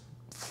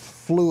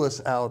flew us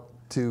out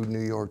to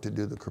New York to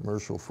do the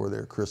commercial for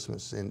their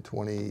Christmas in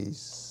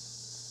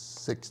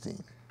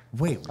 2016.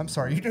 Wait, I'm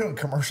sorry, you're doing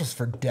commercials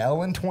for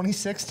Dell in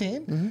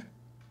 2016? Mm-hmm.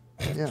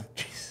 Yeah.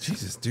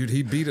 Jesus, dude,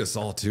 he beat us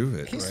all to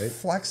it, He's right?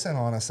 flexing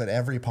on us at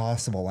every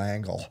possible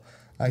angle.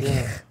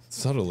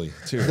 Subtly,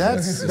 too.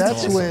 That's It's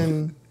awesome.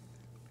 when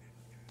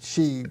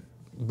she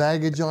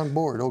baggage on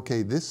board.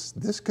 Okay, this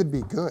could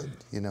be good.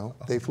 You know,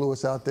 they flew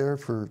us out there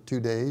for 2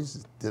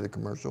 days, did a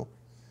commercial,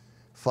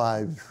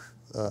 5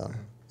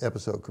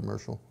 episode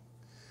commercial.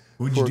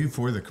 what'd you do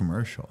for the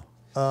commercial?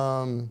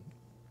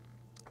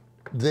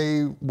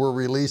 They were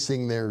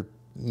releasing their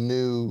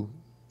new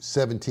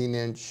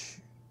 17-inch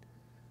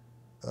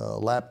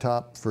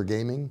laptop for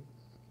gaming,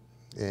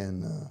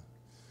 and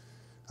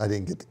I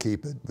didn't get to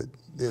keep it, but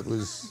it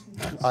was.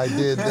 I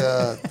did.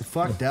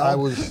 Fuck Dell. I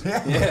was.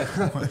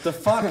 What the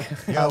fuck?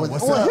 I was.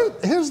 Well,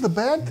 here's the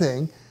bad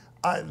thing.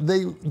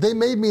 They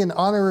made me an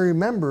honorary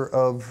member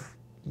of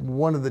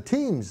one of the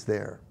teams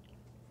there,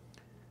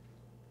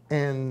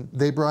 and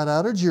they brought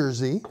out a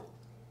jersey.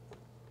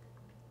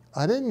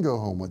 I didn't go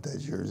home with that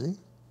jersey.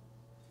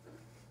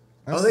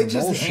 Oh, they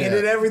just bullshit.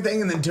 handed everything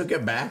and then took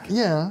it back?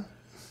 Yeah.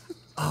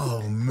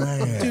 Oh,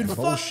 man. Dude,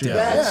 fuck Dell.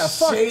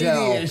 That's shady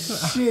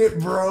as shit,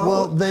 bro.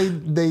 Well, they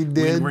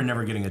did. We're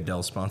never getting a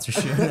Dell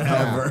sponsorship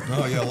ever.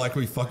 Oh, yeah, like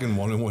we fucking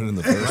wanted one in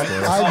the first place.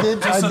 I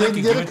did. Just so I they did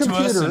could get give a it to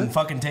us computer. and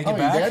fucking take Oh, it you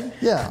back. did?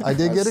 Yeah, I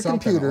did That's get a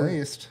something computer. at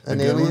least. An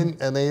good alien.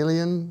 An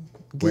alien.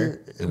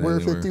 Gear, An Wear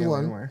Alienware.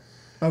 51.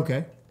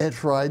 Okay. It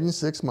fried in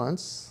 6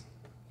 months.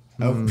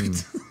 Oh,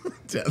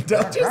 Dell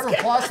Round of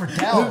applause for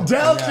Dell.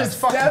 Dell just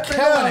fucking stepping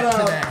killing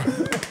out. it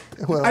today.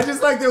 Well, I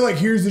just like they're like,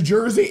 here's the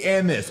jersey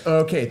and this.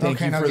 Okay, thank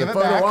Okay, you now for the give it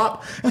photo back.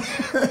 op.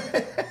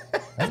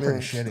 That's pretty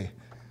shitty.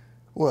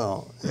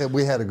 well,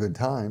 we had a good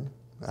time.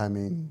 I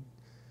mean,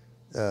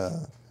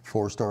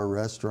 4-star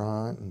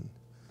restaurant and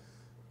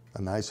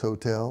a nice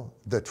hotel.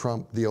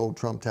 The old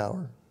Trump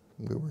Tower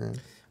we were in.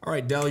 All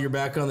right, Dell, you're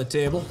back on the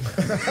table.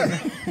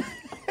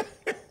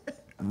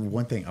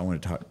 One thing I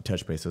want to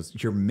touch base is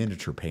your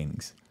miniature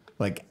paintings.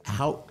 Like,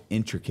 how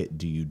intricate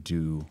do you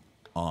do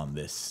on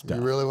this stuff?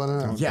 You really want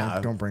to know? Yeah.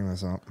 Don't bring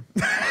this up.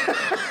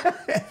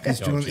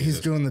 He's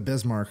doing the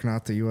Bismarck,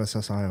 not the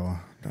USS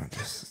Iowa.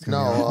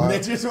 No.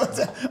 Nick just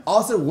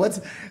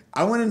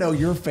I want to know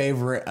your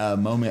favorite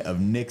moment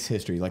of Nick's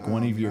history, like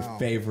one of your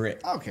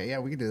favorite. Okay, yeah,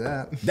 we can do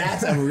that.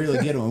 That's a really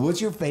good one.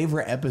 What's your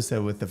favorite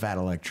episode with the Fat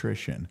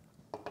Electrician?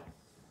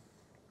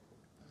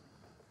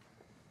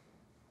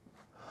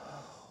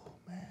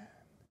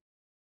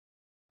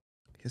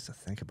 He has to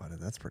think about it.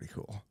 That's pretty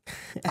cool.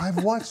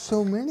 I've watched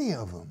so many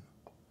of them.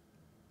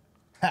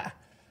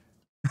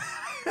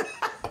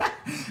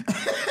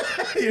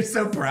 You're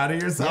so proud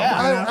of yourself.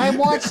 Yeah. I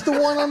watched the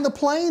one on the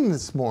plane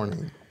this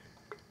morning.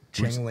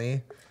 Ching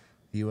Lee,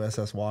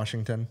 USS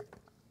Washington.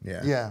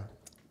 Yeah. Yeah.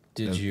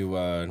 Did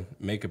you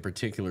make a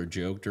particular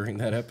joke during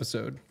that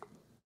episode?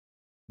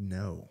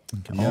 No.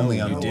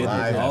 Only on You the did.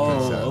 live Oh,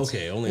 episodes.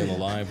 okay. Only on the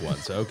live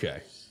ones.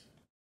 Okay.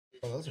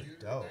 Oh, those are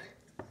dope.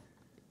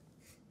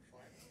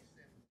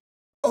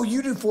 Oh,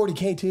 you do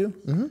 40K too?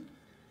 Mm-hmm.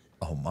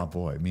 Oh, my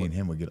boy. Me and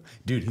him would get.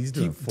 Dude, he's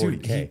doing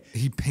 40K.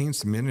 He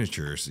paints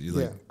miniatures.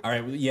 Yeah. All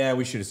right. Yeah,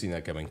 we should have seen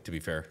that coming, to be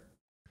fair.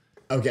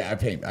 Okay, I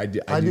paint. I do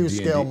do D&D.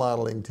 scale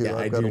modeling too. Yeah,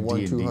 I I've got do a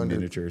 1/200 D&D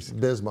miniatures.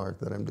 Bismarck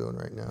that I'm doing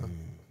right now.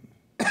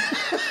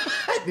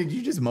 Did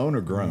you just moan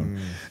or groan?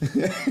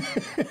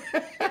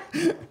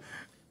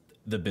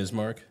 The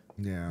Bismarck?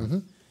 Yeah.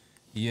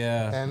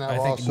 Yeah. And I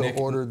I've think also Nick,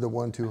 ordered the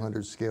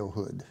 1/200 scale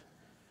hood.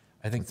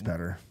 I think It's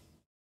better.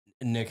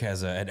 Nick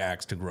has an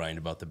axe to grind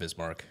about the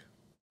Bismarck.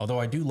 Although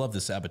I do love the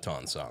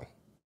Sabaton song.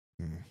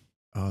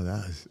 Oh,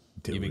 that was.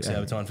 You a big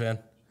Sabaton fan?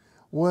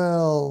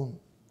 Well,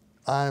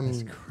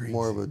 I'm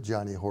more of a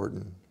Johnny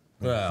Horton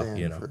Well, fan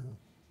you know. for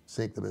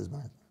Sink the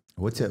Bismarck.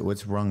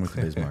 What's wrong with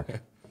the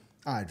Bismarck?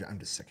 I'm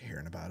just sick of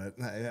hearing about it.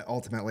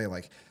 Ultimately,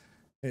 like,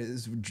 it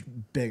is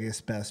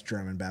biggest, best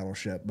German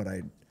battleship, but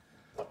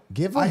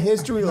Give a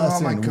history oh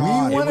lesson. my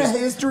God. We want It a was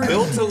history.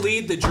 Built to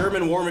lead the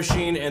German war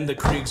machine and the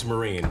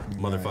Kriegsmarine,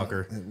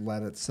 motherfucker. it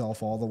led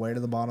itself all the way to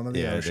the bottom of the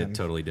Yeah, ocean. it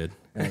totally did.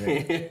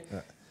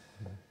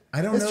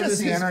 I don't It's know. just this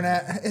the is-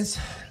 internet.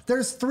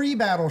 There's 3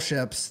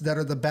 battleships that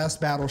are the best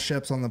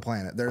battleships on the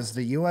planet. There's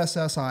the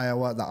USS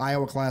Iowa, the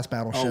Iowa class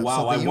battleship. Oh, wow.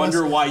 So the I US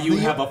wonder why you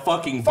the have a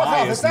fucking Fuck off,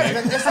 bias, it's not, Nick.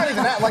 even, it's not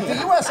even that. Like the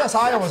USS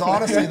Iowa is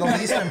honestly the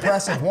least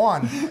impressive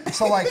one.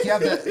 So like you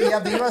have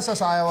the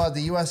USS Iowa,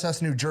 the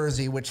USS New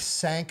Jersey, which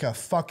sank a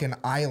fucking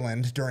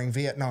island during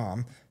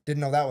Vietnam.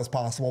 Didn't know that was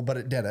possible, but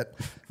it did it.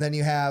 Then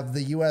you have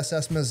the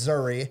USS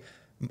Missouri,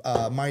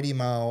 Mighty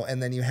Mo,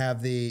 and then you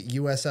have the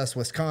USS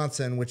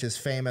Wisconsin, which is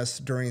famous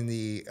during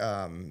the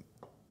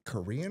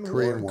Korean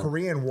Korean War. War.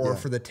 Korean War Yeah.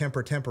 for the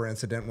temper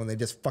incident when they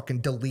just fucking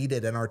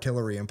deleted an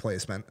artillery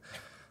emplacement.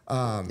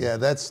 Yeah,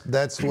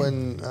 that's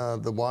when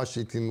the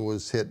Washington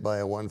was hit by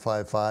a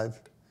 155,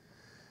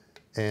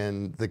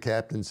 and the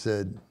captain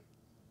said,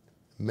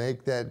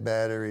 "Make that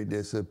battery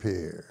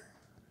disappear,"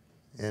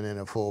 and in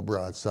a full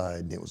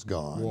broadside, and it was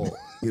gone.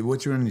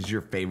 Which one is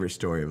your favorite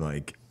story of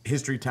like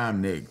history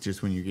time, Nick?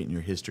 Just when you're getting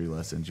your history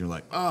lessons, you're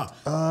like,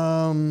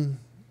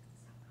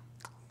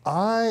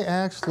 I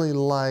actually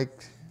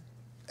liked,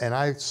 and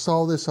I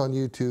saw this on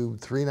YouTube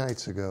 3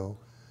 nights ago,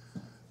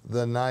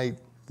 the night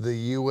the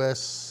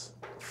U.S.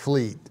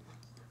 fleet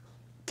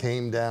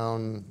came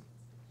down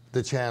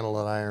the channel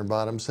at Iron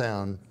Bottom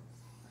Sound,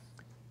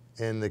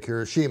 and the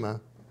Hiroshima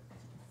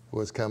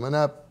was coming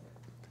up,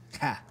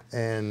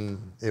 and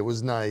it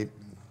was night,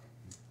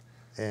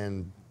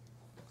 and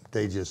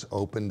they just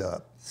opened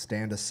up.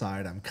 Stand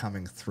aside, I'm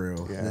coming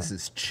through. Yeah. This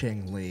is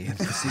Ching Lee. And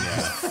just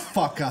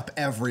fuck up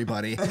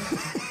everybody.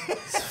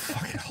 It's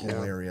fucking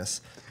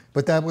hilarious.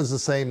 But that was the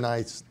same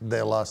night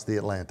they lost the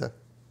Atlanta.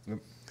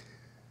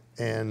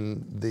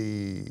 And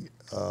They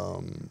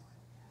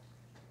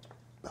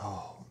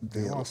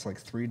lost like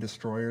 3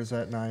 destroyers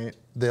that night.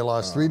 they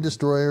lost 3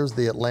 destroyers,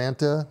 the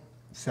Atlanta.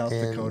 South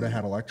and- Dakota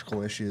had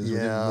electrical issues. We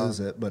Yeah. didn't lose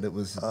it, but it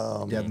was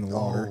dead in the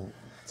water.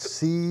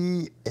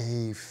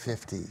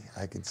 CA-50,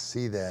 I could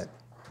see that.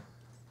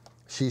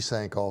 She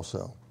sank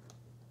also.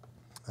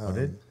 what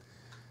did?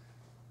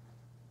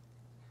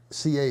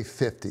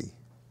 CA-50.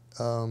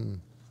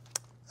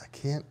 I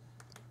can't.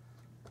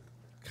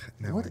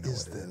 Now What I know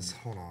is what it this? is.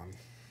 Hold on.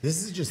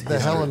 This is just The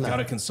Helena.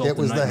 Gotta consult It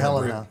the was the Nightmare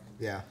Helena.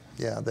 Yeah.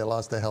 Yeah, they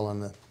lost the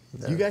Helena.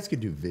 You guys could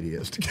do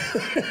videos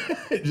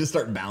together. Just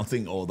start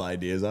bouncing old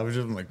ideas. I was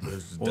just like,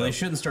 this is Well, they dope.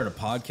 shouldn't start a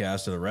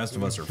podcast, or the rest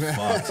of us are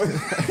fucked.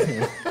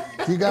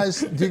 Do you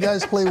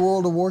guys play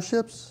World of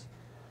Warships?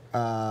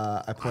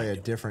 I play a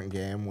different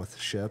game with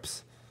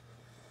ships.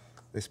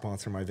 They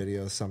sponsor my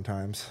videos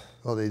sometimes.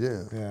 Oh, they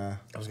do. Yeah.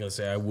 I was gonna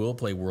say I will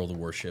play World of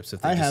Warships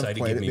if they I have decide to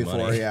played give it me before,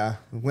 money. yeah.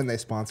 When they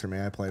sponsor me,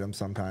 I played them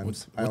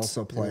sometimes. I what's-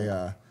 also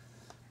play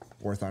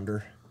War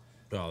Thunder.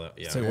 Oh,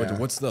 yeah. So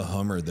what's the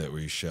Hummer that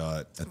we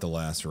shot at the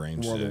last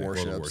range? World of day?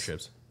 Warships. World of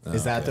Warships.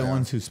 Is that the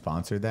ones who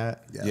sponsored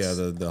that? Yes.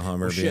 Yeah, the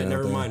Hummer. Well, shit, being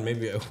never out there. mind.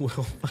 Maybe I will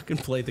fucking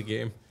play the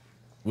game.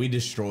 We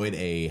destroyed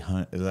it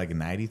was like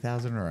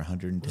 90,000 or It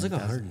was like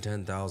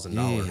 $110,000.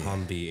 $110,000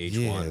 Humvee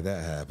H1. Yeah,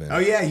 that happened. Oh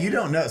yeah, you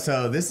don't know.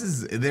 So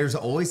there's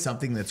always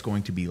something that's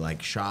going to be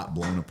like shot,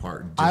 blown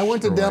apart. I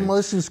went to destroyed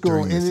demolition school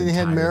during in this Indian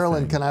Head, entire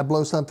Maryland. thing. Can I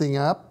blow something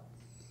up?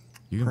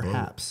 You can blow it.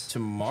 Perhaps.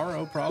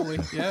 Tomorrow, probably.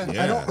 Yeah.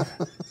 Yeah.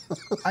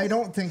 I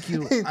don't think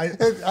you.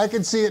 I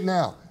can see it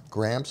now.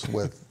 Gramps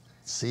with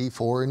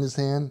C4 in his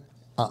hand.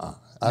 I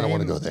don't want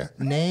to go there.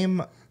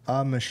 Name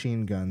a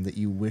machine gun that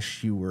you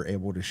wish you were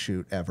able to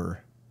shoot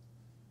ever.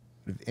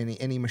 If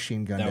any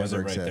machine gun That was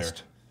ever it right there.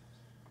 exist.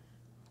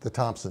 The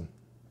Thompson,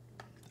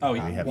 Oh,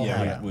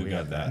 yeah. We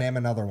got that. Name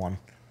another one.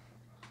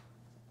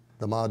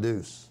 the Ma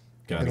Deuce.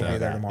 Got It'll be that.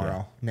 there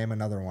tomorrow. Name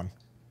another one.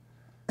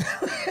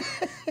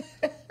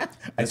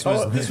 This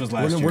was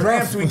last year.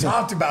 Gramps, we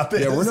talked about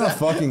this. Yeah, we're not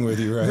fucking with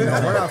you right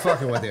now. We're not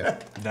fucking with you.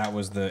 That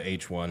was the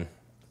H1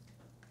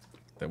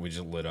 that we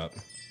just lit up.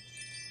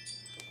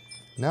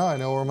 Now I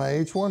know where my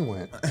H1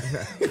 went.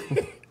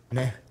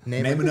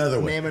 Name another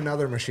one. Name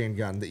another machine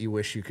gun that you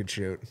wish you could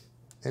shoot.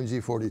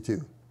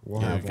 MG42.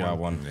 We'll Yeah, have we've got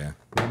one. one. Yeah.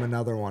 Name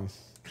another one.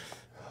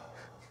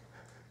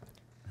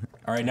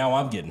 All right, now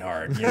I'm getting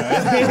hard. You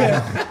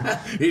know?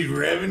 He's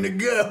revving to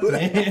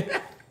go.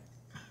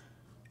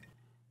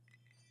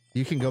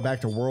 You can go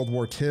back to World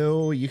War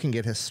II. You can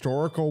get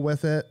historical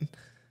with it.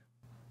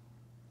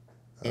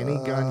 Any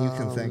gun you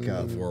can think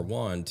of. War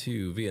I,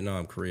 II,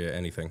 Vietnam, Korea,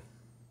 anything.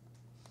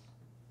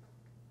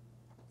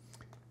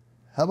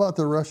 How about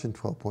the Russian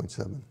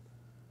 12.7?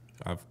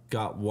 I've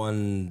got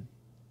one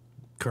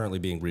currently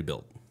being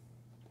rebuilt.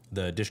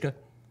 The Dishka?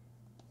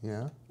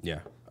 Yeah.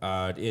 Yeah.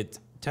 It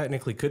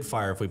technically could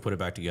fire if we put it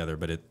back together,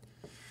 but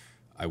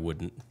I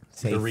wouldn't.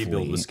 The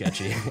rebuild was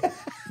sketchy.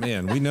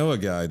 Man, we know a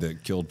guy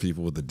that killed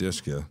people with a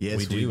Dishka. Yes,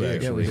 we do,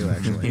 actually. Yeah, we do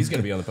actually. He's going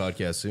to be on the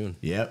podcast soon.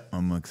 Yep,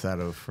 I'm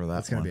excited for that.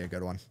 That's gonna one. be a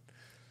good one.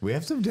 We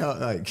have some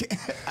like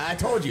I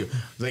told you.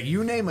 Like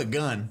you name a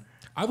gun.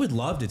 I would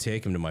love to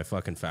take him to my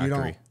fucking You factory.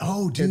 don't.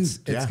 Oh, dude, It's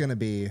yeah. gonna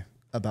be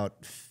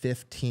about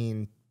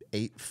 15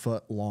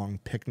 8-foot long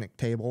picnic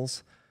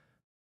tables,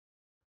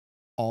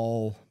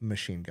 all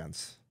machine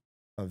guns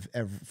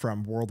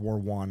from World War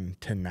I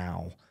to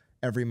now.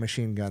 Every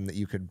machine gun that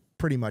you could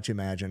pretty much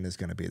imagine is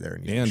going to be there.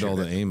 You can And shoot all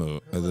the it. ammo,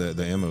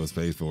 the ammo is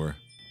paid for.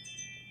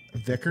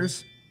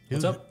 Vickers.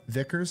 What's up?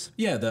 Vickers.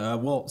 Yeah,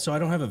 well, so I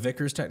don't have a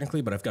Vickers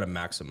technically, but I've got a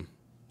Maxim.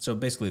 So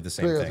basically the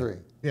same thing.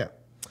 303.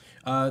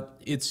 Yeah.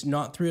 It's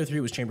not 303.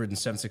 It was chambered in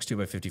 7.62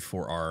 by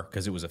 54R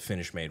because it was a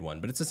Finnish made one,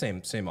 but it's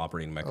the same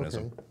operating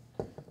mechanism.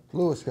 Okay.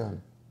 Lewis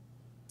gun.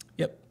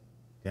 Yep.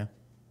 Yeah.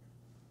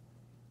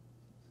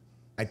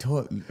 I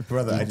told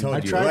brother. I told I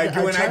you. tried, Like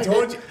I when I tried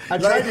told to, you. I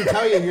tried to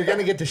tell you you're going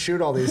to get to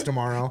shoot all these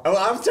tomorrow. Oh,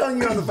 I was telling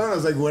you on the phone. I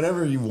was like,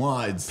 whatever you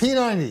want. It's,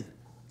 P90.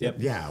 Yep.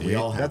 Yeah, we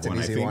all have That's an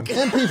one. easy I think.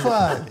 one.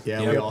 MP5.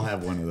 Yeah, we all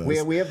have one of those.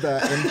 We have the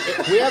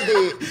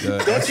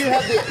don't you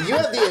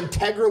have the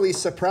integrally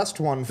suppressed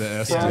one from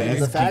SD.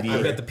 the I've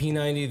factory? got the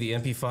P90, the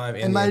MP5, and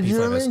Am the I MP5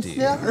 dreaming? SD.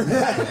 Yeah.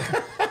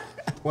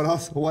 What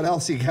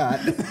else you got?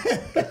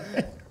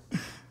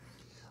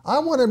 I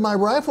wanted my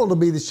rifle to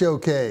be the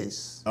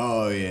showcase.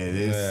 Oh yeah, it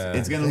is.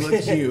 It's gonna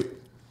look cute.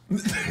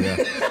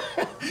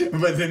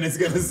 But then it's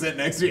gonna sit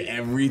next to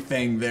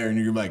everything there, and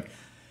you're like,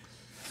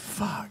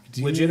 "Fuck."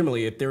 Dude.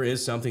 Legitimately, if there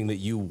is something that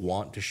you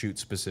want to shoot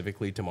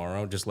specifically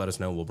tomorrow, just let us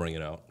know. We'll bring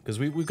it out because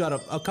we've got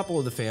a couple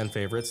of the fan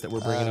favorites that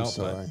we're bringing I'm out.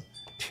 sorry.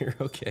 But you're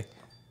okay.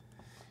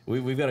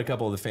 We've got a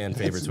couple of the fan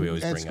favorites we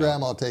always That's bring out.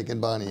 Grandma taking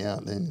Bonnie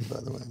out, then,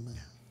 by the way.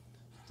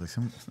 Like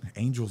some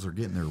angels are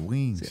getting their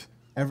wings.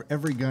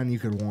 Every gun you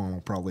could want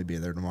will probably be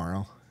there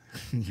tomorrow.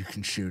 You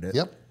can shoot it.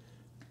 Yep.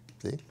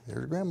 See,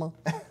 there's Grandma.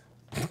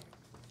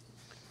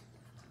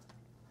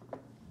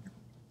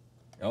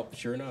 Oh,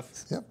 sure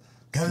enough. Yep.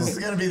 Because this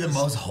is gonna be the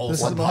most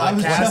wholesome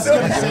podcast.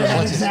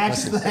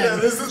 podcast. Yeah,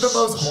 this is the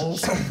most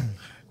wholesome.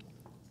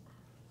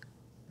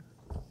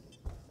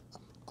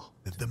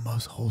 The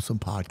most wholesome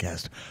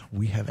podcast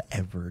we have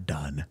ever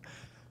done.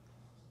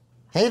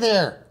 Hey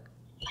there.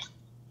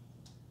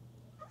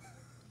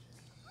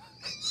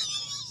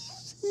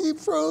 He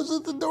froze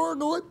at the door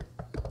going.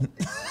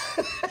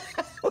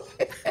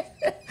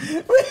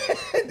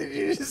 Did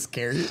you just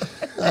scare you?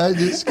 I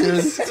just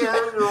scared.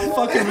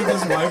 Fucking with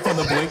his wife on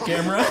the blink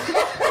camera.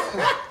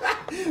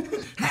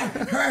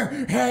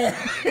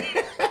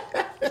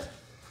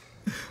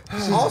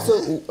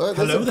 Also,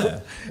 Hello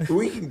there.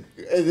 We can.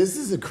 This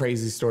is a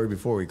crazy story.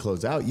 Before we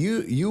close out,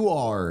 you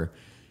are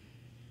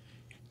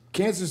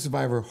cancer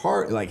survivor.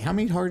 How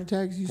many heart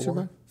attacks you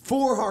survived?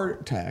 4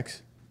 heart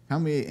attacks. How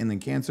many? And then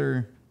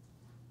cancer,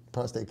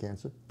 Prostate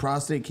cancer.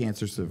 prostate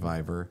cancer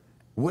survivor.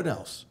 What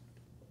else?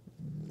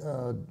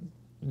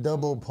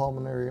 Double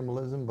pulmonary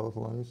embolism, both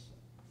lungs.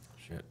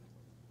 Shit.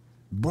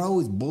 Bro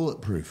is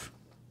bulletproof.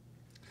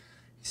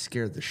 He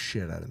scared the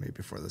shit out of me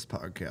before this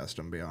podcast,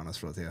 I'm gonna be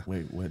honest with you.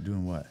 Wait, what?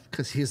 Doing what?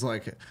 Because he was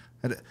like,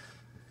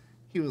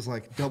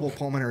 double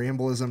pulmonary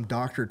embolism.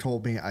 Doctor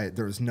told me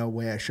there was no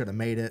way I should have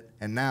made it.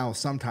 And now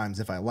sometimes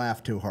if I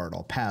laugh too hard,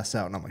 I'll pass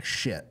out. And I'm like,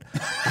 shit.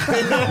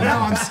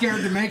 Now I'm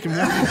scared to make him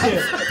laugh.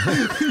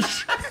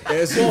 You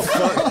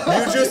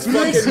just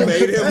fucking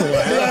made him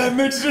laugh. Yeah,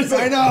 Mitch just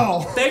I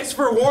know. Thanks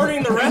for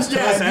warning the rest of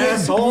us,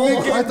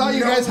 asshole. I thought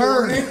you guys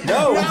heard.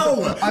 No.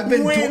 I've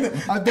been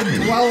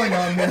dwelling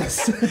on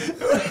this.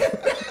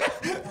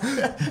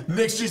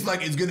 Nick's just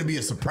like, it's gonna be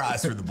a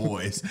surprise for the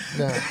boys.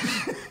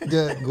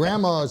 Yeah,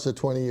 Grandma is a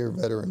 20-year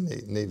veteran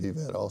Navy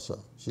vet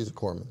also. She's a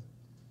corpsman.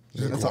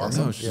 That's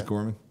awesome. No, she's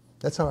Gorman.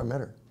 That's how I met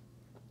her.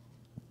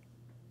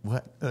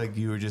 What? Like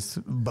you were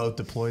just both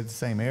deployed to the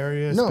same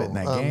area, No, spitting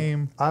that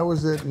game? I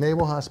was at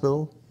Naval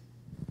Hospital,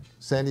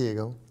 San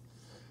Diego.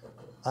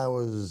 I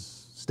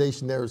was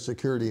stationed there as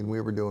security, and we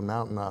were doing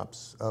mountain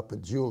ops up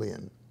at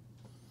Julian.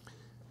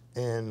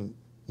 And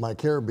my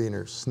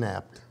carabiner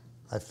snapped.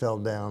 I fell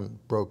down,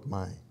 broke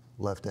my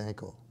left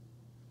ankle.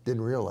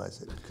 Didn't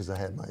realize it because I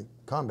had my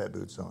combat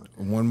boots on.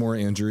 One more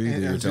injury that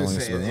you're telling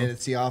us and about.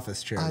 it's the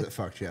office chair that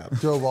fucked you up.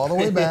 Drove all the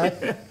way back.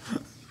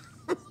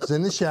 Was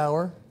in the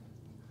shower.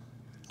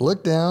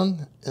 Looked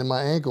down, and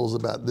my ankle's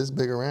about this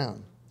big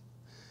around.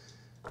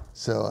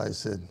 So I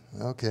said,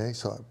 okay.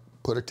 So I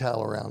put a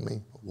towel around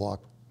me,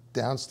 walked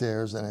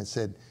downstairs, and I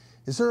said,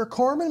 is there a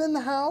corpsman in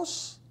the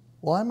house?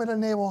 Well, I'm at a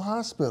naval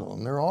hospital,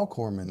 and they're all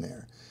corpsmen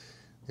there.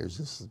 There's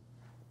this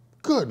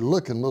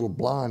good-looking little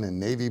blonde in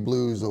navy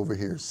blues over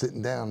here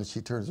sitting down, and she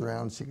turns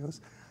around, and she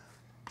goes,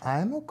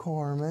 I'm a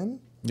corpsman.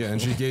 Yeah,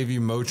 and she gave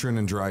you Motrin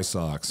and dry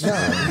socks. I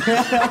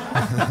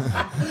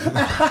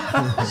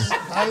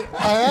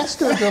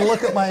asked her to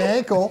look at my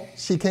ankle.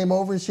 She came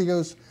over and she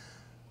goes,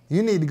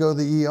 you need to go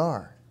to the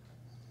ER.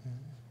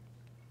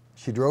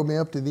 She drove me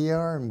up to the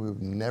ER, and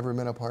we've never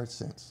been apart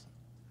since.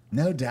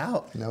 No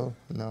doubt. No.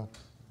 What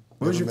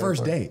was Never your been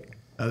first apart. date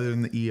other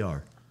than the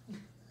ER?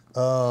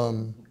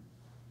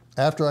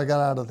 After I got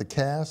out of the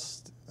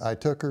cast, I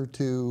took her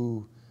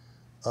to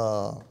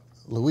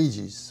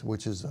Luigi's,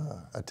 which is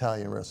an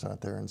Italian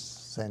restaurant there in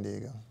San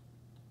Diego.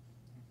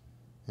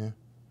 Yeah.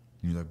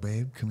 You're like,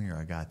 babe, come here,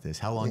 I got this.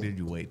 How long did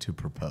you wait to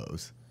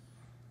propose?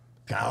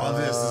 God,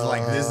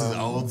 this is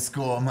old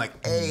school. I'm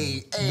like,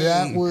 hey.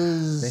 That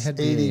was They had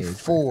the age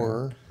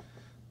 84.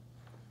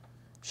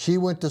 She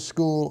went to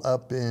school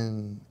up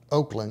in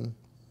Oakland.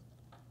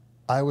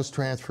 I was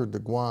transferred to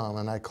Guam,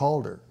 and I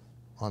called her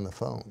on the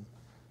phone.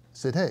 I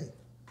said, hey,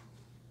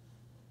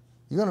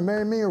 you gonna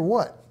marry me or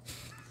what?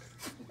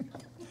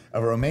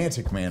 A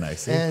romantic man, I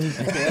see. And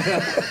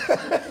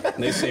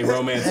They say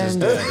romance is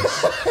And dead.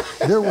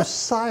 there was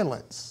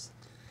silence.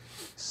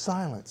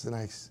 And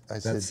I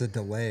That's said, the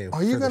delay.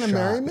 are you for the going to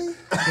marry shot. me?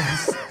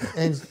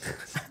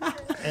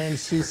 and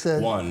she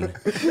said, 1,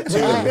 2,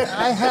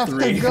 I have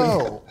 3. to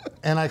go.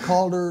 And I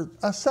called her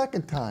a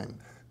second time.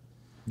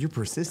 You're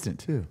persistent,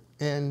 too.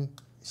 And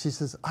she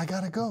says, I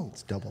got to go.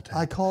 It's double tap.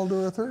 I called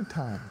her a third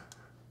time.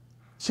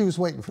 She was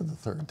waiting for the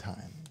third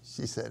time.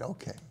 She said,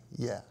 okay,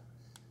 yeah,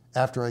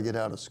 after I get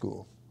out of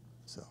school.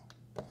 So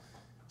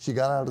she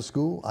got out of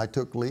school. I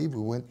took leave.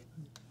 We went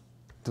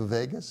to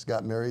Vegas,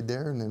 got married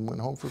there, and then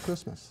went home for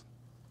Christmas.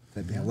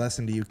 That'd be a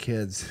lesson to you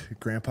kids.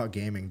 Grandpa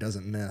Gaming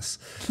doesn't miss.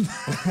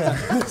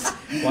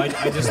 Well,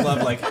 I just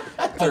love like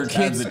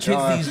kids these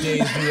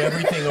days do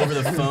everything over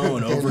the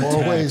phone, over In more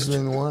text. ways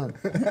than one.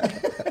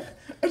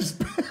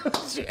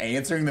 She's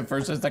answering the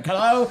first. It's like,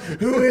 hello,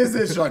 who is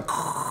this? She's like,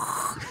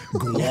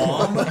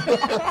 Guam.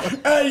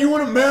 Hey, you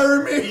want to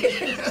marry me?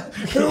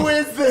 Who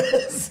is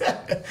this?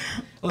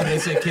 Well, they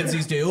say kids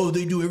these days, oh,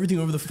 they do everything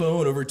over the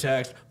phone, over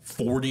text.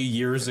 40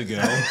 years ago,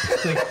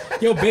 like,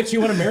 yo, bitch, you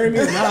want to marry me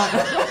or not?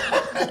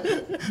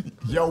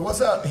 Yo, what's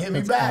up? Hit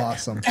me back.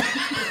 Awesome.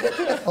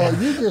 Oh,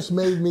 you just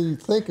made me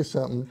think of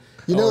something.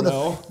 You know,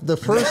 the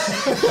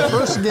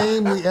first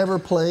game we ever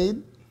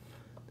played,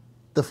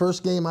 the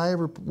first game I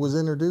ever was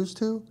introduced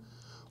to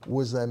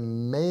was a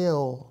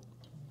mail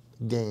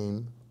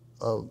game,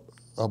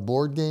 a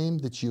board game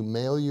that you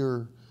mail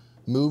your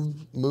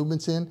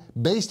movements in,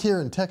 based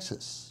here in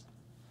Texas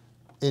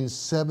in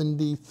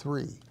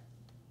 73.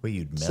 Well,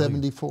 you'd mail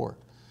 74.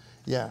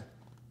 Yeah.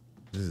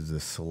 This is the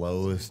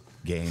slowest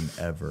game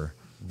ever.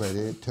 But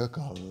it took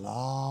a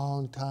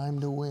long time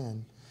to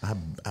win. I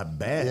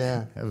bet.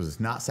 Yeah. That was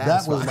not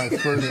That satisfying.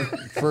 was my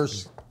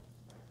first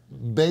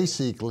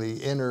basically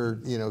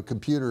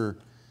computer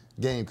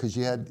game, because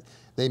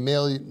they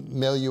mail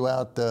you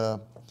out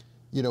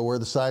where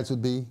the sides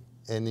would be,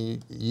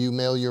 and you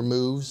mail your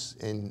moves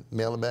and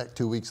mail it back.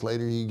 2 weeks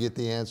later you get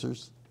the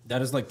answers.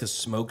 That is like the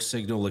smoke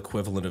signal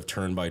equivalent of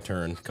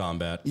turn-by-turn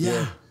combat.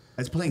 Yeah.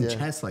 I was playing Yeah.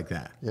 chess like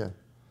that. Yeah.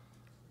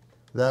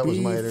 That was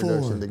my B4.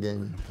 introduction to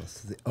gaming.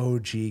 This is the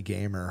OG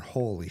gamer.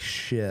 Holy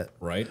shit.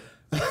 Right?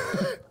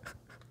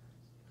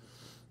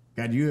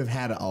 God, you have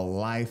had a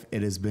life.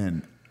 It has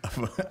been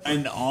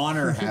an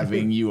honor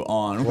having you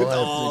on with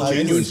all I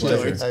genuine appreciate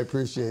stories. it. I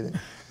appreciate it.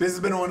 This has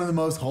been one of the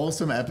most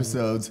wholesome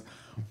episodes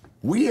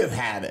we have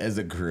had as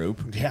a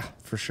group. Yeah,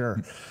 for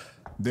sure.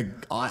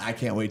 I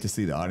can't wait to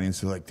see the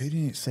audience. They're like, they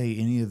didn't say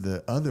any of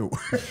the other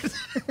words.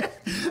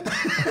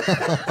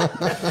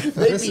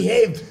 They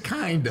behaved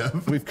kind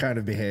of. We've kind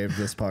of behaved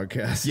this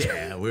podcast.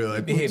 Yeah, we were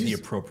like, Behave the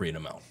appropriate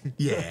amount.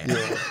 yeah.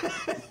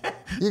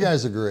 You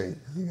guys are great.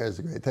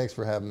 Thanks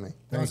for having me.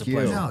 Thank you.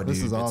 pleasure. No, this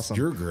dude, is awesome.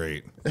 You're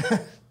great.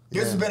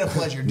 This has been a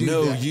pleasure, dude.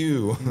 No,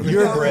 you.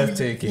 You're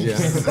breathtaking.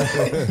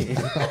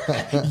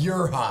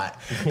 You're hot.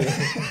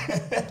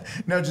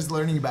 No, just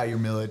learning about your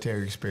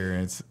military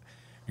experience,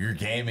 your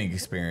gaming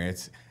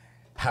experience,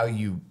 how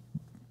you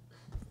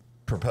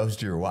proposed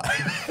to your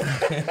wife.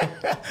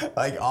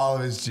 Like, all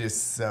of it's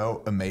just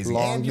so amazing.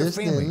 Long and your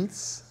family.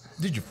 distance.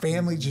 Dude, your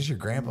family, just your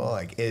grandpa,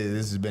 like,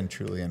 this has been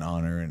truly an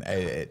honor, and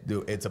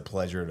it's a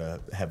pleasure to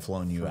have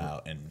flown you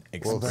out and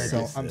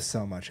experience I'm this.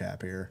 so much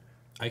happier.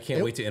 I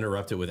can't wait to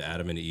interrupt it with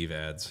Adam and Eve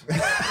ads.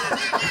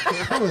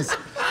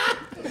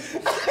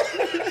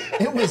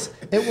 It was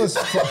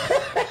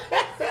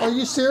Are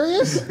you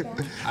serious?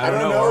 I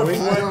don't know. Are we?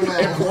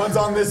 If one's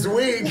on this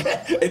week,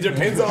 it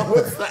depends on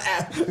what's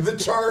the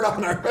chart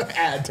on our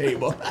ad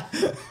table.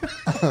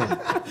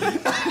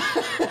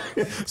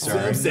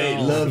 Some say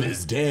love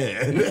is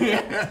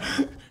dead.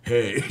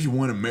 Hey, you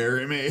want to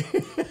marry me?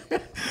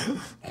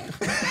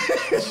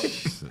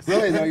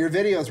 really though, your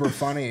videos were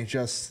funny.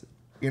 Just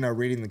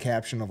reading the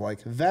caption of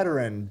like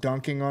veteran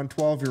dunking on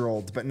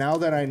 12-year-olds. But now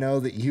that I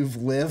know that you've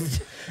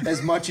lived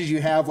as much as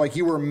you have, like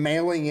you were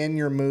mailing in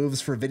your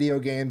moves for video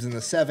games in the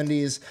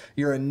 70s.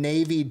 You're a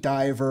Navy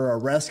diver, a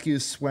rescue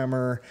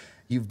swimmer.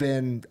 You've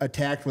been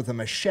attacked with a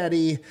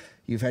machete.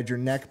 You've had your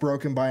neck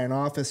broken by an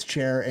office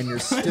chair, and you're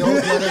still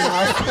good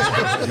enough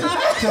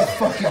to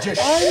fucking just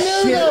I knew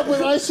shit. that,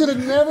 but I should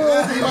have never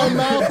opened my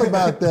mouth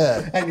about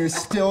that. And you're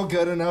still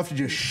good enough to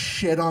just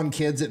shit on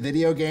kids at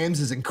video games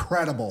is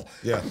incredible.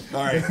 Yeah.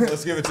 All right.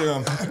 Let's give it to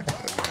him.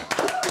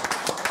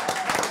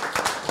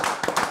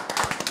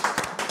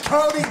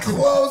 Cody,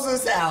 close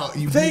us out.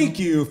 Thank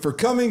you for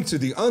coming to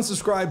the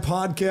Unsubscribed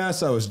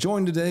podcast. I was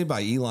joined today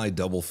by Eli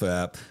Double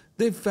Fat,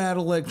 the Fat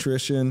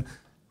Electrician,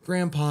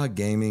 Grandpa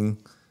Gaming.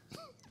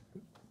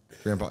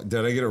 Grandpa,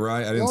 did I get it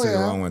right? I didn't say the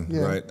wrong one.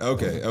 Yeah. Right.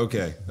 Okay.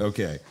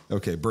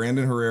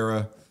 Brandon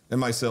Herrera and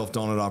myself,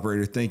 Donut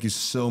Operator, thank you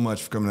so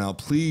much for coming out.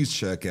 Please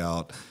check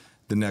out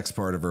the next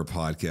part of our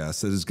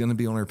podcast that is going to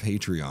be on our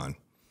Patreon.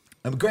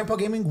 Grandpa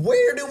Gaming,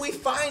 where do we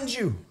find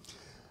you?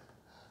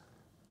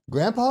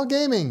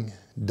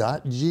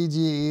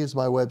 GrndpaGaming.gg is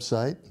my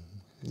website.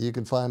 You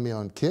can find me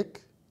on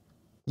Kick,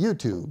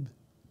 YouTube,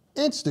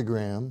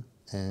 Instagram,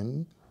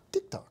 and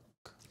TikTok.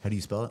 How do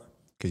you spell it?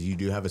 Because you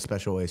do have a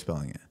special way of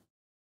spelling it.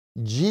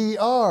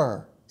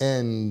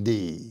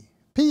 GrndpaGaming.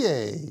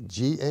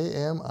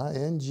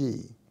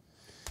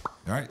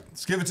 All right.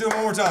 Let's give it to him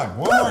one more time.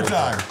 One more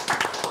time.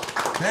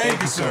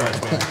 Thank you, sir.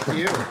 Thank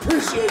you.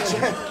 Appreciate you.